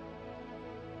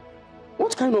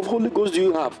 What kind of Holy Ghost do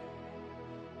you have?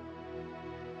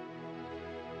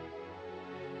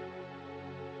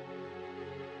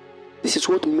 This is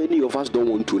what many of us don't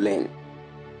want to learn.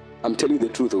 I'm telling you the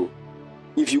truth, though.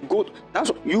 If you go,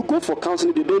 you go for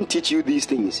counseling, they don't teach you these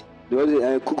things.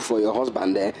 They cook for your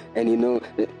husband there, and you know,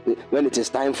 when it is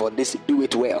time for this, do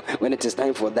it well. When it is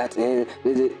time for that,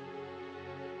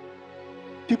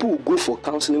 people will go for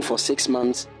counseling for 6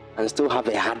 months and still have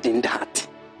a hardened heart.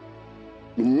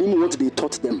 You know what they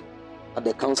taught them at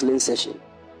the counseling session.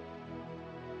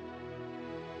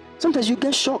 Sometimes you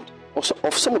get shocked of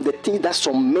some of the things that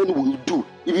some men will do,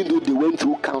 even though they went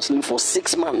through counseling for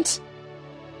 6 months.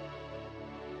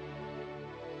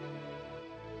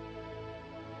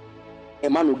 A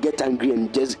man will get angry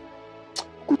and just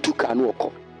go to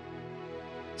Kanuoko.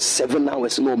 7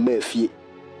 hours, no mere fear.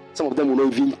 Some of them will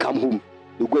not even come home.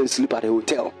 They'll go and sleep at a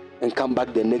hotel and come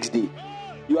back the next day.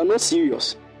 You are not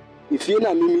serious. If you're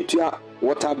not meet your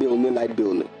water bill, no light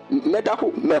bill, no. Meda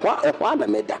who,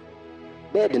 meda.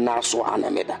 Bed naso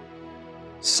ana meda.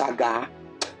 Saga.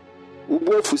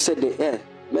 Ubofu said the air.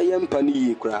 Mayem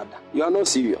pani crab. You are not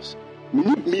serious.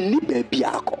 Mini baby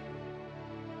ako.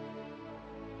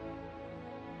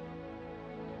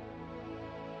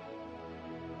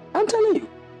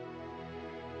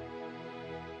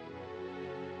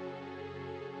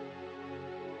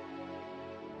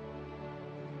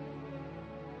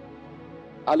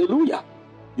 Hallelujah.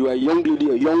 You are a young lady,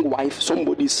 a young wife,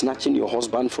 somebody is snatching your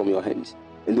husband from your hands.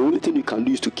 And the only thing you can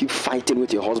do is to keep fighting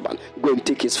with your husband. Go and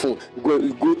take his phone.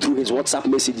 Go through his WhatsApp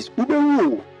messages.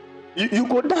 You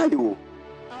go die.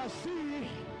 I see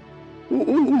Huh?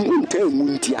 the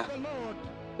Lord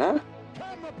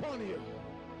come upon you.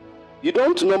 You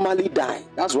don't normally die.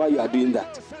 That's why you are doing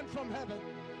that. Sent from heaven.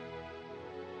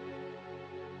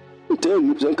 Tell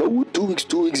me,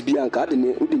 2 weeks, Bianca,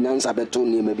 the answer better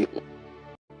maybe.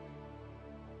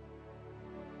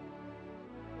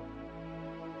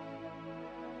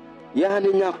 Yeah,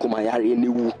 Kumayari ni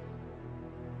wu.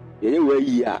 Yeah,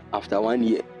 year after 1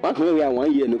 year.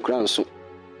 1 year no crown so.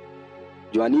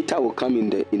 Juanita will come in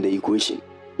the equation.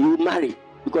 He will marry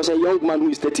because a young man who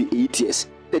is 38 years,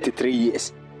 33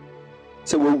 years.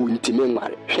 So we will intimate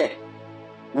marry. Hey,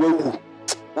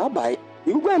 bye.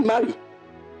 You go and marry.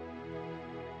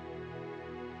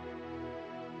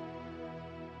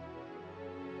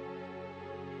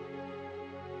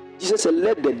 Jesus said,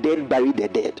 "Let the dead bury the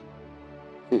dead."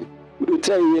 We don't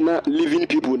try living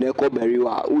people in a bury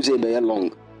who say very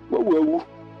long.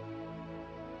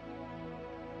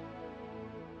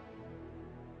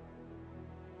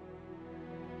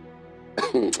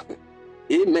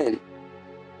 Amen.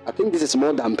 I think this is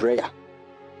more than prayer.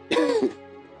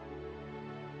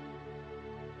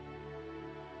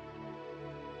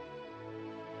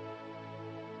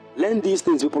 Learn these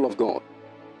things, people of God.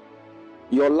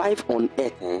 Your life on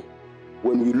earth,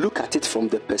 when we look at it from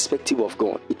the perspective of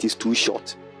God, it is too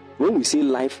short. When we say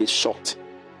life is short,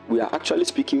 we are actually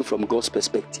speaking from God's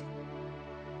perspective.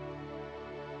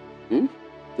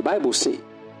 The Bible says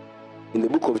in the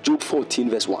book of Job 14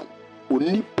 verse 1,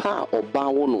 Onipa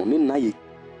obawono ne na ye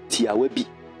tiawe bi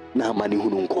na amani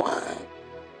hunu nkwa.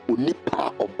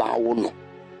 Onipa obawono.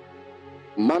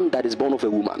 Man that is born of a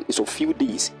woman is of few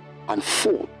days and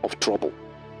full of trouble.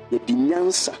 Ye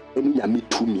dinyansa eni nyame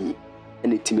tumi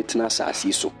eni timetena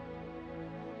asase so.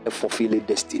 A fulfilled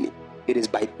destiny. It is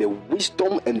by the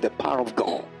wisdom and the power of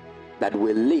God that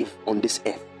we live on this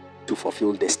earth to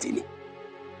fulfill destiny.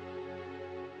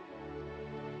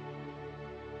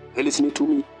 Are you listening to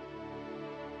me?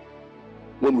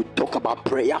 When we talk about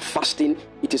prayer, fasting,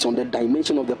 it is on the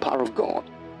dimension of the power of God.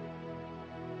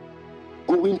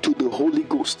 Going to the Holy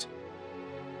Ghost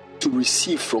to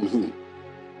receive from Him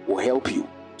will help you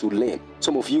to learn.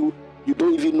 Some of you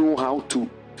don't even know how to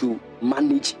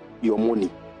manage your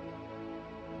money.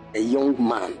 A young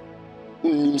man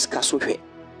who names Kasohe.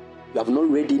 You have not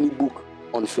read any book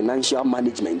on financial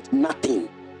management. Nothing.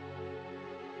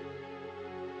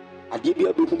 A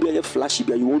flashy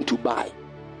you want to buy.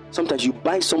 Sometimes you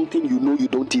buy something you know you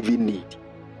don't even need.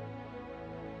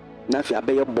 Now if you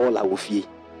buy a ball with you.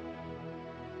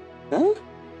 Huh?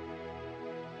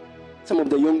 Some of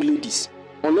the young ladies,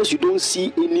 unless you don't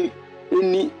see any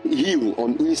heel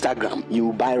on Instagram,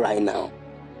 you buy right now.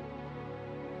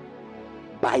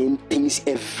 Buying things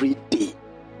every day.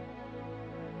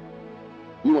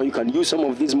 You know, you can use some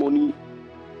of this money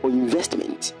for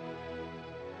investment.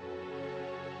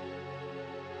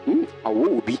 I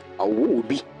will be.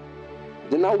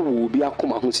 Then I will be a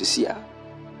come home to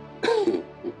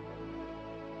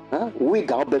we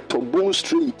got better Bone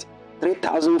Street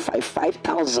 3,000,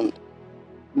 5,000.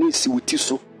 Nisi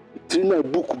witiso. Trainer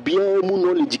book be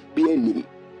knowledge be any. You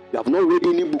have not read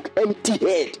any book. Empty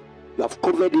head. You have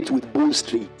covered it with Bone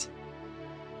Street.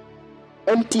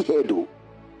 Empty head. Oh.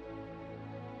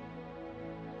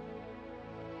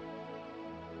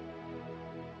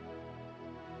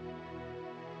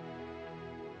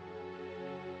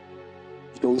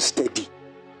 You don't study.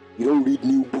 You don't read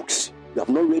new books. You have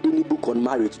not read any book on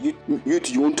marriage. You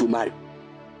want to marry.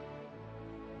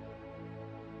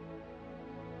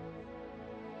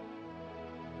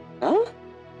 Huh?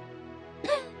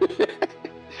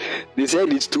 They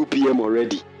said it's 2 p.m.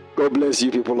 already. God bless you,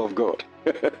 people of God.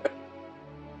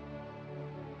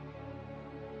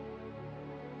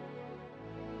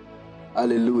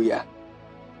 Hallelujah.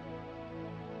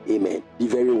 Amen. Be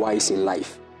very wise in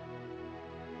life.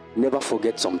 Never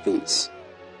forget some things.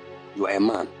 You are a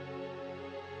man.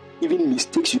 Even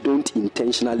mistakes you don't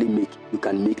intentionally make, you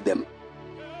can make them.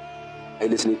 Are you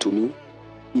listening to me?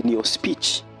 In your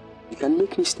speech, you can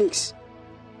make mistakes.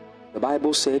 The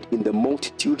Bible said, in the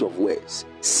multitude of words,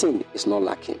 sin is not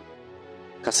lacking.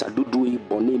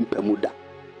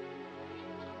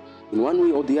 In one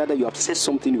way or the other, you have said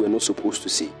something you were not supposed to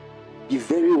say. Be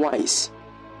very wise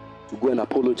to go and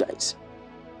apologize.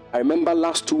 I remember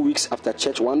last 2 weeks after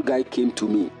church, one guy came to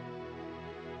me.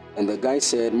 And the guy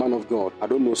said, "Man of God, I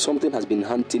don't know, something has been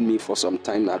hunting me for some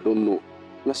time, I don't know."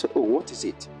 And I said, "Oh, what is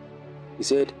it?" He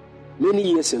said, "Many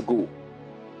years ago,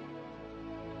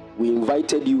 we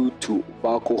invited you to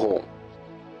Valco Hall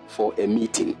for a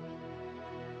meeting,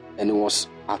 and it was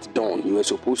at dawn. You were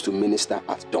supposed to minister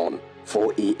at dawn,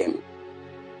 4 a.m.,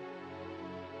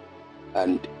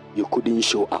 and you couldn't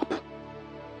show up.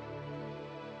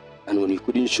 And when you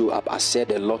couldn't show up, I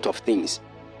said a lot of things.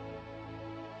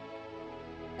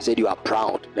 I said you are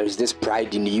proud. There is this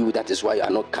pride in you. That is why you are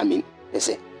not coming. They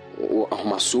say, oh,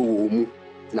 I'm so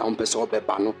now I'm so bad.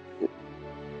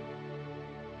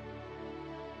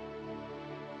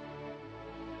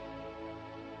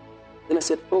 Then I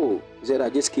said, oh, he said, I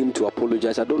just came to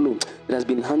apologize. I don't know. It has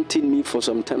been hunting me for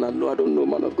some time. I don't know,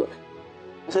 man of God.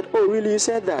 I said, oh, really? You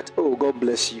said that? Oh, God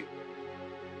bless you.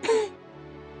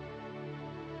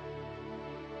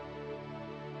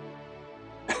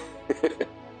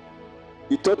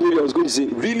 He thought maybe I was going to say,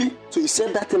 really? So he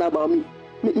said that thing about me.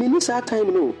 Me need that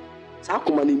time, no. So how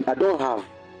come I don't have?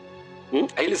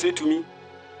 Are you listening to me?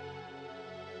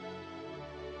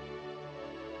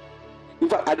 In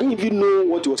fact, I didn't even know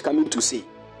what he was coming to say.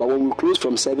 But when we closed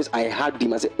from service, I heard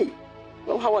him. I said, hey,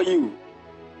 well, how are you?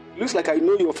 Looks like I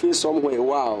know your face somewhere.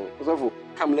 Wow.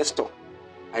 Come, let's talk.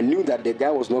 I knew that the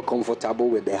guy was not comfortable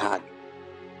with the hug.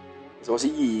 So I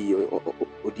said,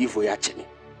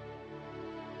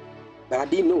 but I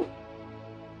didn't know.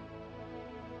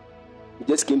 He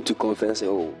just came to confess,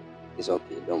 oh, it's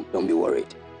okay. Don't be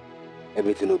worried.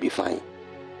 Everything will be fine.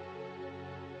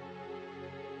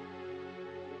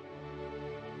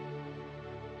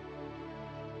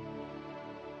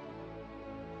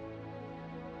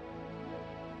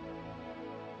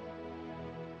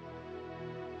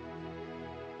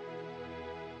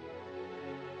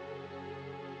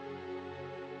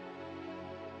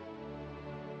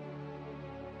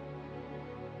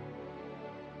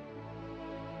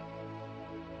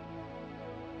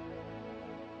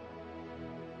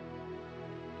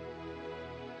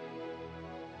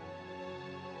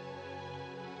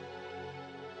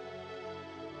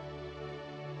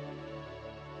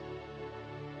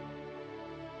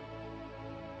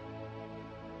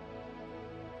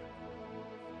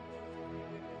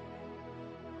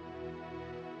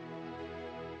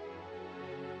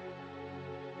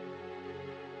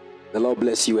 The Lord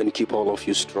bless you and keep all of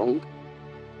you strong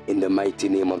in the mighty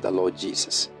name of the Lord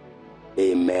Jesus.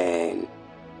 Amen.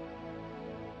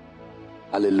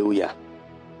 Hallelujah.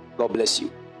 God bless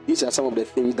you. These are some of the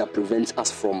things that prevents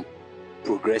us from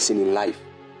progressing in life.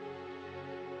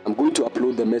 I'm going to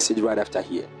upload the message right after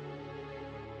here.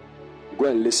 Go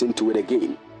and listen to it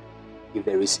again. If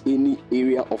there is any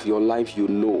area of your life you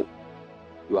know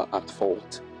you are at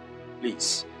fault,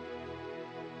 please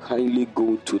kindly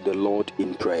go to the Lord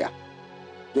in prayer.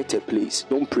 Get a place.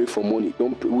 Don't pray for money.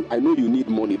 Don't pray. I know you need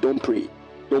money. Don't pray.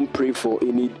 Don't pray for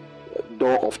any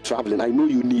door of traveling. I know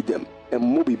you need them. And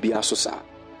mobi biasosa.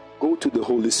 Go to the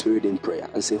Holy Spirit in prayer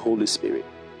and say, Holy Spirit,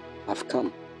 I've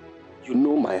come. You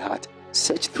know my heart.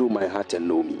 Search through my heart and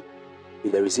know me.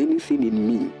 If there is anything in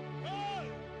me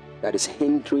that is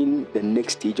hindering the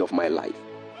next stage of my life,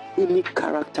 any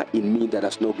character in me that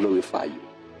does not glorify you,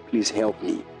 please help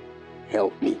me.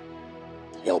 Help me.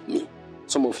 Help me.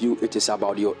 Some of you, it is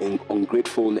about your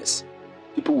ungratefulness.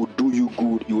 People will do you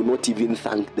good, you will not even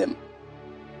thank them.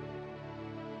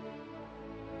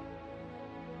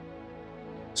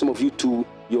 Some of you too,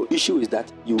 your issue is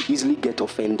that you easily get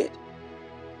offended.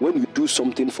 When you do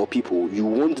something for people, you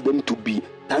want them to be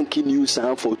thanking you,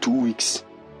 sir, for 2 weeks.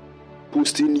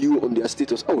 Posting you on their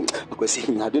status. Oh, because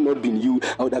had it not been you,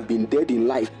 I would have been dead in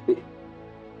life.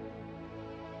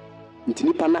 You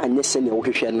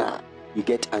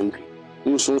get angry.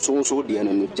 Stop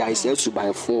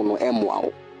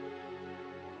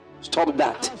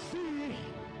that. I see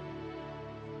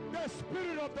the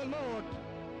Spirit of the Lord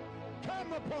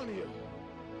come upon you.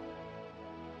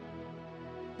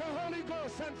 The Holy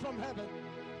Ghost sent from heaven.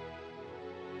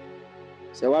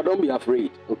 So well, don't be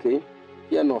afraid, okay?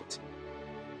 Fear not.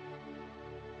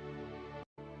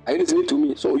 Are you listening to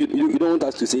me? So you don't want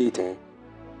us to say it, eh?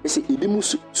 You see, Idimu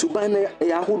Subana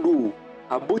Yahudu.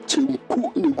 And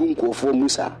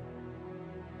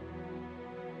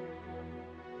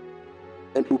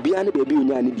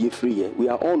we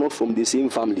are all not from the same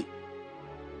family.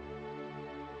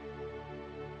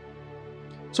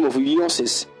 Some of you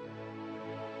yours,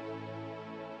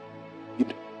 you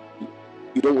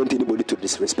don't want anybody to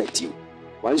disrespect you.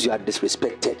 Once you are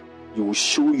disrespected, you will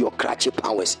show your crotchet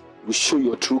powers. You will show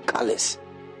your true colors.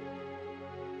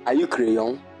 Are you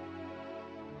crayon?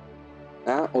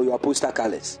 Or your poster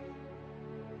colors?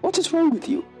 What is wrong with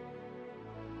you?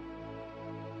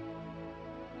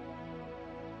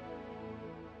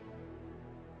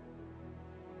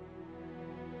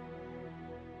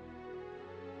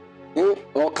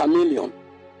 Or chameleon?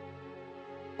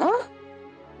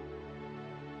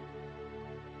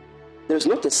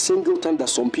 There's not a single time that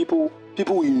some people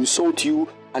will insult you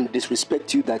and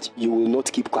disrespect you that you will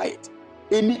not keep quiet.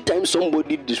 Anytime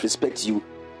somebody disrespects you,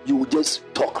 you will just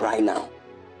talk right now.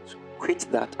 So quit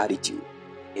that attitude.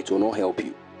 It will not help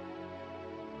you.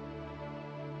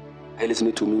 Are you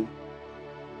listening to me?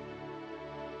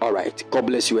 All right. God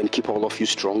bless you and keep all of you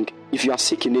strong. If you are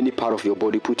sick in any part of your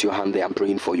body, put your hand there. I'm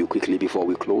praying for you quickly before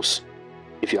we close.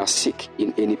 If you are sick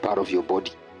in any part of your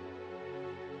body.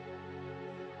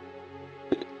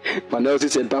 Manelsi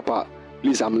said, Papa,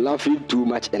 please, I'm laughing too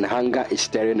much and hunger is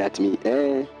staring at me.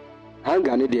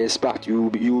 Hunger need the expert. You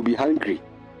will be hungry.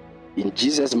 In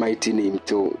Jesus' mighty name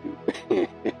too.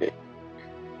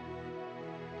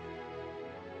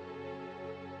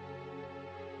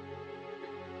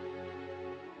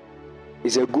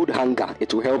 It's a good hunger.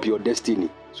 It will help your destiny.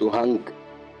 So hang.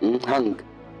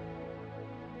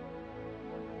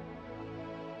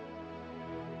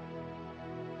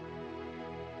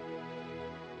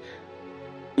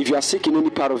 If you are sick in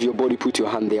any part of your body, put your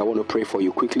hand there. I want to pray for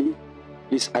you quickly.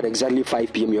 Please, at exactly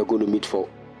 5 p.m., you are going to meet for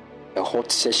a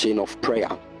hot session of prayer.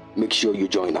 Make sure you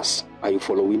join us. Are you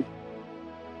following?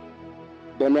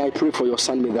 Then I pray for your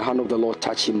son. May the hand of the Lord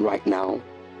touch him right now.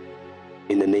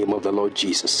 In the name of the Lord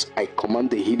Jesus, I command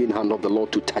the healing hand of the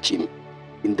Lord to touch him.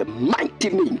 In the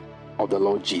mighty name of the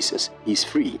Lord Jesus, he's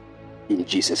free. In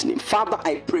Jesus' name. Father,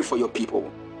 I pray for your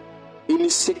people. Any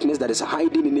sickness that is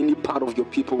hiding in any part of your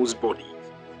people's body,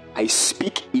 I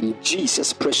speak in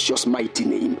Jesus' precious mighty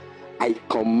name. I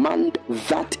command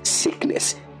that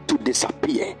sickness to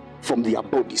disappear from their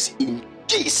bodies in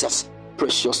Jesus'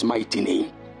 precious mighty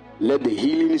name. Let the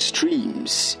healing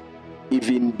streams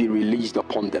even be released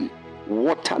upon them.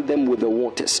 Water them with the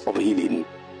waters of healing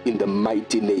in the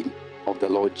mighty name of the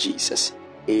Lord Jesus.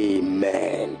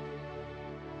 Amen.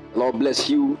 Lord bless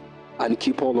you and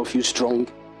keep all of you strong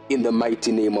in the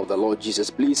mighty name of the Lord Jesus.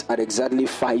 Please, at exactly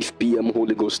 5 p.m.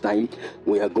 Holy Ghost time,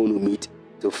 we are going to meet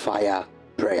to fire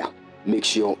prayer. Make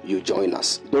sure you join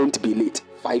us. Don't be late.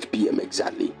 5 p.m.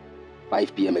 exactly.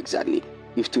 5 p.m. exactly.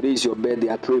 If today is your birthday,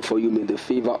 I pray for you. May the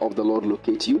favor of the Lord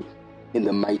locate you in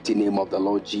the mighty name of the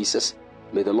Lord Jesus.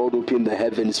 May the Lord open the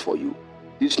heavens for you.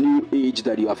 This new age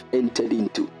that you have entered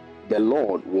into, the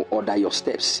Lord will order your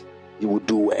steps. You will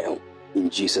do well in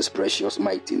Jesus' precious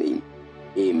mighty name.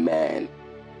 Amen.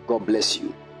 God bless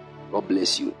you. God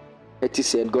bless you. Hetty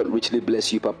said, God richly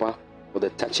bless you, Papa, for the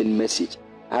touching message.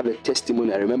 I have a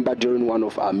testimony. I remember during one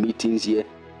of our meetings here,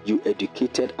 you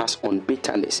educated us on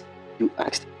bitterness. You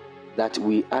asked that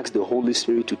we ask the Holy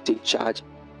Spirit to take charge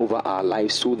over our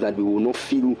lives so that we will not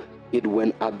feel it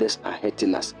when others are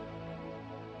hurting us.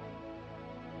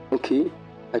 Okay,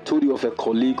 I told you of a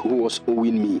colleague who was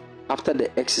owing me. After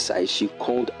the exercise, she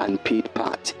called and paid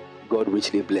part. God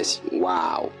richly bless you.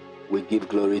 Wow. We give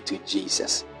glory to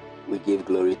Jesus. We give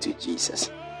glory to Jesus.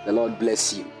 The Lord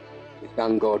bless you. We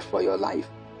thank God for your life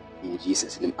in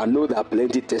Jesus' name. I know there are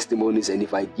plenty of testimonies, and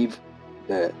if I give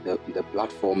the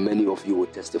platform, many of you will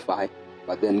testify.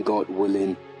 But then, God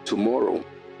willing, tomorrow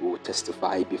we will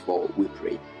testify before we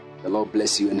pray. The Lord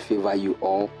bless you and favor you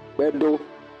all. Wedo,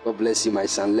 God bless you, my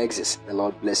son Lexus. The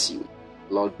Lord bless you.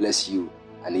 The Lord bless you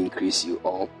and increase you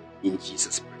all in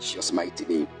Jesus' precious mighty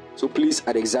name. So please,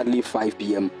 at exactly 5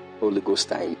 p.m. Holy Ghost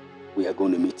time, we are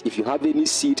going to meet. If you have any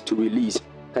seed to release,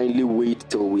 kindly wait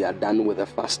till we are done with the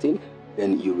fasting,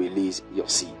 then you release your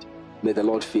seed. May the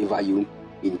Lord favor you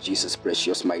in Jesus'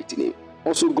 precious mighty name.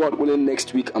 Also, God willing,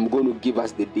 next week I'm going to give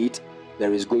us the date.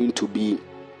 There is going to be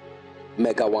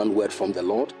Mega One Word from the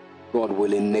Lord. God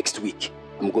willing, next week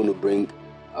I'm going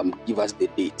to give us the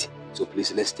date. So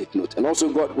please, let's take note. And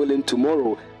also, God willing,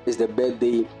 tomorrow is the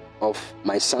birthday of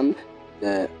my son,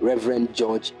 the Reverend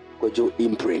George Kojo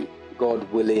Imprim. God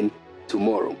willing,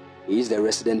 tomorrow. He is the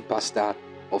resident pastor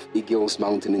of Eagles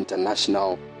Mountain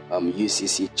International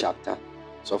UCC chapter.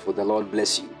 So for the Lord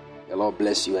bless you. The Lord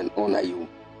bless you and honor you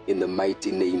in the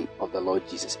mighty name of the Lord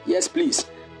Jesus. Yes, please.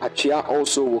 Achia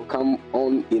also will come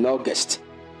on in August.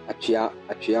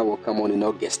 Achia will come on in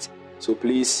August. So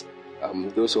please,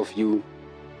 those of you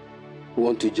who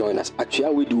want to join us,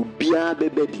 Achia we do bia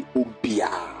bebedi ubia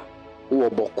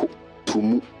uoboku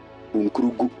tumu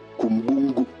bunkrugu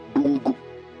kumbungu bungu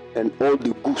and all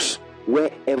the goose.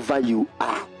 Wherever you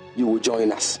are, you will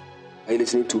join us. Are you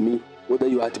listening to me? Whether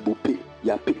you are at Bupe,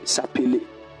 Yape, Sapele,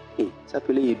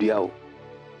 Sapele Idiao,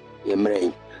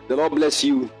 Yemrain. The Lord bless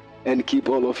you and keep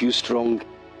all of you strong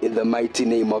in the mighty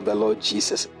name of the Lord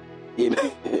Jesus.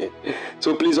 Amen.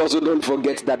 So please also don't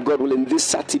forget that God willing, this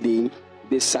Saturday,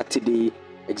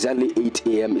 exactly 8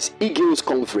 a.m. is Eagles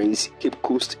Conference, Cape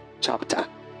Coast chapter,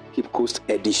 Cape Coast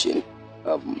edition.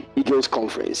 Eagles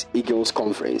Conference.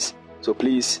 So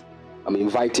please, I'm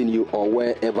inviting you, or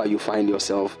wherever you find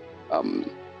yourself,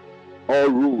 all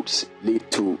roads lead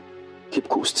to Cape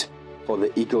Coast for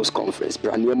the Eagles Conference.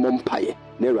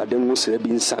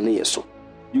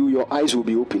 Your eyes will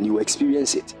be open. You will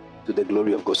experience it to the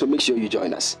glory of God. So make sure you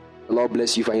join us. The Lord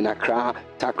bless you. For in Accra,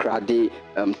 Takrade,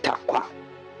 Takwa,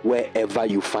 wherever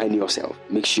you find yourself,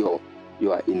 make sure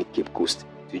you are in Cape Coast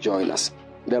to join us.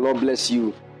 The Lord bless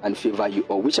you and favor you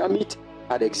all. We shall meet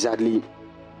at exactly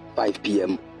 5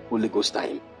 p.m. Holy Ghost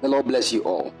time. The Lord bless you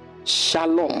all.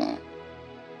 Shalom.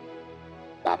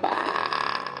 Bye-bye.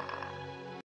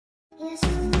 Yes.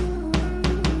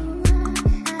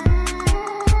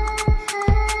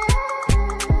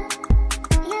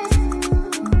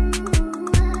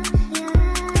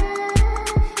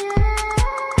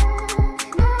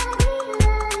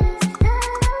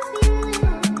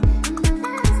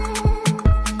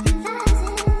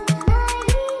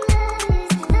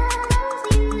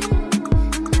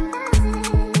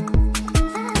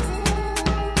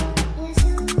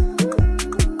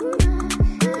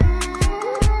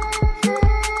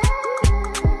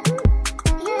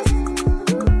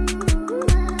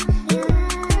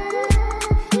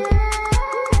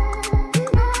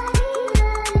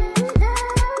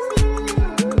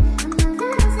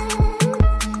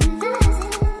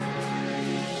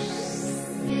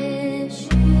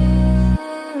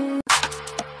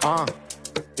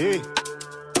 Hey.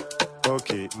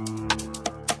 Okay.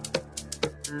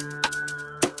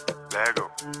 Lego.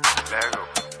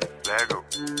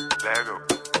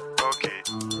 Okay.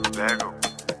 Lego.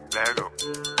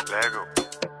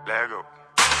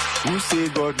 Who say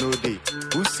God no day?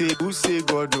 Who say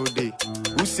God no day?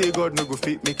 Who say God no go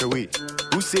fit make a way?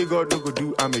 Who say God no go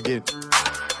do am again?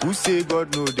 Who say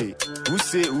God no day? Who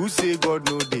say God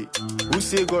no day? Who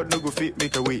say God no go fit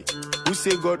make a way? Who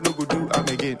say God no go do am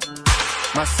again?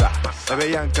 Massa,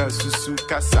 Abayanka Susu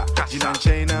Kasa, Jinan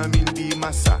China Mindi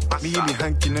Massa, me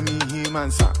hanky na me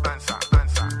himansa.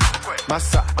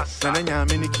 Massa, Nananya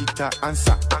Minikita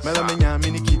answer, Melamania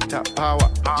Minikita power,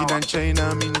 Jinan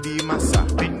China Mindi Massa.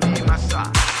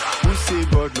 Who say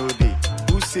God no day?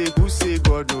 Who say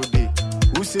God no day?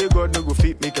 Who say God no go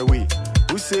fit make a way?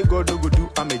 Who say God no go do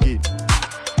am again?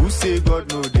 Who say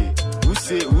God no day? Who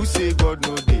say God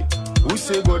no day? Who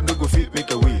say God no go fit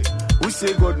make a way? Who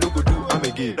say God no go do am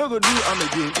again? No go do am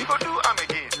again. He go do am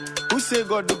again. Who say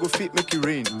God no go fit make you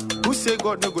rain? Who say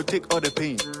God no go take all the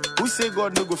pain? Who say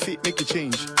God no go fit make you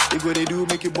change? He go they do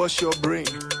make you bust your brain.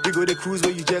 We go they cruise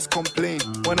where you just complain.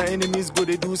 When our enemies go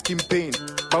they do skin pain.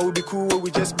 But we be cool where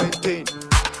we just maintain.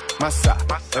 Massa,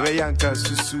 Abayanka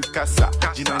Susu Kasa,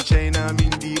 Jinan China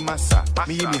Mindi Massa,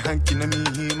 me hanky na me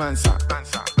himansa.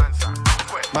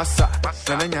 Massa,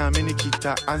 Nananya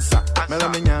Minikita answer,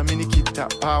 Melamania Minikita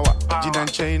power, Jinan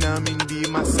China Mindi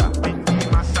Massa.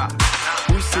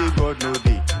 Who say God no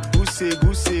day? Who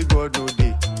say God no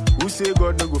day? Who say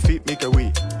God no go fit make a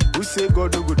way? Who say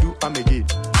God no go do am again?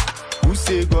 Who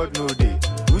say God no day?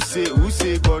 Who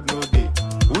say God no day?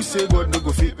 Who say God no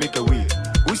go fit make a way?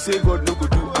 Who say God no go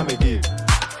do am again?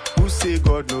 Who say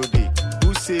God no day?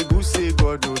 Who say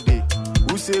God no day?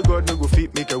 Who say God no go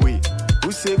fit make a way?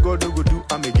 Who say God no go do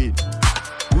am again?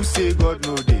 Who say God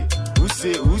no day? Who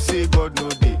say God no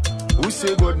day? Who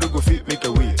say God no go fit make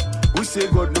a way? Who say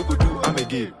God no go do am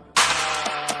again?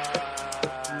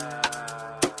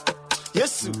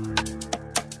 Yes.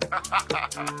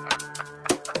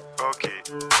 Okay.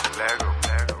 Lego.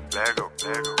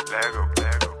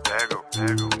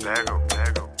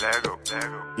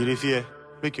 You dey fear?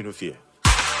 Make you no fear.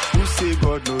 Who say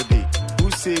God no day?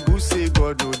 Who say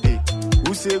God no day?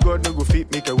 Who say God no go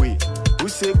fit make a way? Who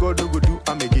say God no go do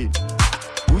am again?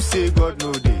 Who say God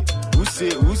no day? Who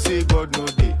say God no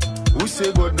day? Who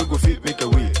say God no go fit make a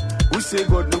way? Who say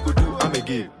God no go do am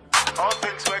again? All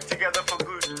things work together for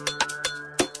good.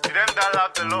 To them that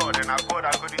love the Lord and are called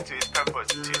according to his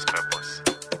purpose.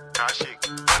 Now shake.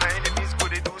 When our enemies go,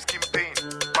 they do skin pain.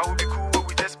 But we'll be cool when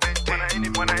we just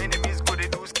maintain. When our enemies go, they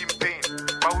do skin pain.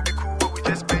 But we'll be cool when we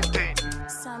just maintain.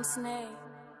 Sam Snake.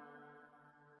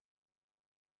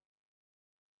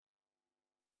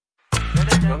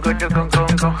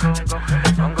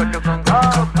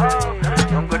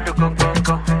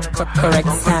 Correct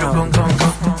sound.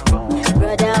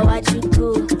 Brother, what you do?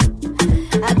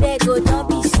 I beg you, don't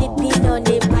be sleeping on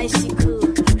a bicycle.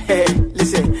 Hey,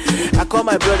 listen, I call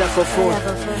my brother for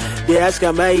phone. They ask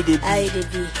him how he did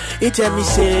be. He tell me,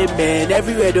 say, man,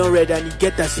 everywhere don't read and he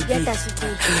get a CD.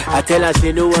 I tell her,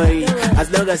 say, no worry. As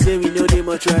long as say we know the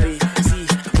mortuary. See,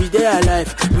 we there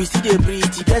alive, we still they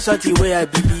breathe. That's something where I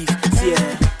believe. See,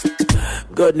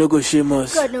 God no go shame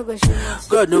us. God no go shame us.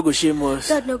 God no go shame us.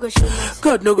 God no go shame us.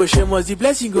 God no go shame us. The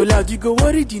blessing go loud, you go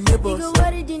worry the neighbors. You go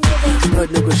worry the neighbors.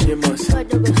 God no go shame us. God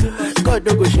no go shame us. God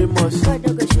no go shame us. God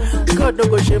no go shame us. God no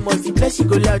go shame us. The blessing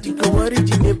go loud, you go worry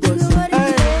the neighbors.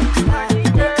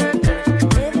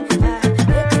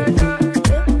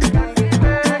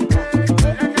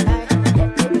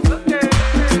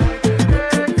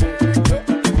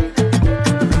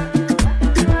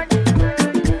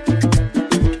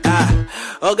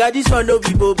 Oh God, this one no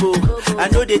be bobo. I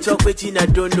know they talk waiting, I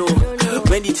don't know.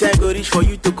 When the time go reach for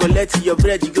you to collect your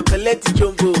bread, you go collect the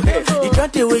jumbo. Hey, you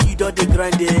can't tell where you don't take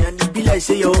grind there, and it be like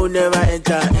say your own never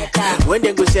enter. When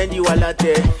they go send you a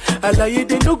latte, I lie you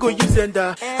they no go use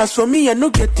enter. As for me, I no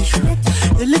get tissue.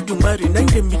 They let you marry, now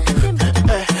they me too.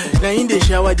 Now in the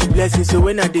shower the blessing, so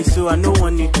when I dey so I no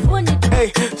want it.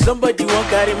 Hey, somebody won't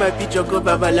carry my picture go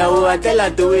babalawo. I tell her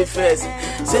do it first.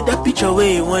 Say that picture where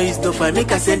you want is to find.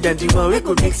 Make her send that the one where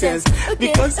could make sense.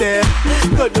 Because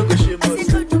God no go shame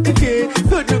us. Okay,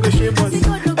 God no go shame us.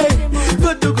 Hey,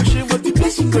 God no go shame us. The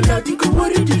blessing go loud, you go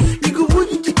worry it. You go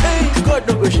worry it. Hey, God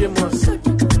no go shame us.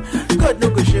 God no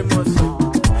go shame us.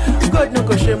 God no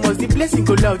go shame us. The blessing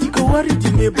go loud, you go worry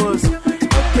the neighbors.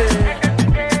 Okay.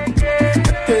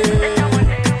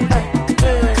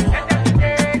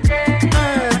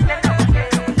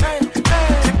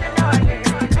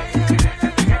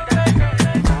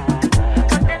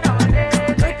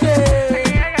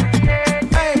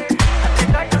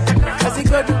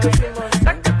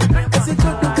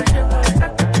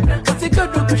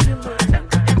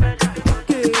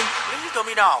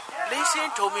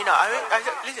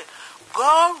 Listen,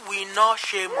 God will not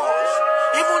shame us.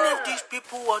 Even if these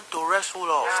people want to wrestle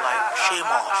us, like shame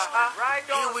us,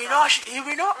 He will not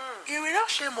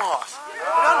shame us.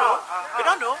 You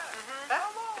don't know.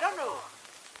 You don't know.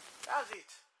 That's it.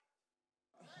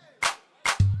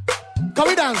 Can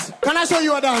we dance? Can I show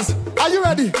you a dance? Are you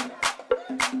ready?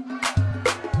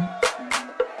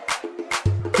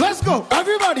 Let's go,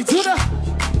 everybody to the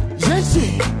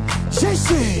Jesse,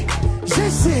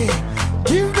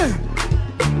 give me.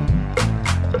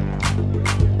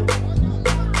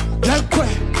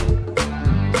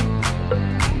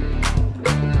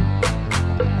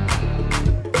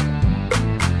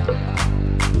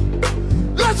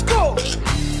 Let's go.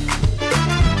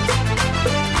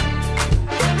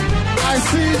 I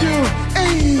see you.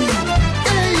 Hey,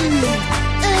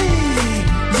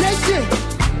 Jesse.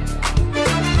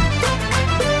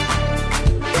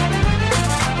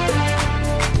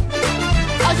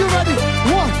 Are you ready?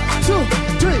 1, 2,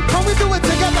 3. Can we do it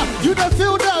together? You don't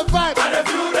feel that vibe. I don't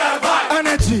feel that vibe.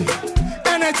 Energy.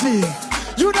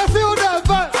 You don't feel that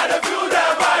vibe. I don't feel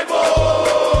that vibe. Oh.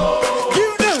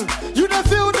 You don't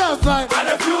feel that vibe. I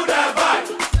don't feel that vibe.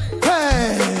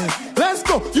 Hey, let's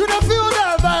go. You don't feel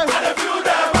that vibe. I don't feel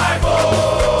that vibe.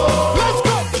 Oh. Let's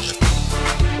go.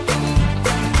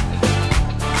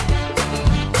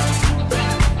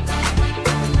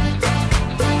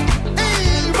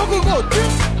 Hey, go.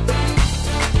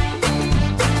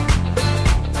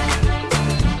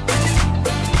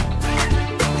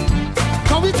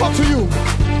 Can we talk to you?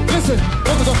 Listen,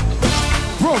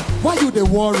 bro, why you dey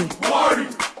worry?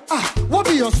 What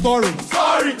be your story?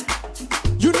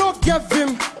 You no get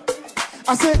him.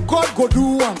 I say God go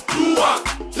do one.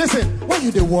 Listen, why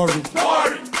you dey worry?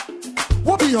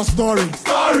 What be your story?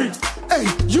 Hey,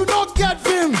 you no get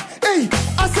him. Hey,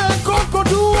 I say God go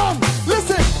do one.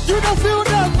 Listen, you don't feel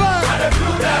that vibe. I don't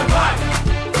feel that vibe.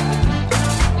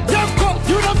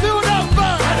 You don't feel that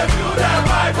vibe. I don't feel that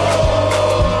vibe. Oh.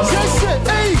 Yes,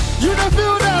 hey, you don't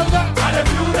feel that vibe. I don't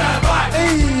feel that vibe.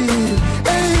 Hey,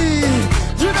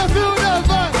 you don't feel that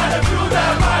vibe. I don't feel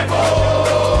that vibe.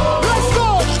 Oh. Let's go.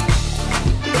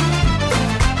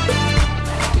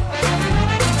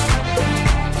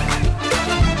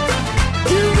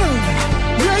 You know,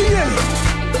 yeah.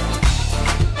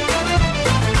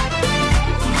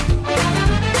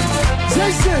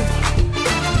 Jason,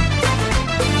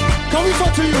 can we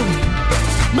talk to you?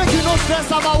 Make you no stress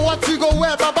about what you go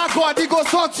wear. Baba God, He go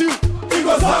sort you.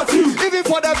 Even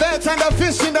for the birds and the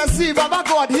fish in the sea, Baba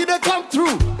God, He dey come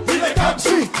through.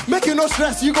 See, make you no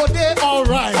stress, you go there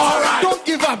alright. Don't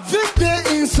give up, this day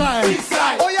inside.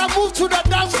 Oh yeah, move to the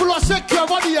dance floor, shake your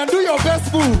body and do your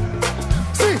best move.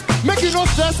 See, make you no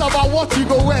stress about what you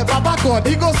go wear. Baba God,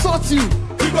 He go sort you.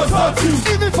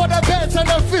 Even for the birds and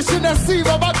the fish in the sea,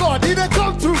 Baba God, He dey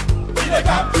come through.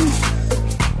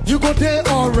 You go there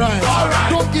alright.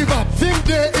 Don't give up, think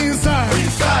there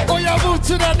inside. Oh yeah, move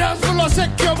to the dance floor,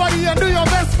 shake your body and do your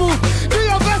best move.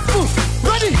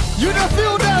 Ready? You don't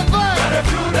feel that vibe. I don't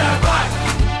feel that vibe.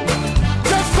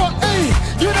 Just for A,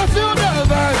 you don't feel that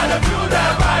vibe. I don't feel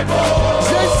that vibe.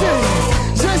 Oh.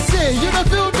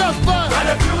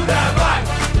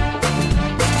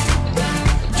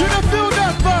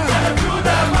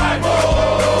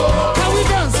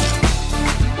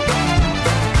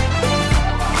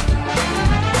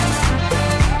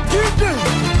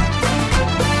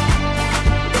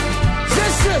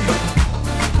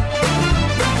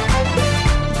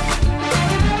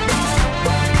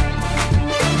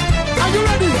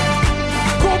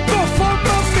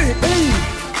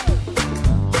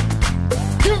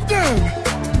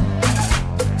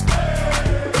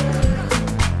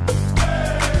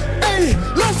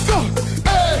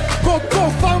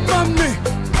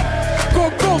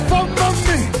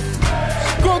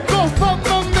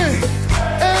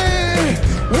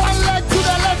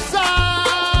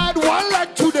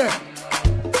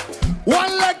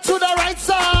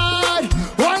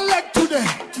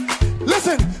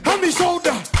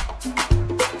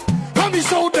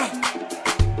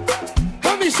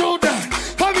 me show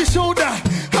that. Let me show that.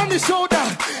 Let me show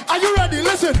that. Are you ready?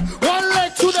 Listen. One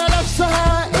leg to the left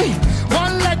side. Hey.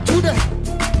 One leg to the.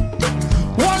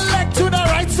 One leg to the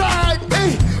right side.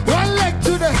 Hey. One leg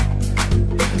to the.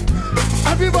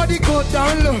 Everybody go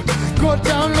down low. Go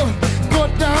down low. Go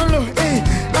down low. Hey.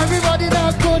 Everybody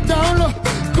now go down low.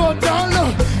 Go down low.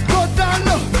 Go down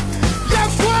low.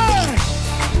 Yes, way.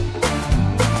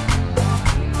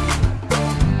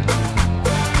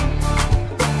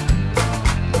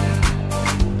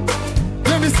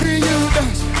 Let me see you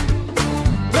dance.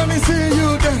 Let me see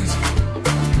you dance.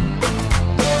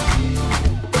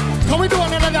 Can we do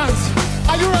another dance?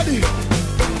 Are you ready?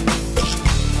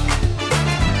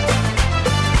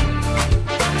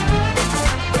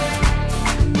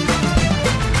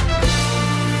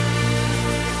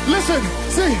 Listen,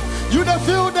 see, you don't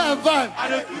feel that vibe. I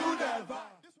don't feel that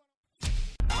vibe.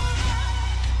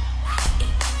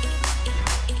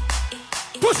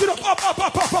 Push it up, up, up,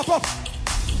 up, up, up, up.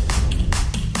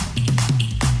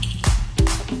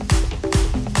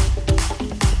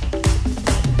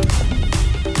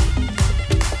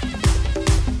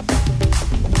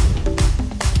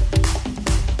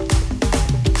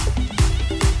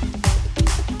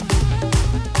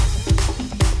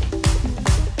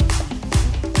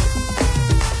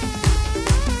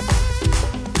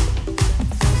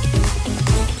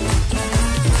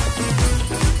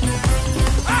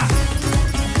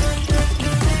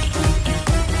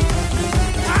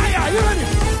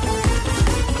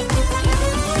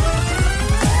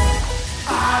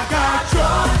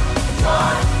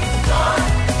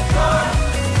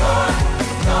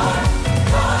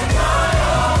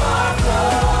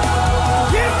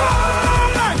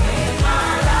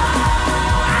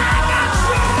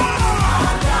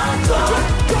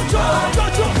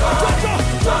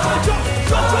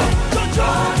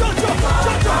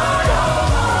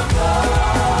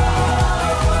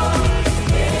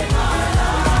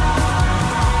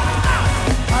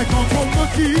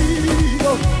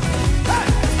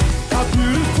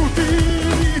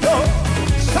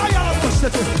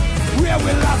 Where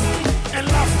we laugh and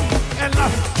laugh and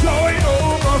laugh, joy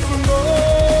overflow.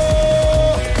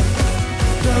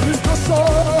 There is no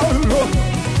sorrow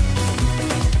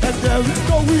and there is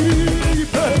no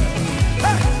weeping.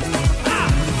 Hey,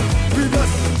 with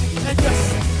us and yes,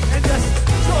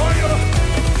 joy.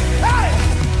 Hey,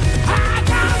 I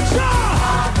got joy.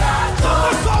 No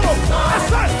more sorrow. That's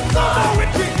right. No more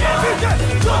weeping every day.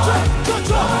 Joy.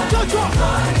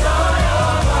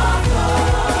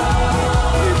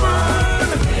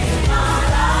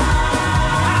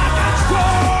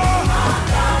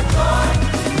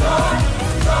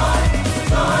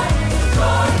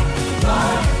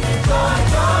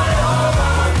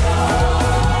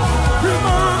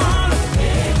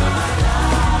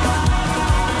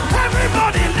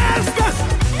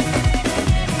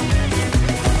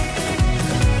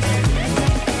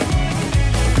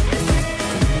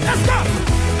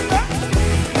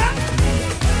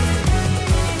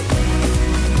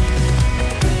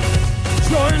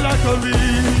 Like a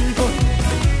river,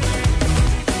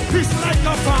 peace like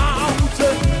a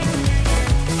fountain.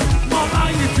 My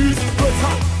life is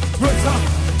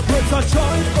greater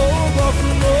joy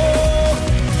overflow.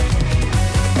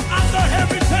 And the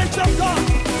heritage of God,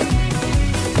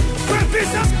 when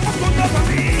peace has come over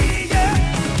me, yeah.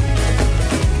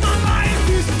 My life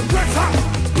is greater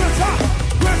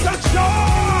joy.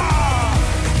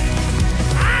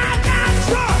 I got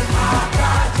joy.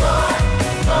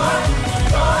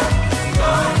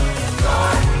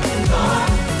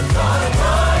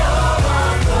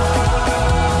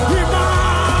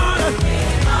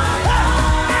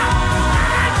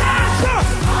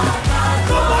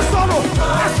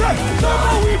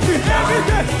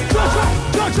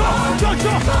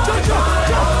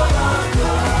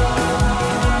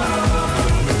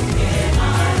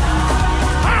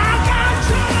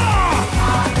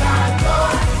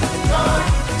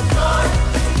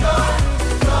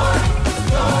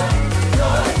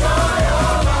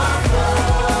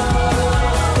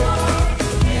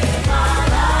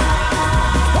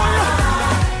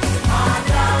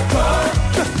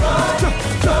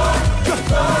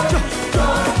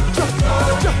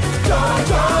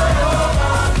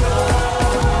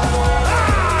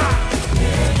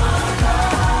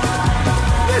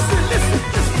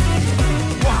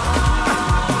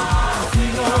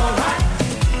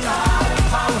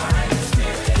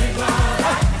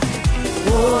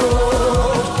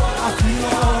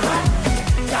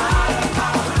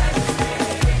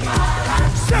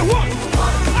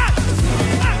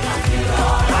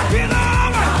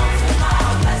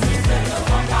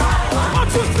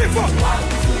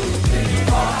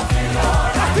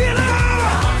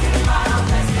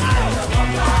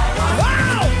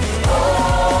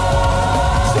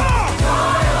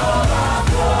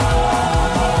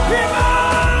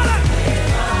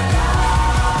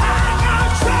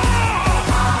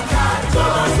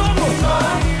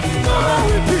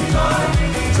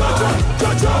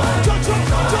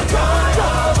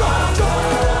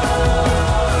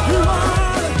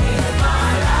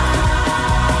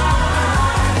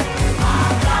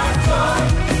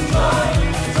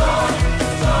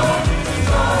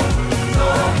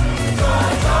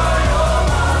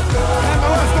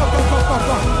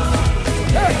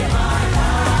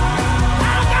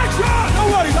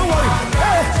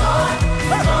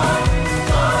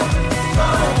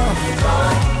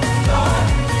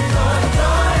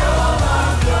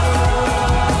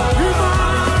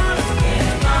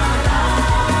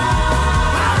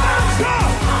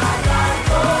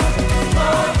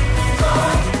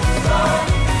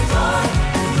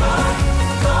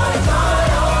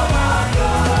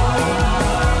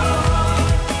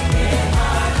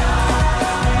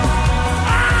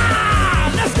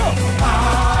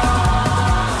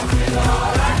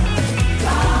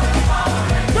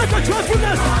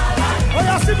 joyfulness. Oh,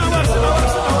 yeah, see my word, see my word,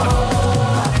 see my word.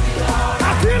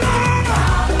 I feel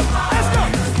alright. Let's go.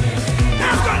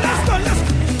 Let's go, let's go, let's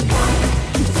go.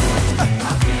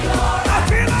 I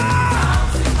feel alright.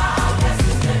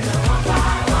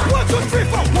 1, 2, 3,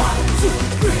 4. 1, 2,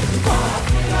 3, 4.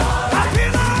 I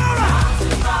feel alright.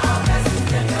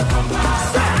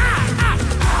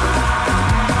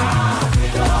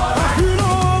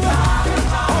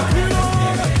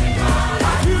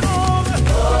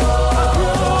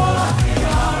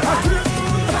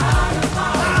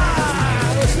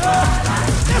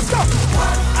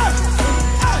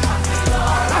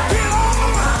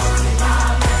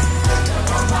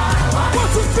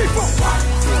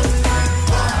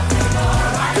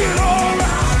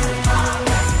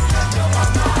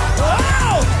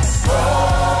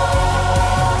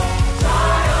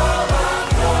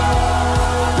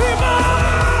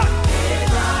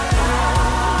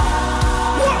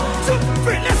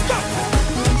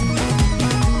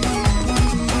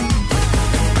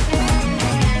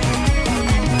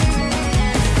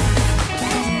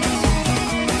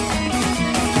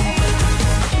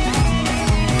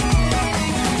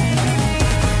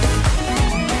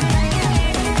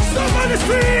 Say,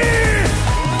 free!